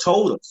never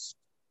told us.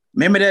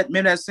 Remember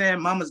that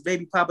saying, "Mama's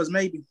baby, Papa's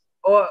maybe."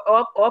 Or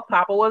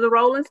Papa was a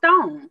Rolling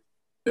Stone.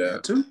 Yeah.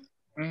 Too.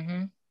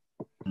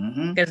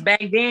 Because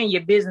back then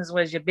your business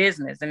was your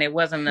business and it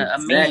wasn't a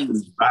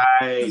means.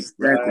 Right.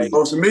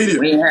 Social media.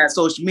 We didn't have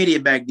social media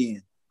back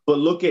then. But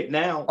look at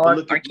now. Or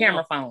look at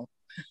camera now. phone.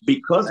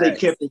 Because they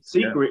kept it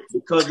secret,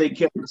 because they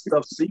kept the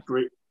stuff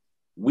secret,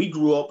 we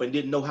grew up and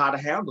didn't know how to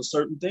handle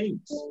certain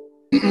things.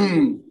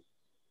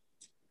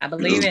 I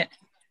believe it.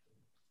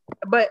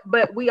 But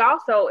we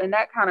also, and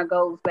that kind of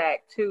goes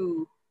back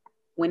to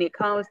when it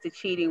comes to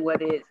cheating,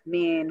 whether it's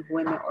men,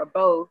 women, or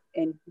both,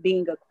 and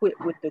being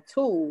equipped with the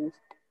tools.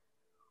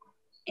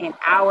 In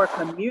our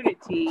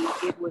community,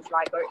 it was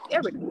like, or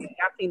everything,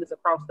 I've seen this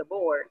across the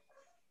board,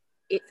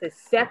 it's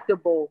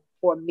acceptable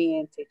for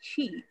men to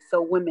cheat.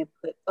 So women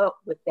put up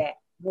with that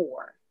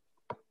more.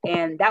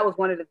 And that was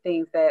one of the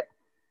things that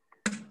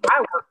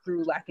I worked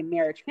through, like in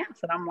marriage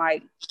counseling. I'm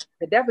like,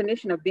 the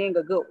definition of being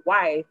a good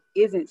wife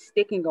isn't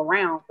sticking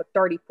around for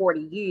 30,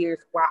 40 years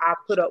while I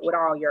put up with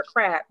all your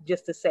crap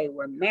just to say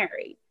we're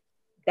married.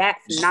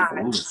 That's not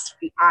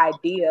the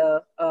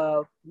idea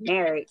of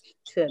marriage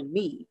to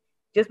me.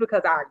 Just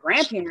because our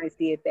grandparents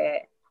did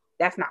that,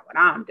 that's not what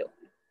I'm doing.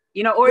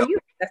 Or you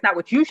That's not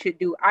what you should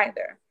do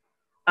either.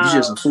 You're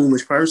just a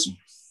foolish person.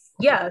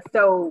 Yeah.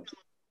 So,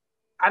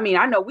 I mean,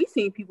 I know we've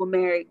seen people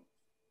married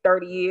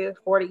 30 years,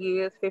 40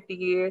 years, 50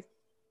 years,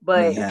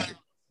 but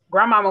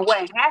grandmama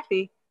wasn't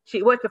happy.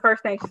 What's the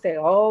first thing she said?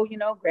 Oh,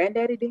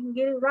 granddaddy didn't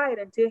get it right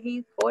until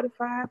he's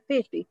 45,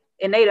 50.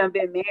 And they done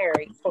been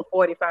married for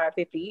 45,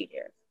 50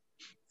 years.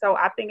 So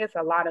I think it's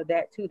a lot of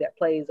that too that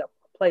plays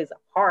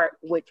a part,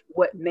 which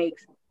what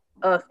makes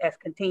us as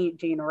continued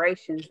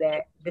generations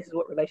that this is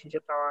what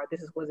relationships are,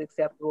 this is what's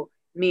acceptable.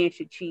 Men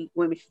should cheat,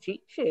 women should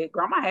cheat. Shit,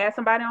 grandma had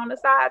somebody on the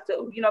side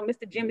too.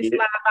 Mr. Jimmy slide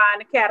by in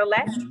the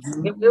Cadillac.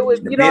 It was,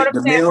 what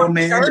I'm saying?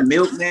 The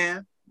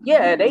milkman.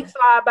 Yeah, they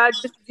slide by.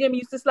 Mr. Jimmy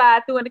used to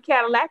slide through in the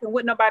Cadillac and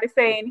wouldn't nobody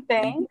say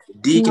anything.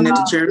 Deacon at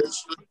the church.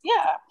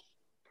 Yeah.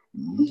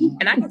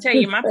 And I can tell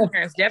you, my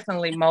parents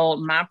definitely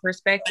mold my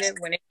perspective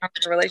when it comes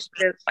to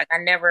relationships. Like I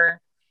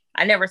never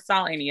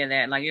saw any of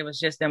that. Like it was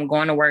just them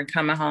going to work,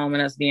 coming home,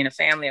 and us being a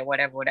family or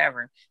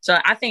whatever. So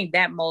I think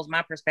that molds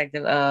my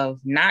perspective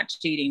of not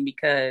cheating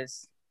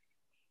because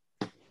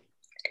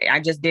I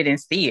just didn't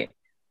see it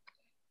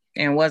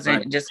and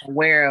wasn't just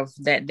aware of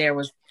that there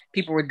was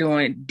people were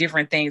doing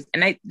different things.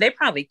 And they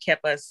probably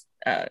kept us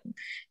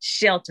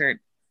sheltered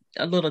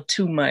a little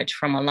too much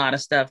from a lot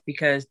of stuff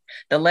because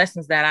the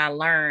lessons that I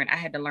learned, I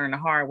had to learn the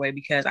hard way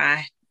because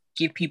I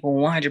give people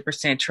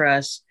 100%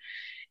 trust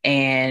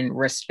and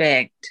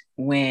respect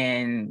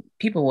when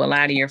people will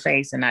lie to your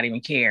face and not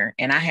even care.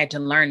 And I had to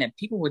learn that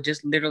people would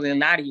just literally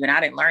lie to you. And I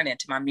didn't learn that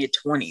until my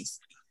mid-20s.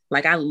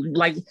 Like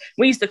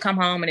we used to come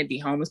home and it'd be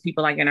homeless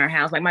people like in our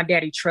house. Like my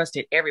daddy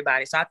trusted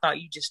everybody. So I thought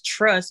you just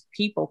trust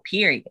people,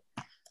 period.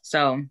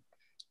 So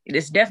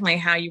it's definitely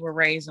how you were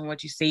raised and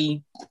what you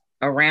see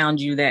around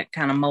you that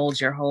kind of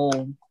molds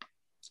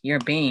your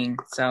being.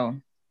 So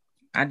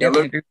I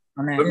definitely agree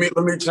on that.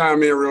 Let me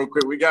chime in real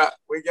quick. We got,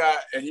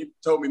 and he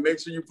told me, make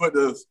sure you put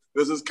this.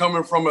 This is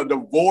coming from a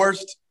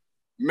divorced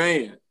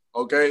man.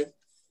 Okay.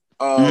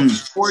 4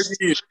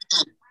 years.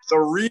 The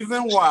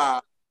reason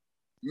why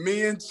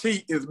men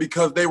cheat is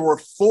because they were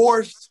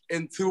forced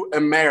into a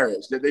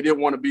marriage that they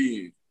didn't want to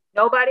be in.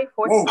 Nobody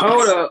forced.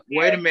 Hold up.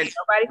 Wait a minute.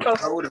 Nobody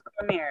forced into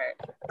a marriage.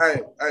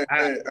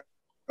 Hey.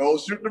 Don't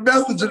shoot the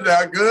messenger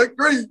now. Good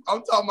grief.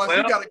 I'm talking about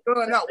you got a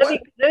gun out. Let me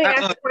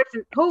ask you a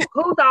question.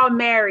 Who's all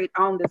married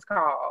on this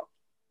call?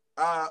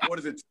 What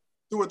is it?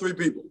 2 or 3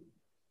 people?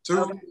 2?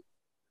 Okay.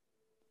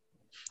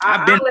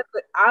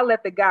 I'll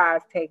let the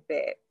guys take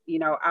that.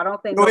 I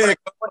don't think go ahead.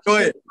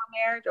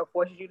 marriage or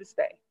forces you to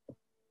stay.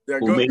 Yeah,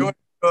 go ahead.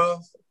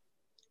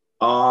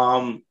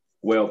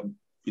 Well,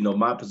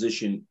 my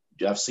position,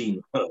 I've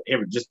seen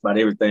just about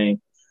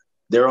everything.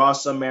 There are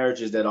some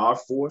marriages that are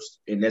forced,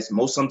 and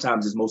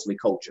sometimes it's mostly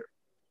culture.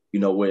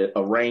 With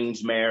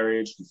arranged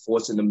marriage,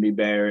 forcing them to be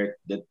married,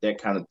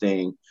 that kind of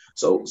thing.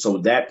 So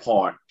that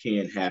part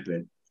can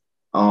happen.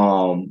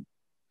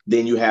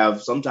 Then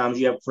sometimes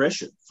you have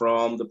pressure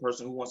from the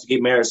person who wants to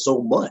get married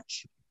so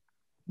much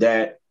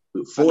that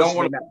force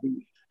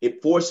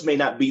may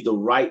not be the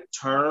right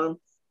term,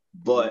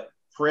 but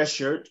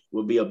pressured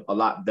will be a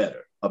lot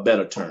better, a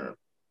better term.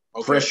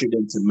 Okay. Pressured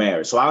into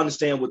marriage. So I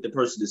understand what the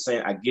person is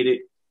saying. I get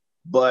it.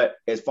 But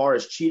as far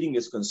as cheating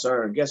is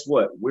concerned, guess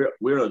what?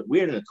 We're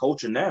in a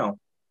culture now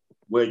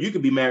where you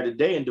could be married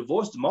today and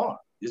divorced tomorrow.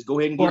 Just go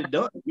ahead and get it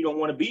done. If you don't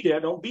want to be there,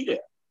 don't be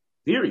there.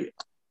 Period.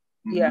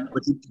 Yeah.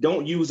 But you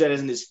don't use that as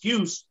an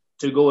excuse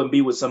to go and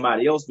be with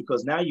somebody else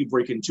because now you're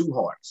breaking 2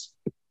 hearts.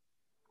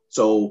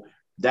 So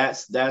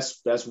that's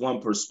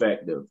one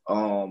perspective.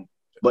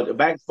 But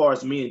back as far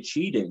as men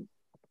cheating,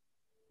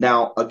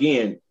 now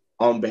again,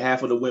 on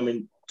behalf of the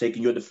women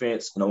taking your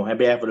defense, on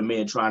behalf of the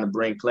men trying to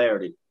bring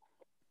clarity.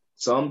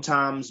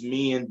 Sometimes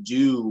men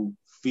do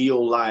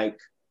feel like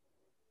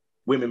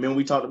women.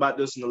 We talked about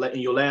this in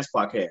your last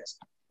podcast.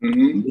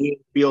 Mm-hmm. Men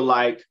feel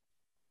like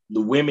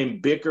the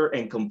women bicker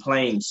and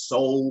complain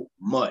so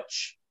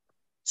much.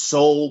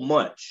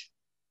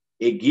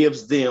 It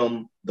gives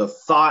them the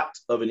thought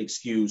of an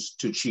excuse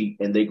to cheat,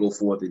 and they go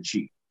forth and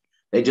cheat.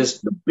 They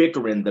just the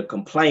bickering, the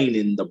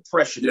complaining, the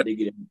pressure that they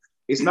get.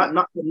 It's not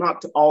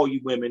to all you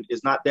women.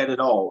 It's not that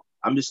at all.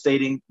 I'm just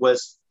stating what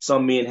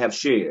some men have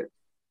shared.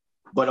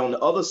 But on the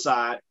other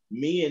side,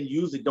 men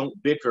usually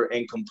don't bicker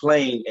and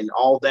complain and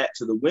all that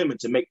to the women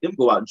to make them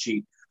go out and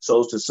cheat.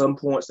 So to some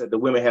points that the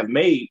women have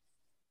made,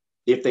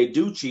 if they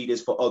do cheat,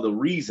 it's for other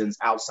reasons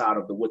outside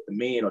of what the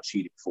men are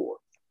cheating for.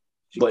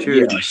 But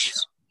yeah.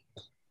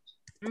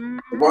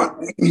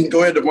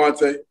 Go ahead,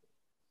 Devontae.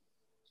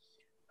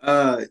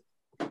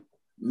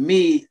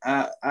 Me,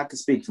 I can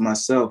speak for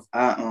myself.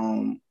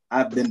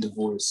 I've been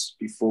divorced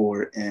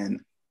before,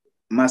 and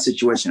my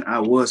situation, I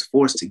was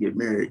forced to get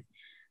married.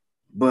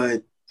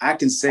 But I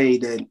can say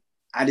that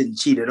I didn't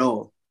cheat at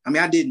all. I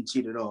mean, I didn't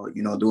cheat at all,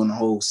 during the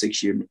whole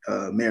 6-year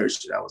marriage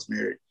that I was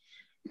married.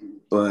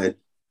 But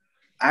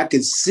I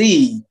could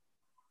see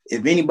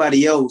if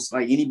anybody else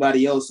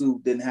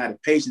who didn't have the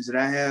patience that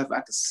I have,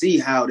 I could see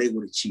how they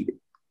would have cheated.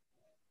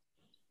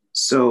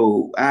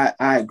 So I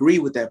agree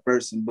with that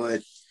person,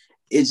 but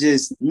it's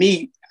just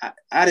me.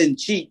 I didn't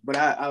cheat, but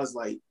I was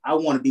like, I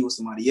want to be with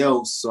somebody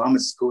else, so I'm gonna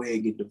just go ahead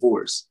and get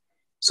divorced.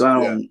 So I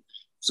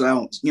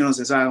don't, you know,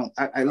 since I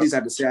at least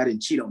have to say I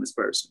didn't cheat on this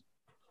person.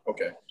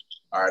 Okay.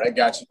 All right, I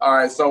got you. All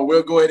right, so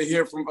we'll go ahead and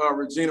hear from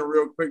Regina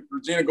real quick.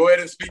 Regina, go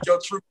ahead and speak your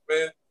truth,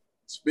 man.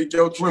 Speak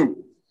your truth.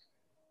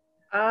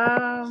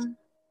 Come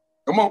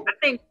on.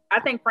 I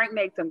think Frank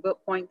made some good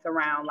points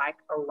around like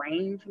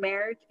arranged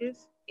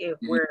marriages. If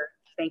we're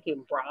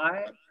thinking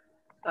broad,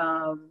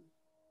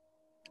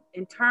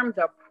 in terms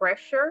of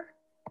pressure,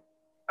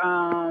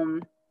 I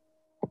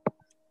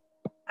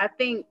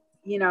think,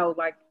 you know,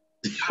 like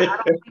I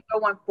don't think no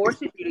one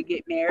forces you to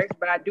get married,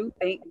 but I do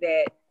think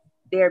that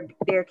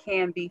there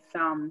can be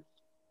some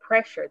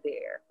pressure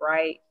there,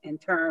 right? In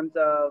terms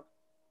of,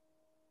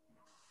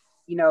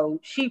 you know,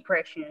 she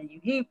pressuring you,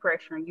 he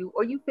pressuring you,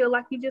 or you feel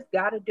like you just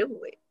got to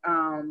do it.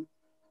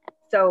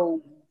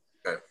 So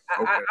I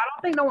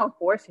don't think no one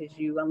forces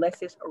you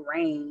unless it's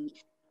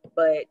arranged.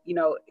 But, you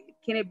know,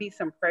 can it be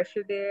some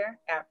pressure there?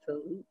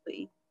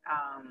 Absolutely.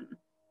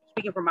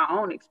 Speaking from my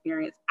own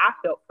experience, I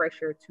felt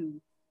pressure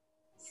to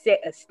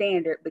set a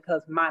standard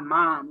because my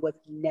mom was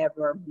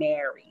never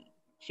married.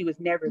 She was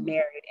never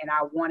married, and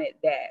I wanted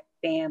that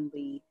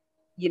family,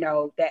 you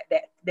know,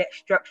 that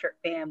structured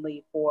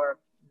family for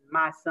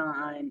my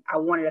son. I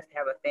wanted us to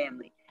have a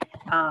family.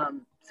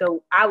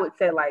 So I would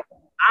say, like,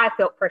 I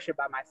felt pressured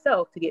by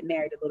myself to get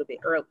married a little bit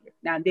earlier.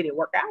 Now, did it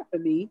work out for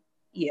me?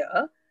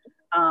 Yeah.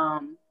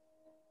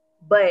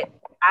 But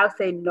I'll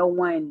say no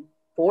one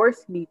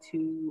forced me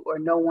to, or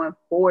no one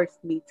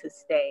forced me to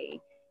stay.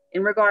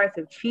 In regards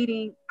of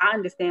cheating, I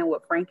understand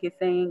what Frank is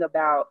saying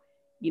about,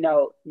 you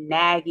know,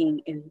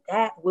 nagging, and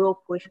that will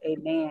push a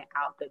man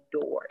out the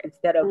door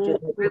instead of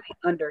just really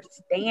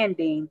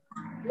understanding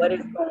what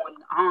is going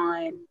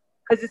on,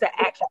 because it's an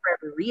action for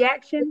every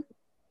reaction.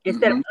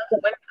 Instead of us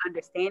women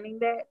understanding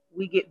that,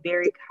 we get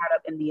very caught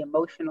up in the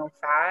emotional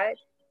side.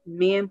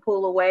 Men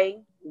pull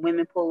away,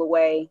 women pull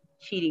away,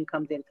 cheating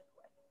comes into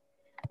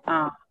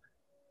play.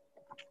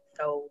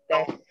 So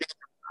that's my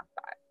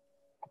side.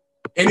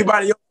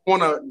 Anybody else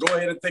want to go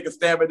ahead and take a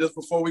stab at this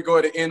before we go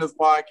ahead and end this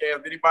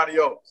podcast? Anybody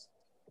else?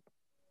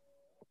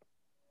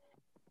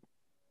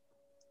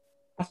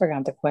 I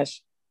forgot the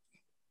question.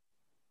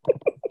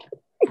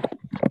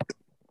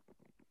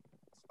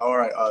 All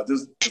right,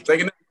 just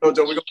taking it,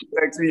 Jojo. We're gonna get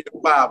back to you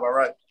in 5. All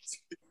right.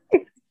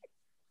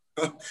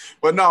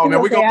 But no,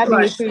 man, we're gonna.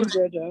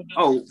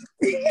 Oh,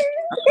 I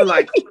feel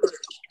like.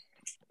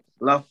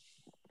 Hello.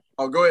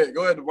 Oh, go ahead,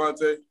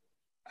 Devontae.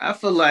 I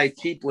feel like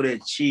people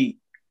that cheat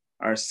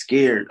are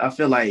scared. I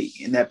feel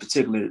like in that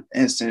particular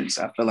instance,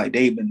 I feel like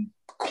they've been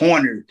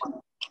cornered.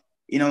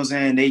 You know what I'm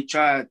saying? They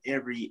tried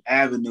every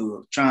avenue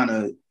of trying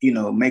to, you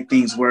know, make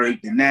things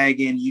work. The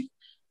nagging,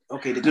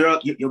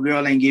 your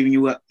girl ain't giving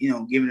you up, you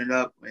know, giving it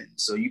up, and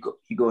so you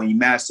go and you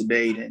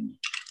masturbate, and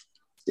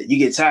you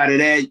get tired of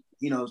that.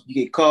 You know, you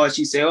get called.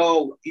 She say,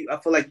 "Oh, I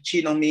feel like you're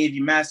cheating on me if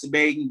you're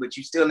masturbating, but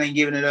you still ain't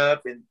giving it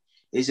up," and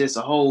it's just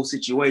a whole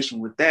situation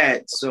with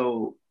that.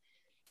 So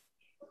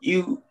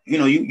you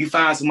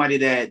find somebody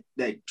that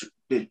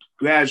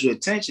grabs your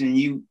attention, and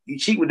you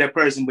cheat with that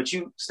person, but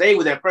you stay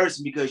with that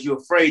person because you're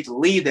afraid to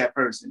leave that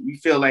person. You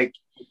feel like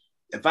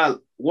if I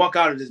walk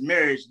out of this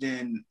marriage,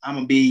 then I'm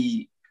gonna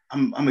be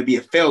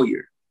a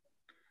failure.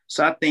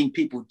 So I think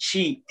people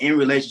cheat in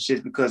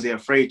relationships because they're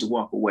afraid to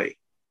walk away.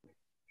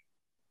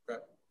 Okay.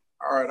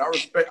 All right, I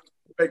respect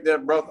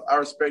that, brother. I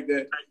respect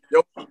that.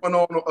 Yo, what's going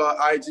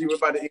on IG? We're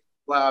about to end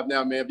live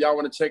now, man. If y'all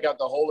want to check out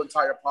the whole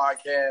entire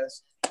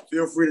podcast,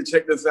 feel free to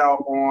check this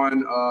out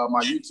on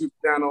my YouTube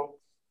channel,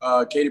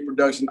 Katie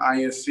Production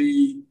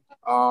INC.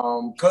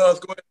 Cuz,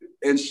 go ahead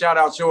and shout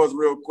out yours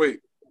real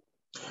quick.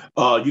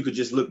 You could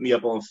just look me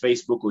up on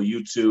Facebook or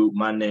YouTube.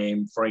 My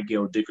name, Frank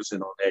L.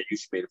 Dickerson, on there. You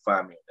should be able to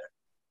find me in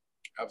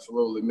there.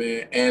 Absolutely,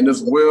 man. And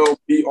this will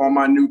be on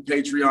my new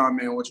Patreon,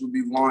 man, which will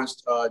be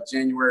launched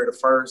January the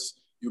 1st.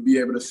 You'll be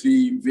able to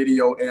see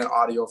video and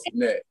audio from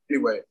that.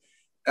 Anyway,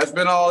 that's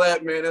been all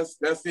that, man.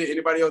 That's it.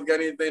 Anybody else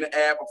got anything to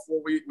add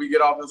before we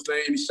get off this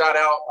thing? Any shout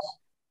outs?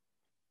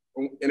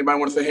 Anybody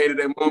want to say hey to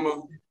their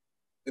mama?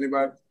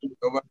 Anybody?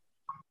 Nobody?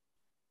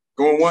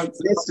 Going once?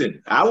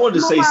 Listen, I wanted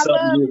to say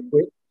something real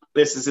quick.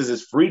 Listen, since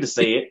it's free to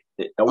say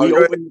it. Are we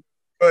open?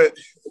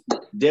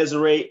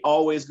 Desiree,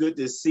 always good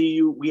to see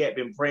you. We have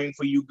been praying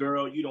for you,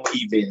 girl. You don't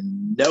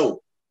even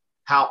know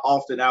how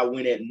often I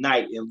went at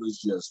night and was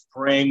just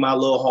praying my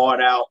little heart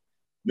out,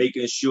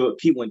 making sure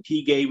when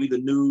P gave me the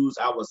news,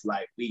 I was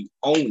like, we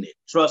own it.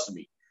 Trust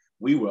me,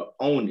 we were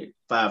on it.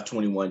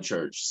 521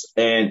 Church.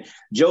 And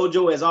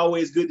JoJo, as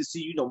always, good to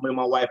see you. You know, me and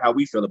my wife, how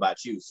we feel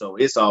about you. So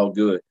it's all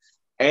good.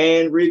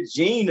 And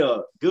Regina,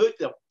 good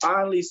to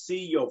finally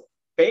see your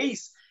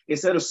face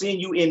instead of seeing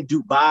you in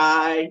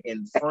Dubai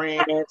and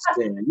France,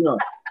 and you know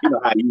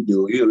how you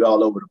do. You're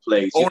all over the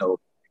place, you know.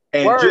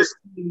 And just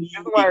seeing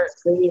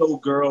you,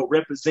 girl,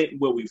 representing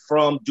where we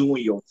from,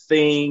 doing your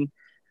thing.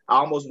 I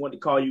almost wanted to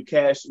call you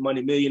Cash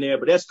Money Millionaire,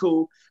 but that's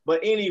cool.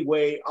 But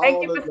anyway, Thank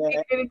all you of for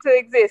that. speaking into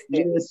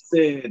existence.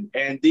 Listen,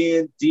 and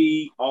then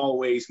D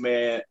always,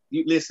 man.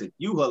 You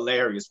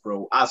hilarious,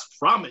 bro. I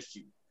promise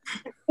you.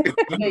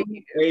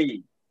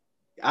 Hey,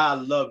 I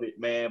love it,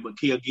 man. But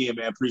again,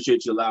 man,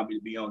 appreciate you allowing me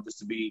to be on, just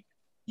to be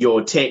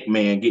your tech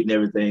man, getting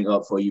everything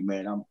up for you,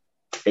 man.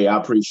 I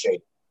appreciate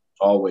it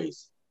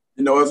always.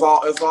 You know, it's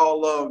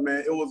all love,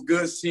 man. It was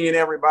good seeing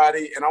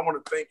everybody, and I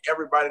want to thank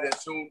everybody that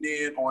tuned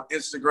in on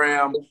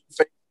Instagram,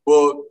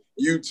 Facebook,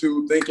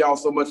 YouTube. Thank y'all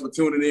so much for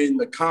tuning in.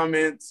 The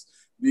comments,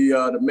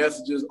 the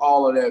messages,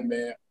 all of that,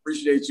 man.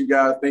 Appreciate you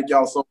guys. Thank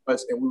y'all so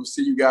much, and we will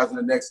see you guys in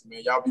the next one,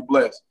 man. Y'all be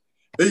blessed.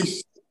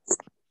 Peace.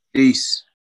 Peace.